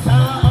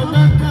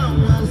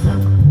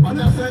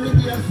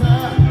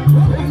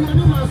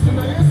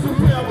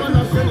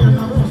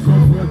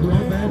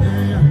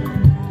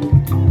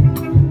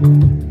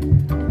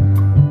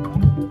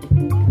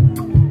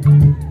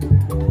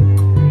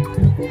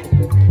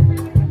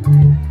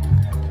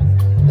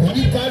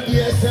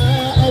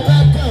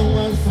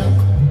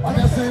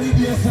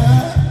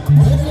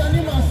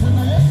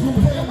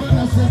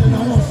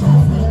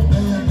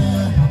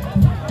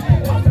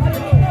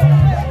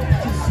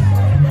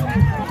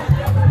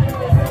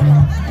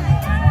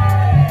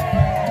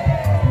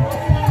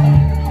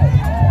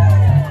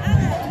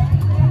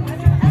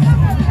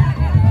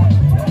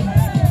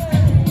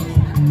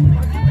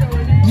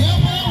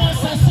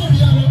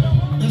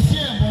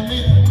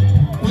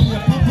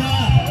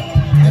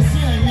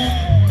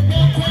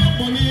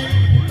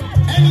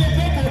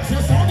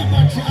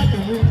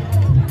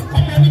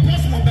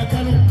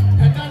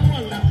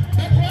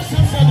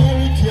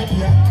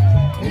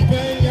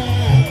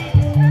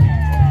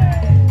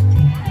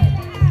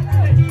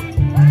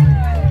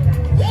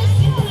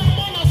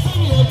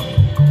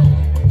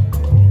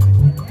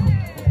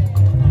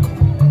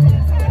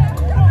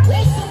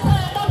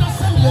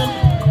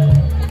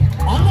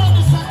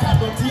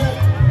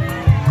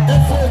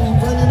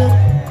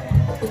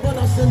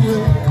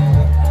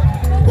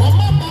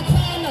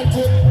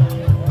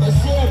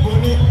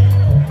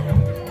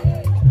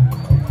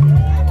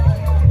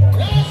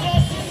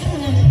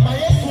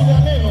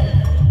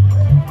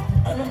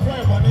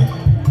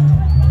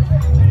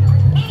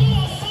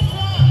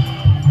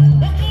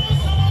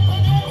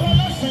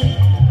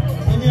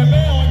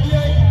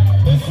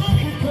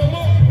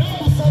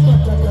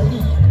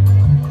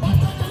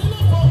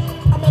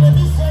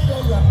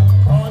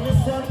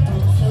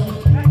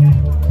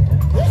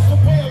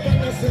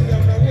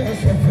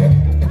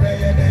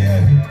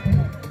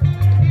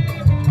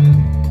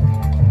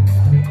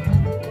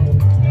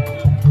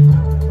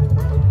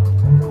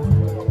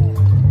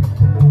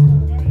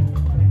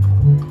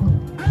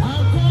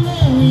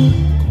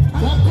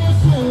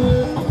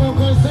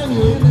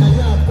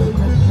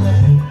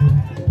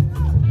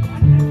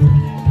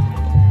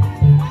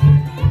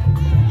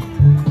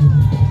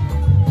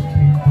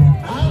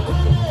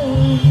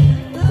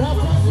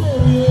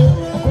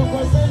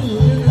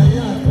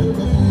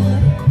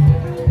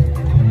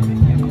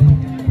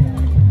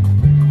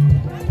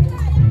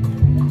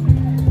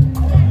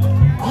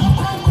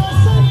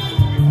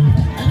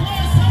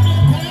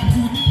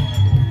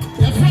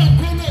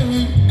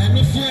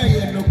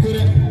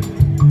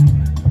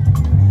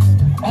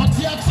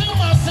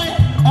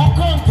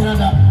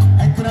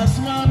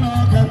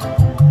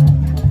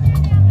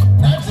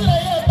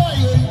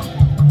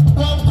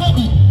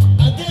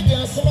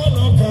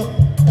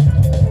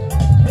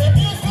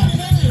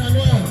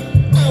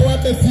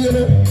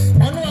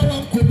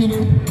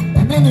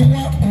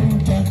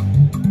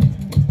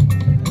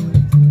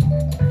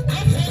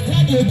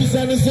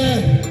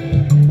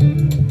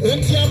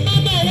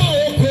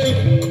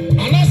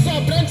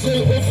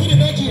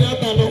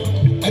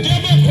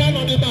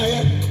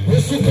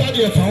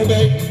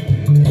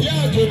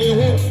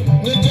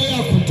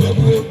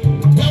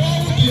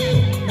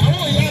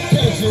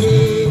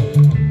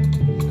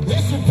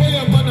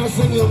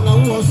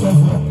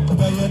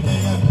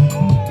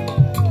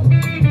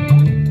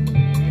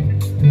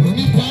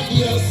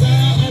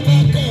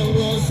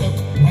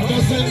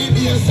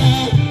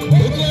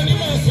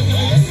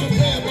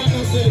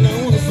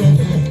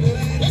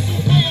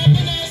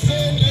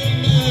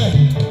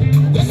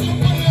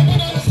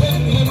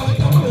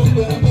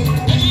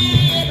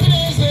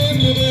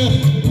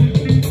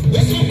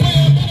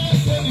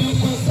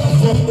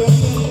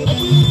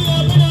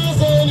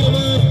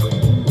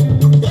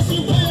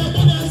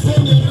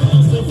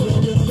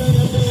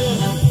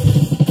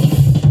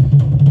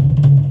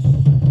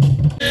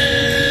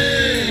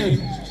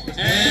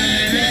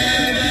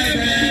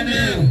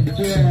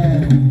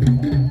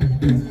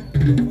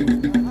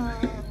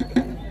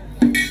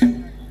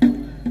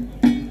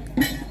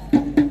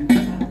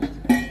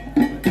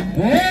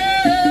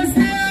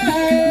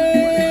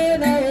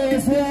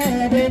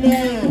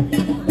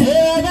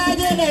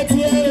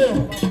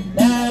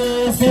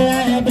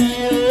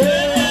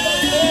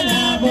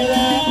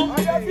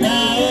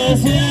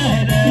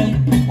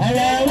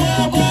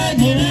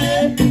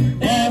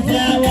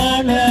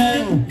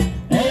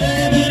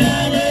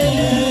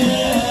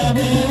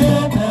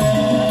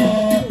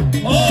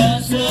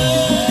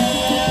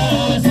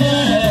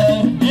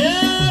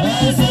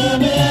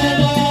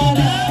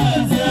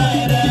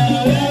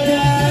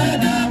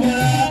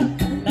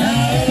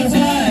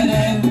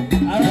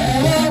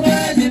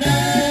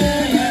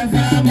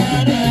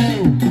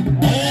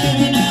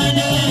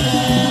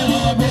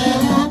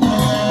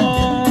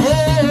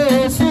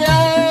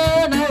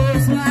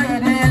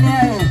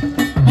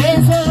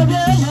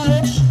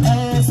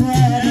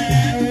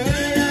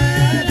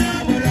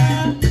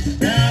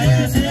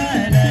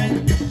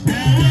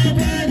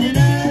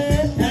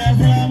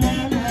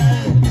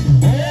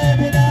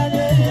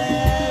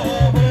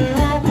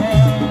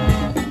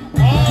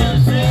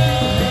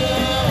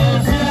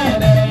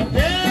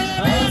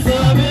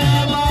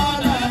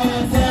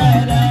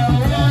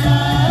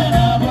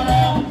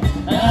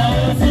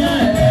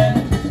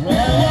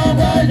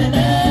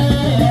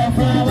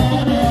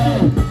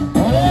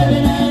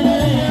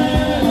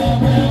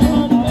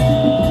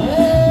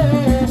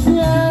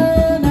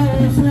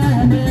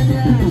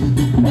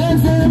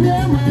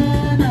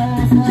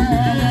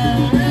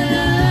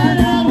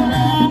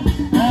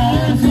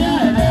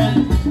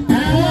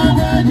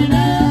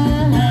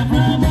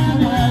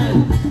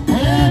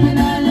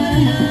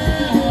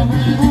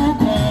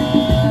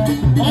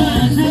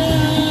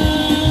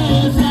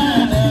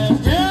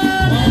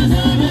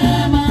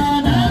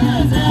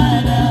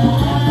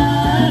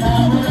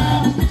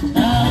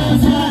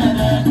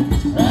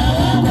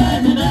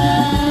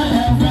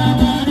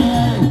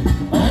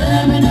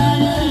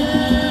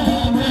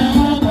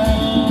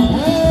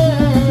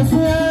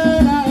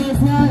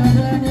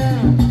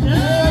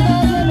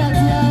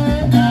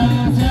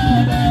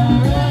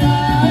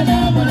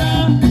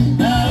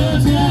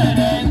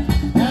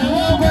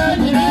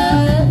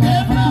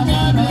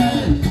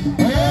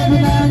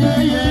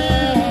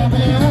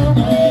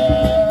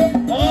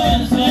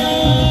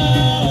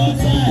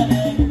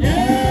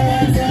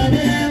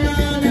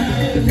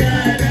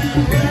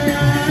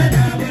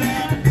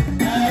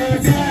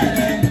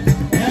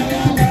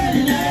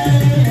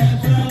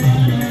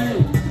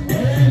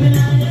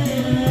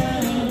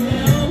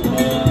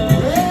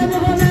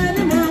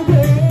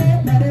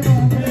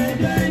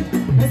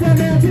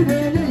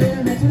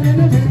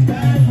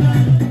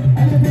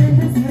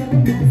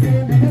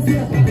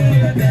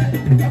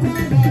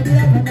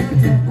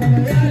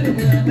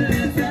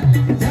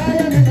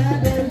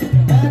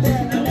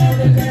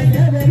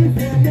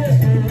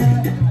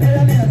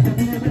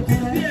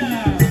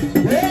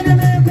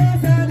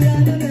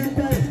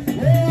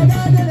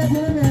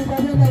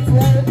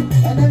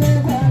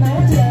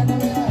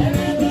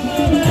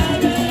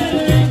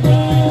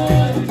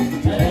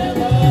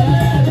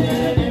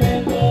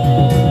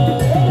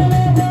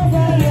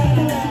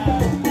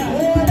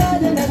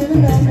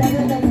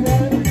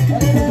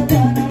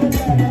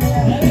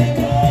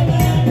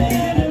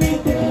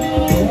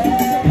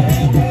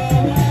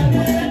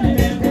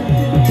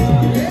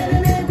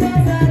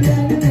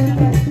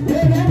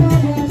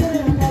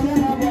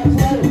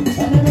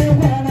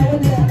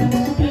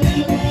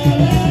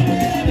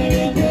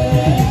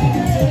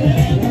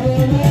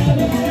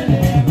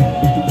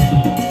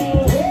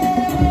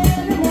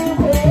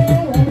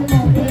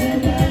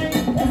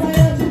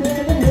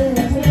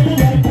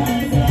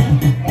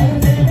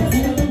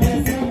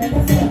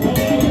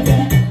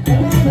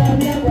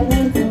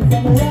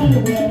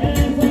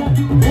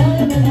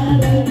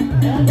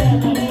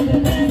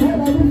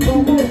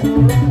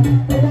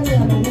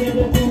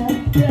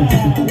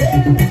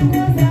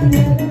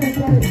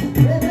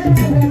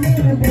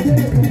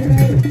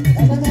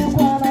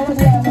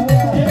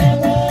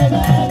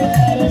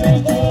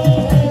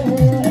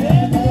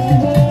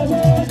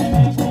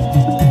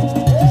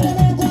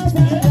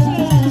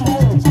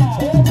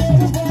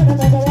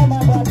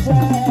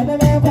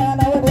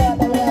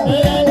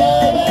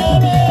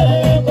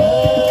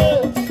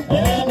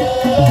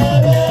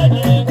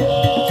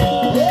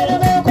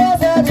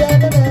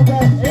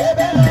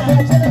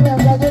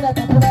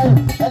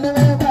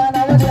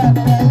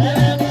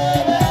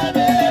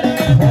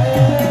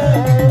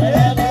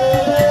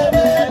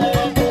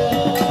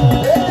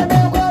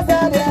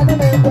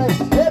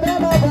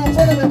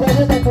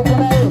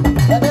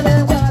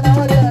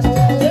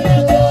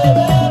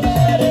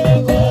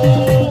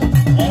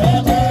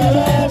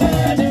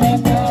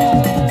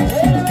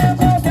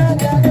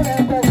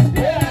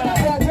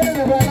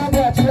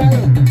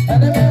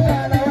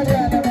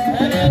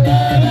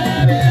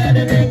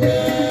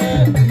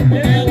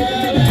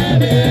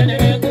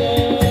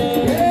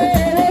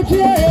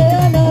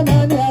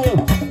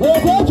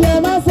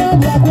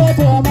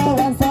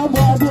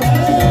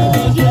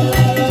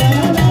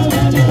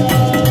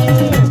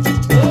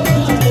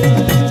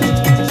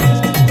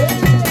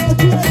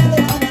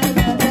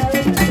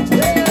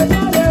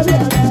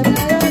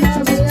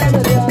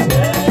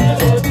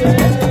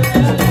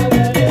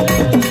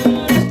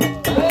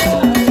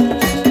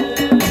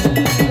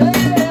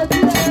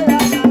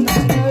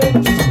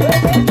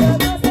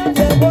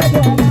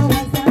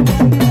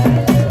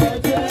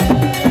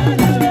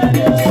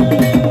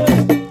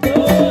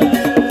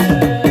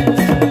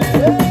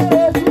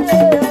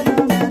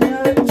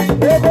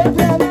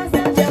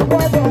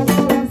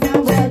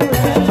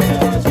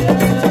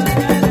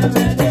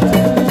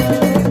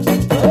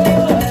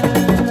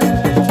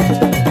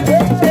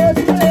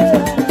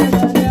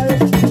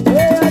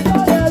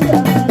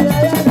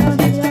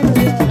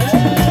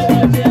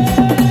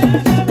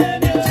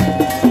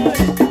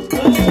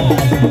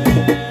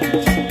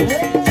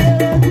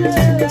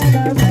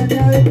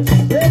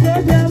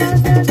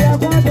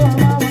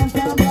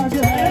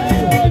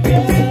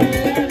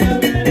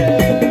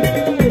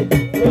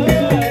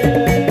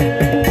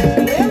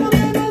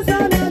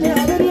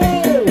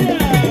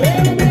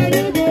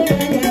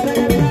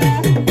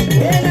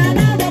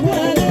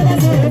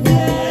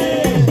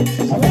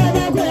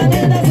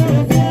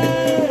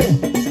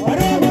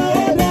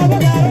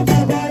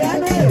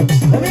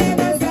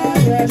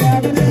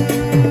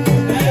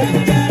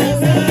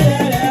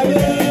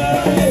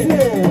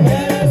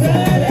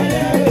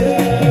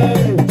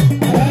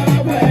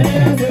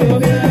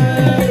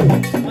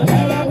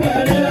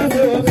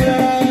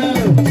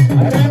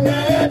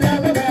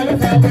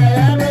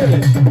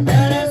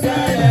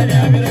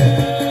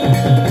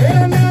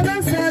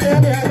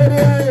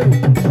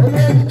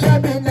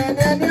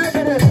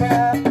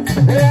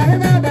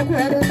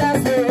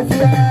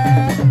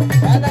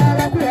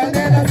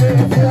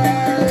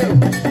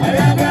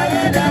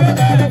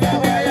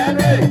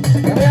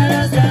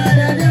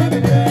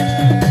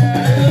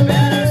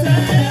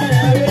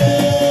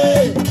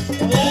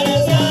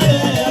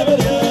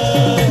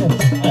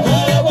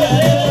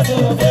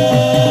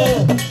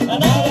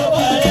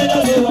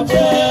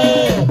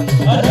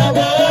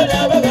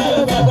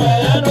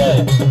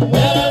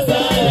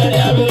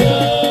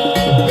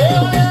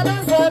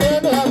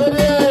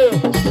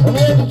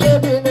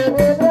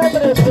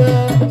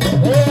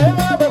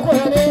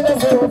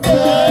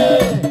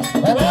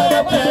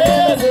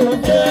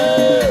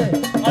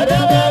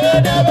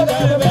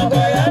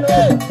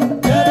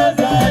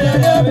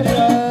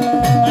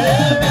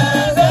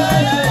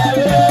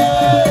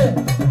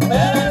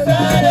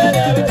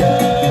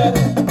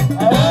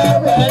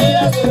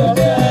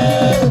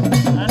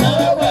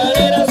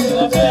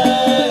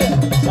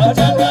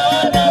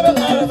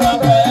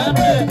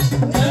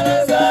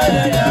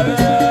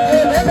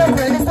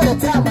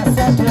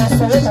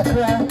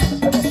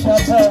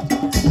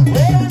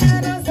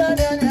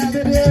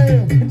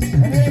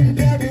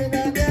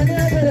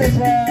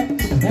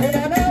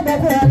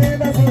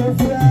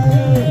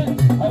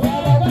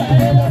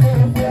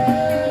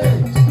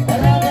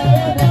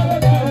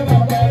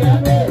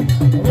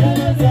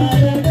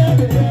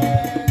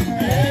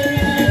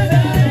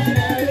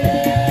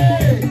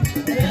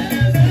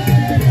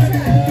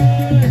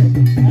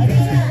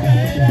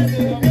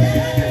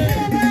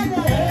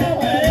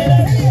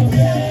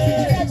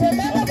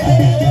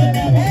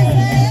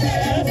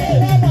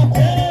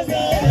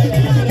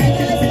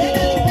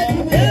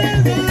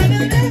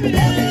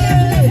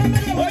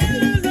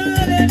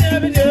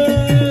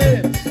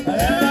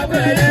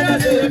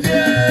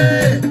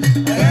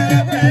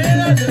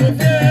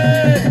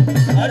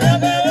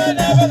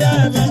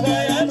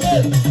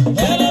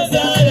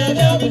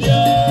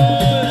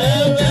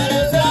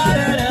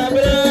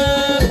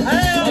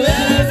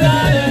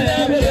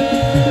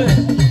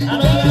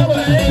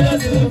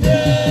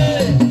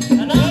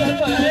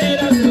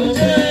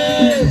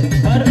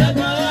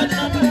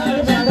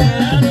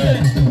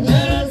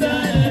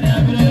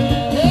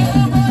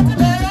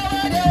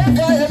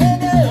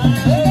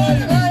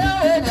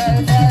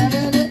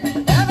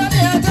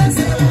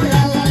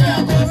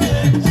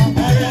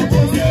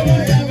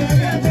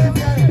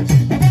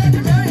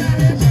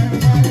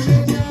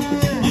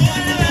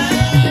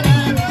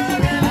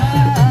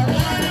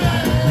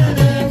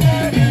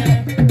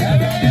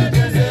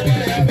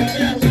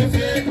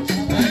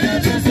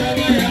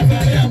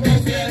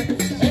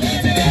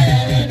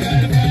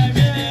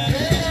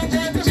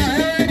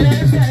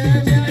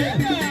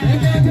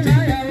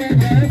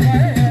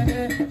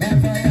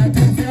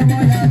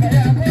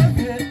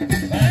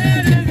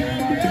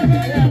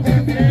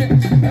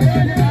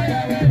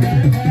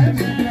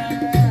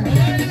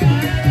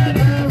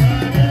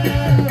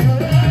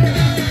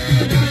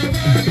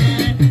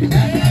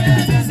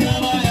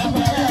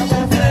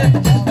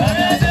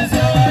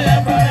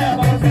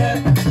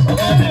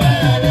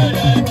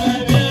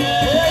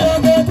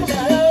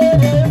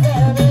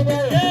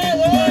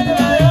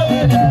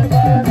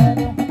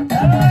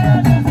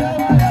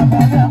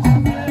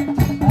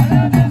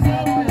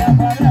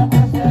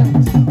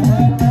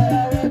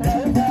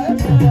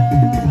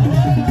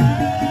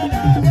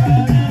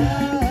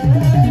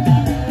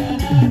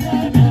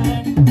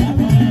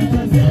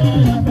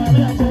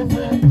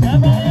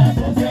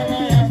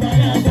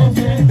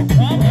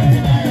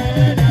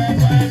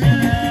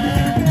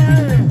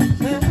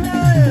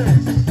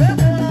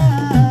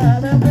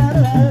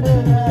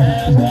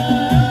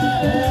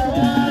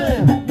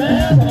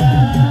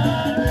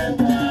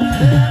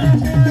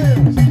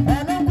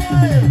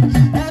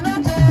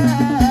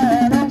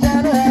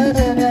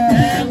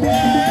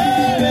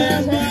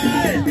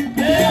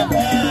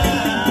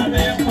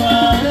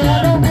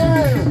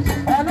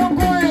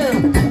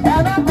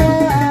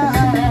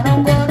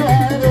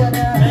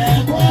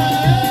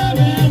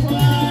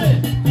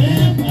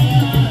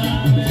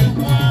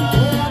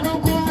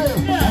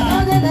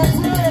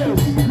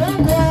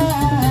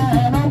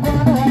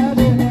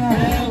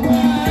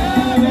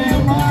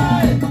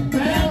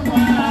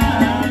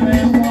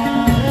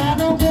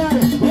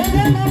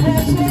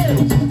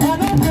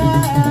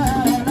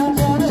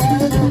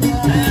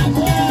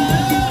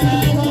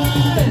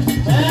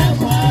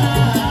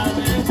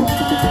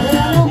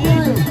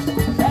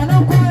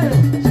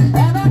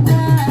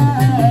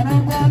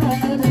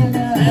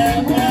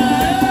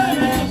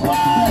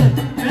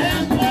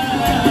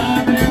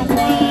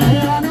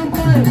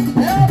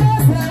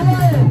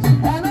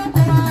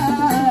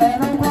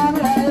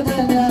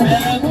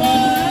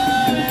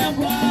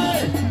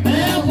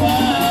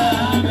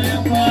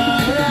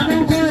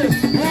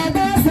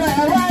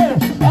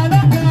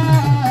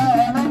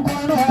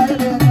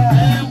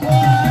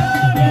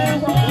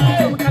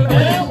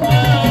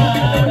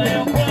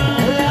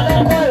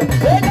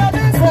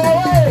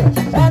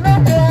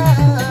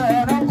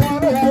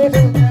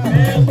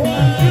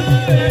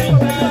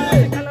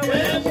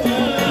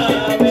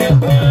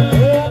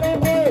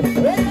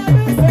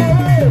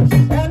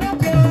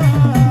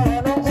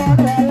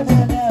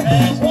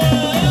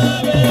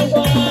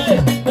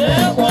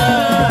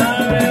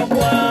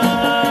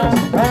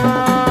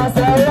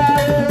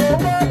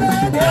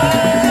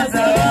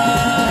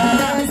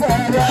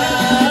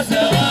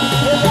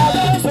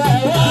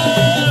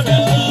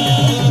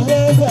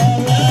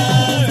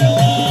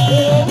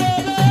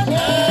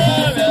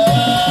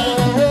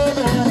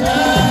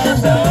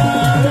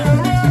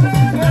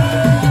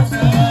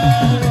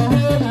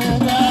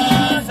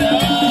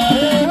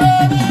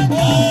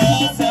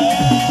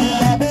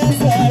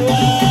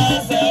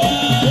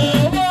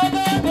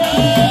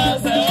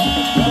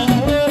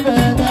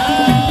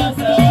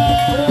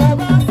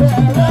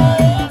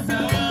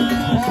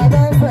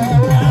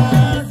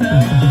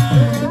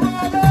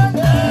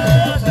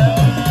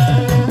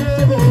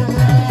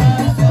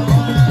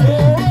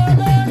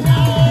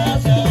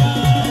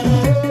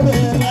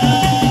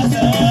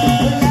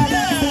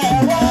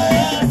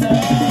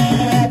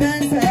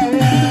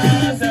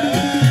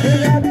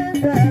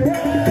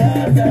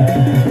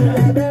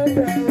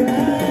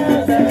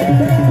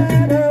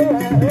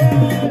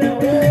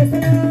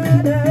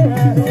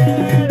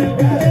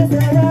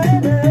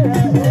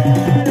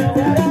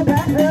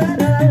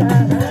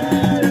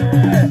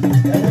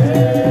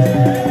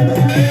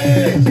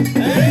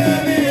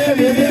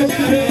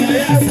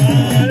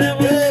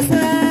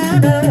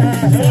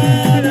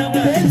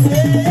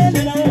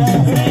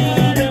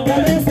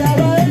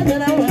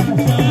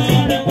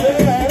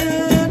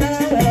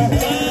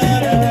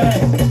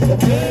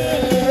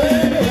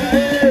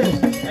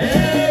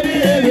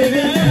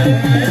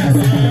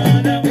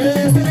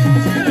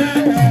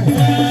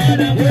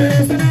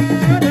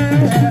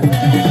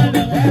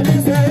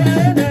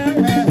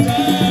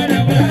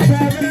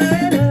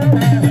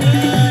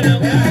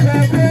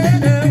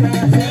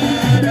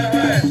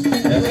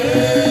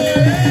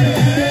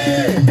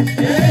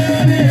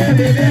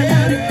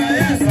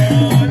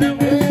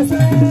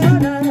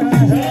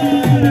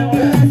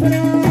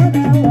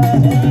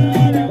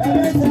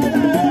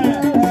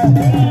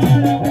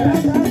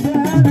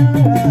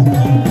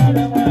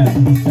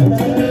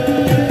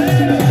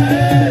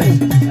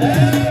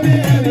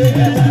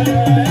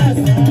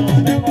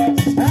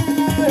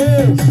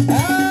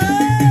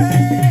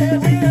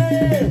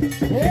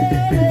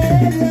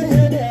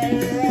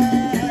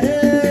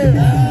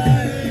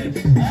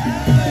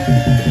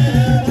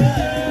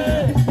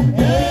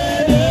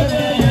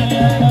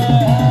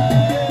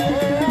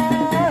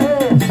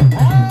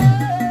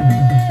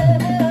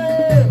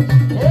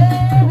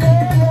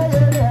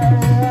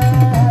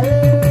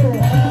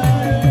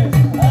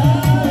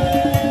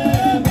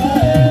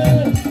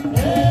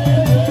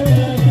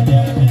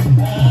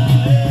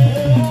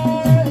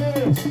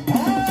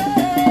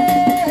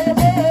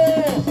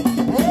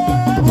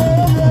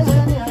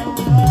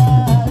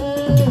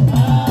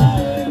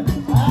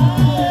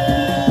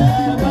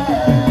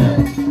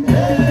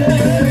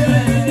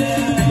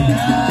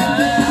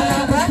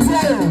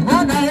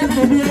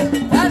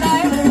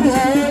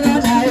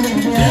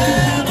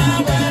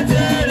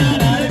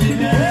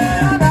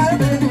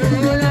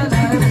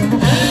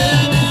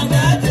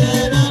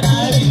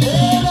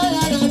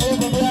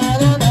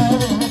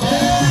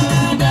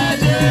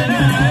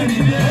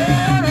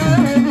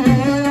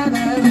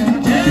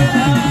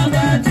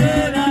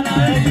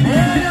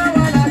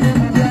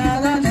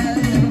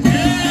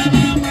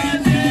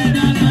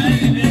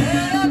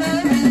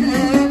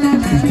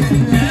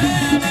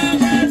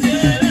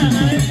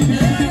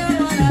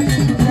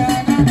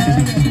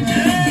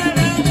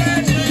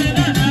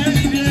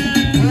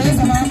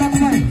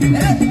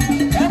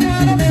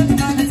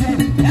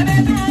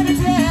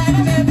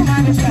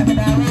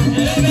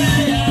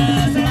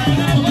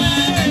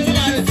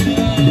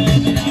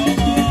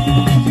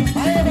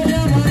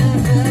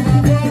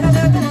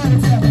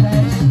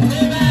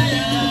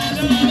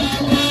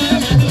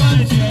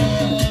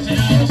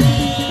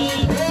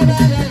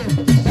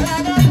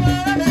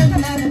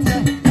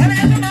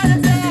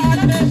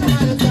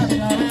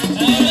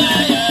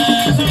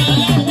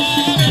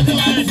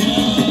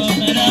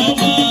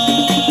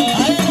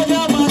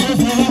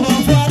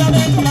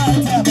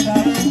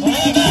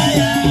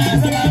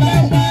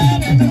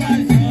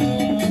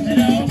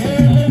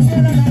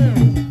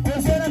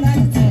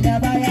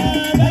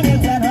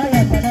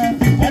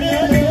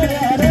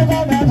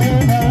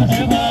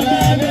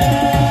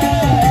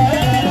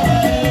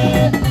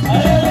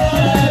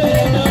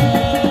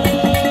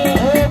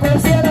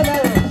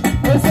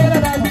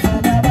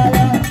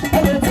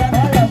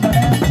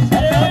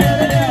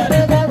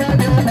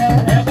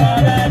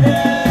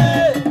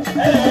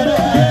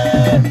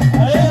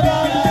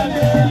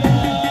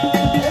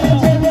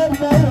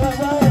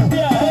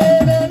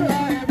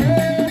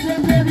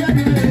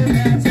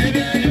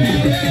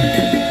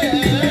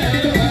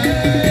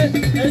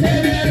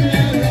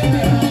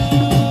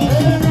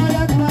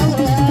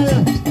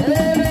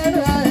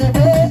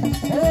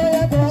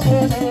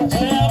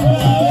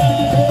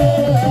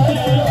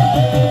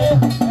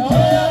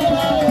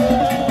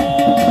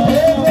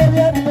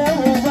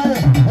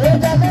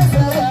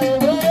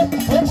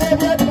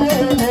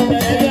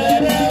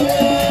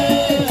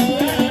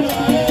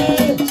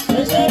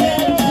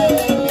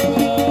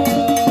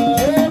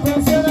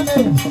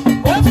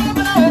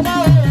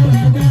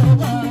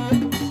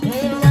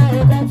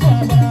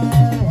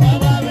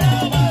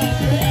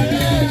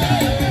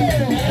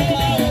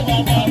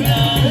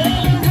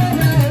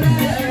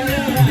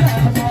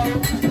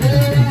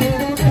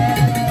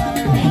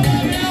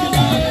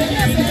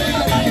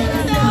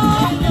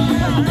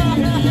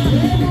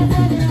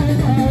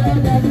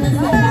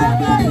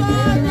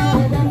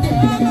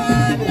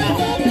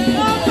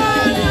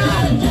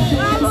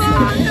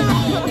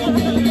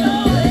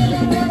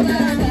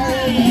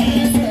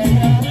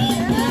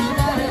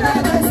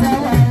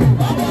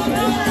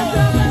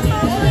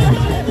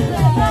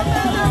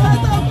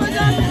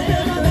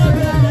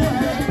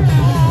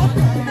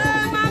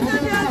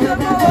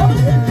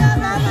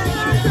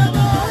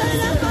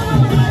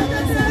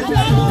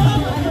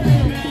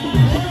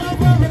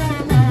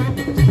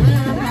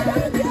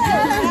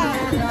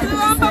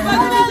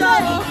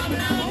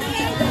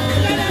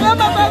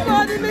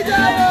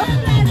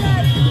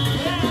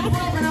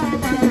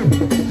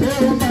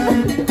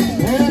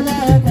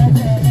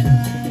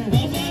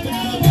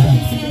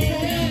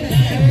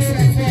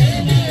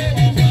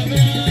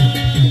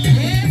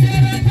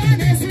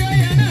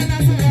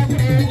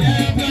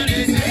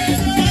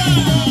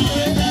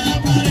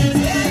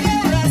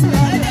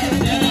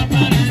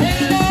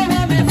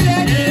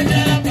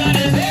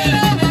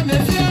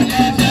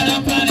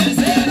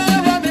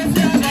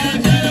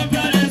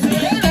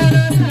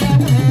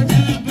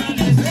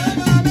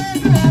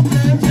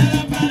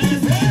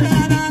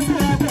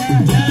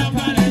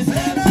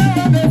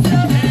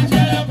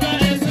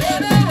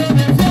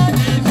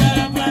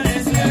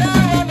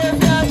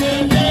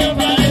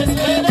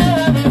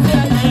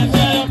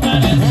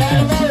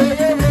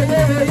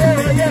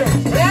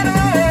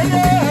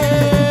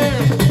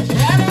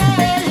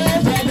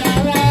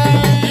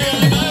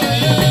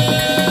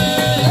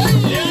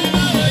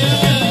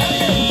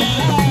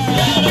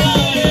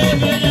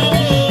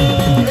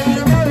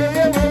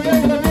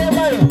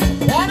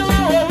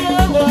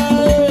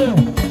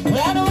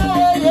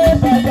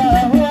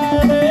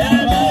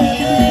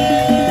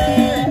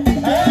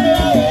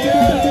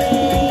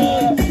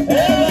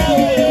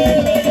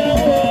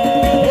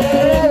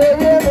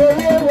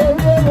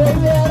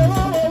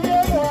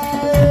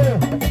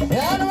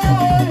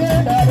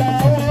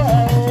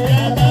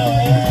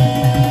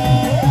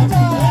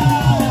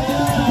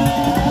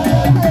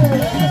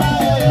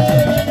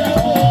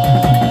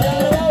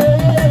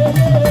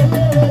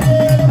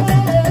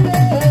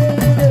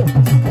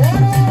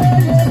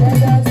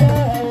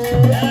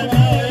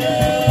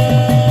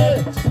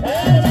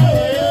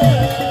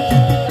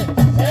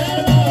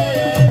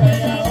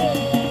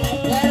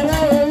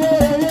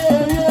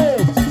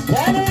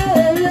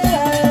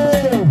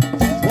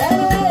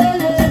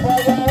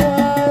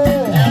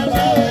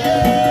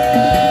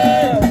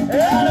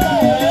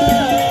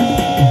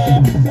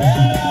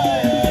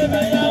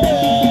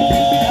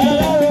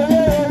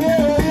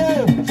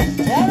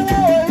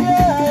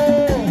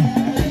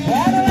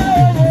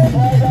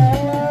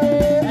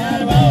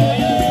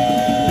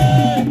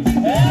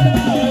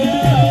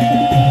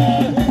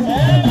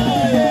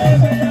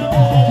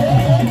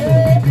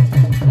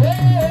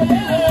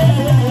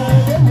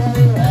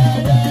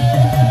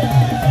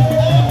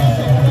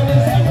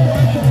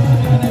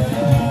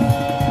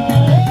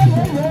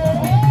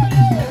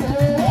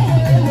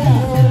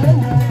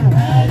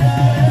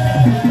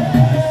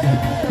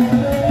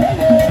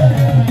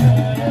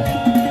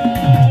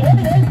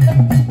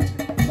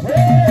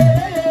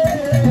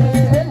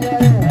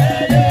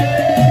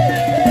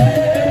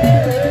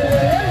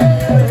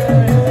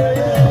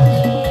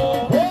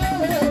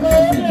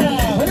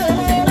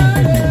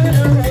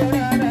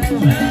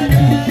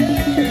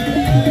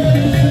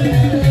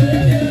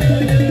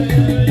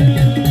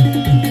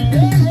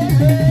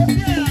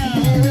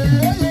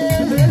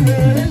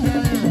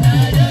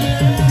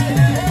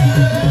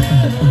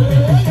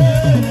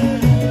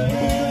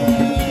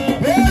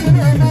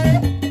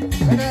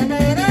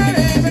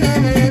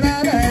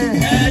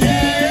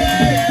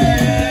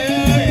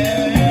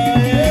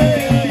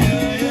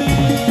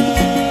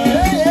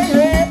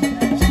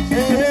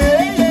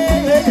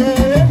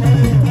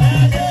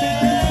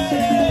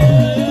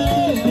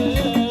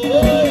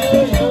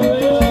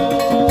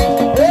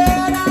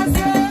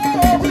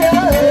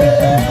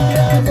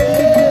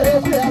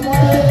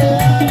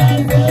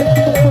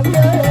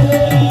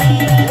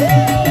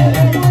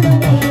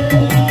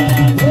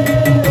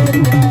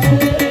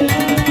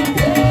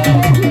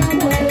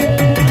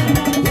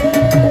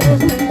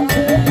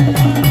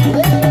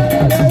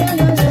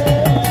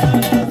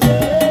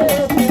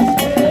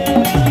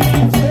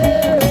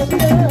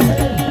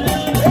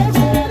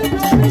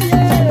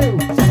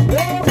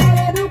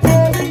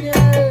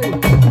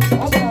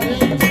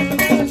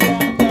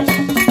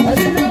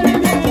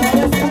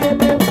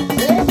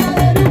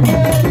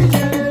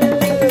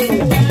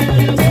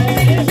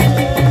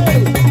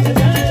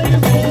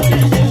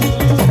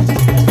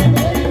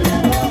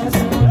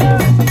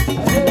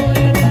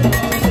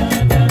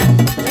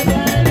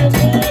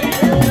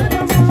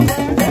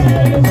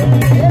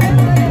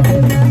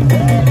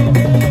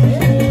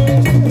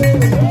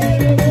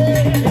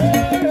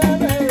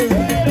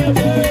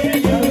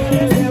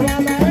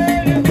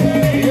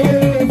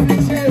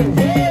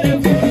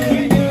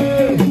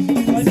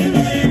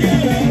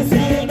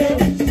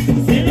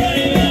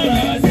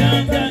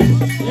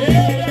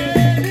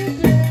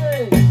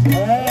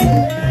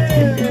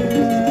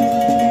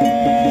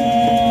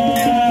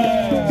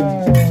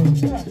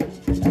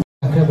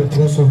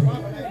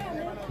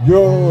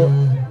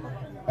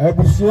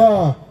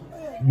 abusua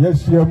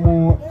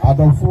yesiemu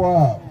adofo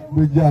a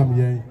bejam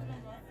yen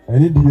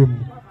eni diem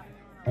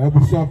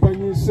abusua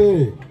panyin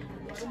se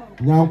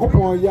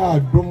nyankopon ya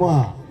adom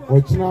a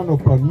wɔkyena no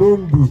pa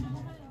nondu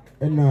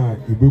ena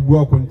ibebu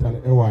akontan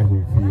ewa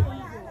ahemfie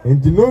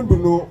enti nondu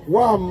no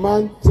wa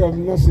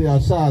mantem na se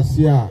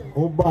asase a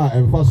oba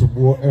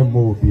emfasobo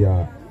emmo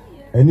obia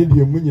eni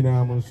diem mu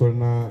nyina mo nsor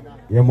na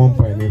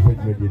yemompa ne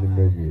fadwedi ne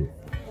mbawie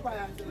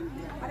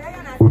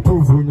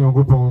otumfu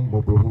nyankopon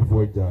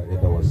bobohufo ja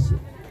edawase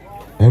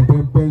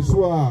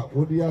empempenso a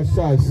wodi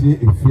asase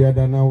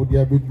efiada na wodi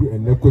abedu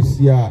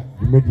enekosi a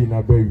dimedi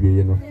na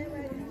bawie no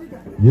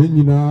ye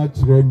nyina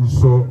kire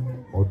niso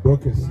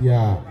odokesi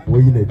a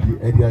woyi na di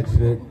edi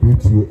akire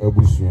duty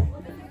abusua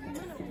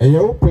eye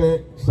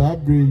ope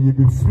sabre ye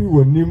be free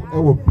wonim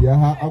ewo bia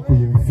ha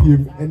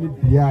akoyemfiem eni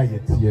bia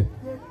yetie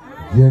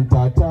ye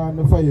ntata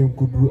na fa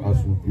yenkudu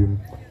asubiem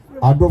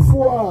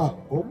adofo a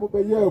omo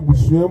beye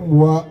abusua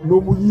mua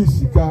no mu yi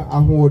sika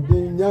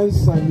ahoden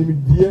nyansa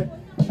nimdie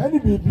eni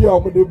bibia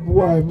omo de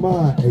bua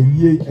ma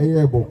eye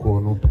eye boko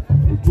no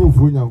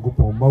otufu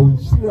nyankopon ma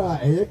unshira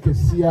eye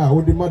kesi a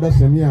odi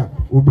madasemi a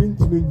obi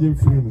ntimi nje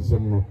mfiri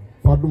nsem no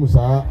fadum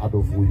saa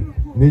adofo yi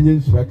nenye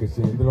nshira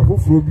kesi ndela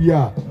foforo bi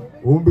a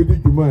omo bedi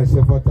dwuma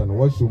sefata no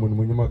wahye omo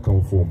no nyama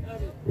kanfom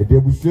ede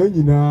abusua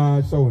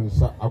nyina sha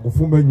wonsa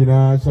agofoma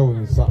nyina sha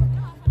wonsa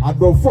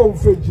adofo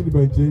mfenchi ni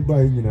banche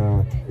ba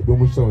nyina ede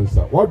mo sha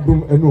wonsa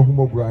wadum ene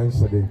ohumogura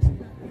incident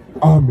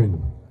amen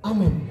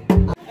amen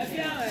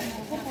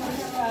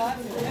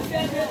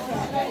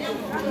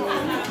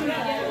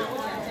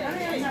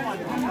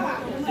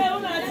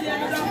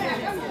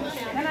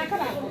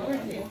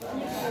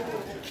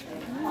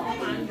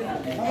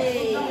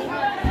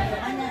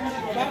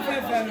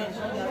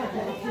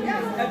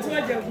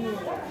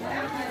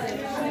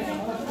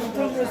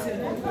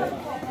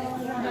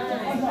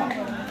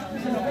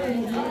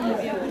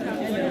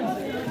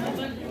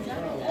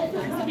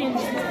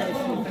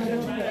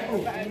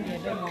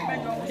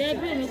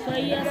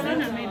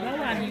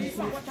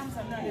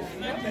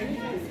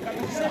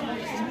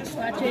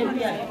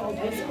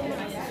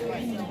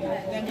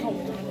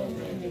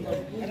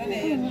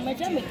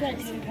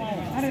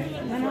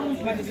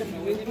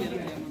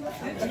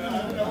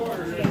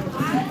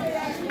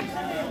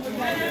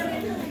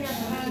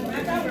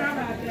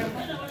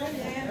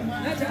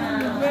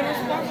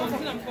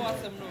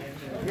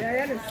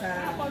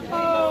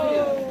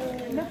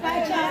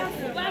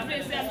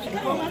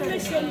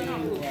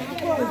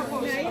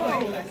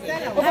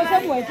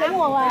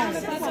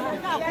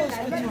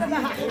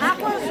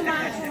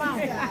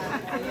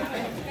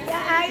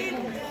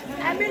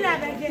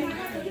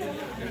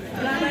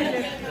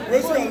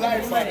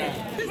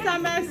Sister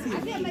Mercy.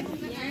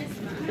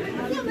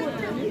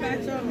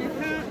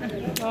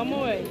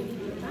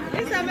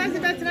 Sister Mercy,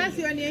 that's not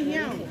your name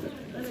here.